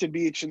in Huntington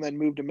Beach and then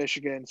moved to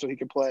Michigan so he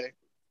could play.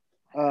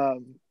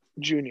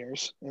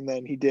 juniors, and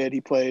then he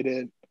played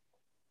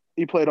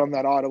on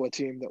that Ottawa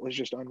team that was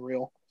just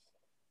unreal.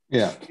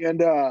 Yeah.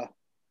 And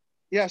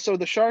so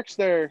the Sharks,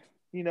 they're,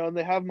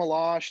 they have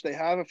Milosh, they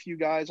have a few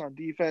guys on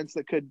defense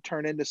that could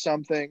turn into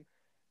something.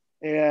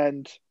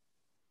 And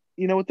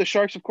with the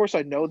Sharks, of course,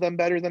 I know them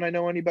better than I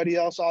know anybody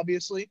else,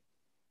 obviously.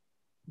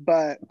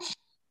 But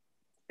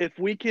if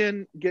we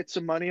can get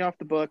some money off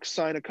the books,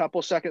 sign a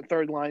couple second,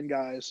 third line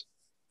guys,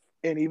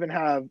 and even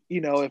have,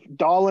 if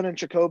Dahlin and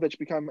Chekhovich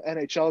become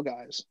NHL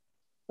guys,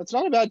 that's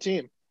not a bad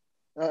team.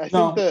 I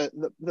think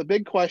the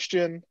big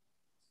question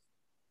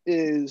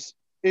is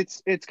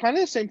it's kind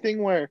of the same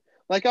thing where,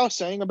 like I was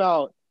saying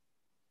about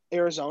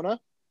Arizona,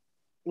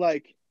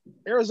 like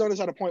Arizona's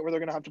at a point where they're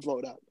going to have to blow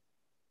it up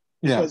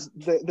because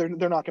they're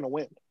not going to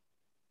win.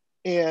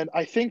 And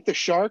I think the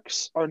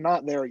Sharks are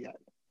not there yet.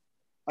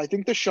 I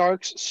think the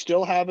Sharks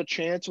still have a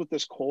chance with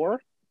this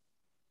core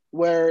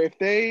where if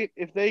they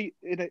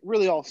it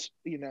really all,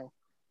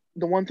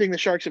 the one thing the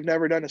Sharks have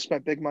never done is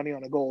spent big money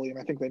on a goalie, and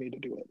I think they need to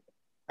do it.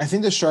 I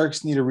think the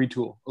Sharks need a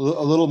retool, a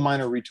little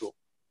minor retool.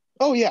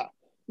 Oh, yeah.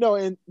 No,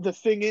 and the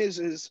thing is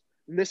and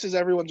this is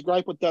everyone's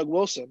gripe with Doug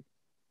Wilson,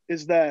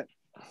 is that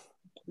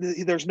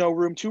there's no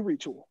room to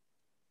retool,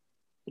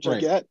 which right. I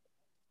get.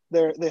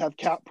 They have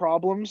cap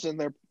problems, and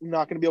they're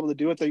not going to be able to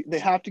do it. They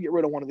have to get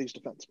rid of one of these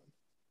defensemen.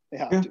 They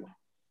have to.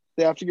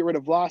 They have to get rid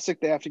of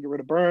Vlasic. They have to get rid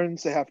of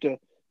Burns. They have to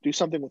do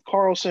something with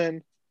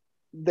Carlson.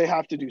 They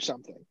have to do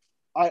something.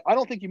 I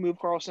don't think you move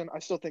Carlson. I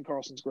still think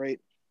Carlson's great.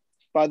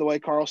 By the way,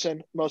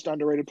 Carlson, most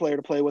underrated player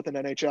to play with in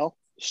NHL.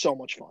 So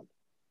much fun.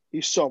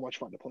 He's so much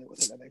fun to play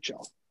with in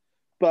NHL.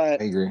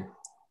 But I agree.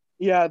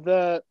 Yeah,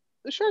 the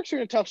Sharks are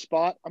in a tough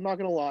spot. I'm not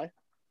going to lie.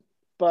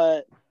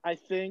 But I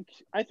think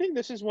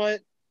this is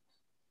what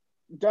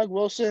Doug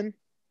Wilson,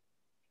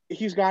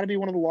 he's got to be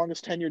one of the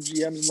longest tenured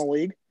GMs in the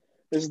league.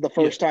 This is the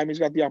first time he's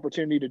got the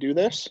opportunity to do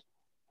this.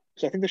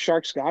 So I think the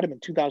Sharks got him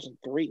in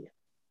 2003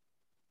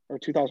 or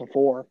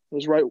 2004. It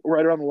was right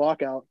around the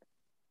lockout.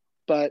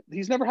 But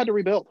he's never had to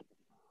rebuild.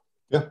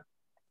 Yeah.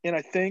 And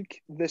I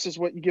think this is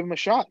what you give him a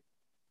shot.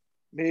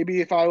 Maybe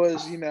if I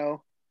was, the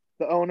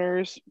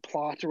owner's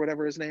Plot or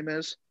whatever his name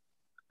is,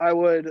 I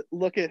would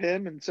look at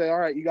him and say, all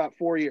right, you got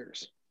 4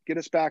 years. Get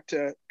us back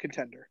to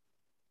contender.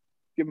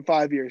 Give him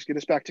 5 years. Get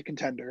us back to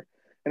contender.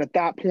 And at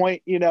that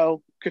point,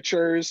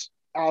 Couture's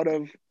out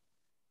of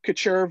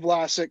Couture,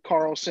 Vlasic,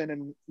 Carlson,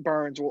 and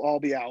Burns will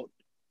all be out.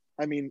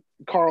 I mean,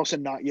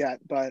 Carlson not yet,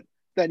 but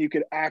then you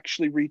could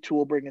actually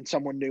retool, bring in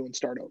someone new, and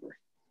start over.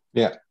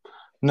 Yeah.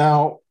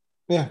 Now,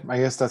 I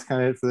guess that's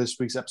kind of it for this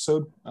week's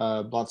episode.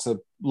 Lots of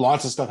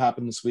stuff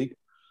happened this week.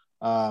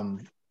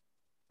 Again,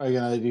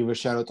 I give a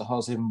shout out to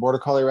Hell's Haven Border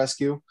Collie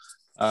Rescue.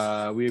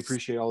 We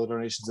appreciate all the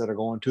donations that are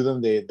going to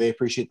them. They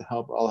appreciate the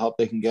help, all the help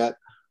they can get.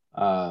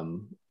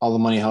 All the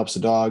money helps the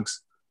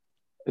dogs.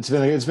 It's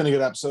been a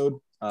good episode.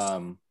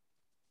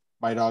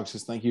 My dog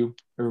says thank you,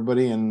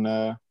 everybody, and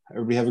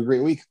everybody have a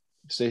great week.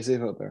 Stay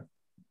safe out there.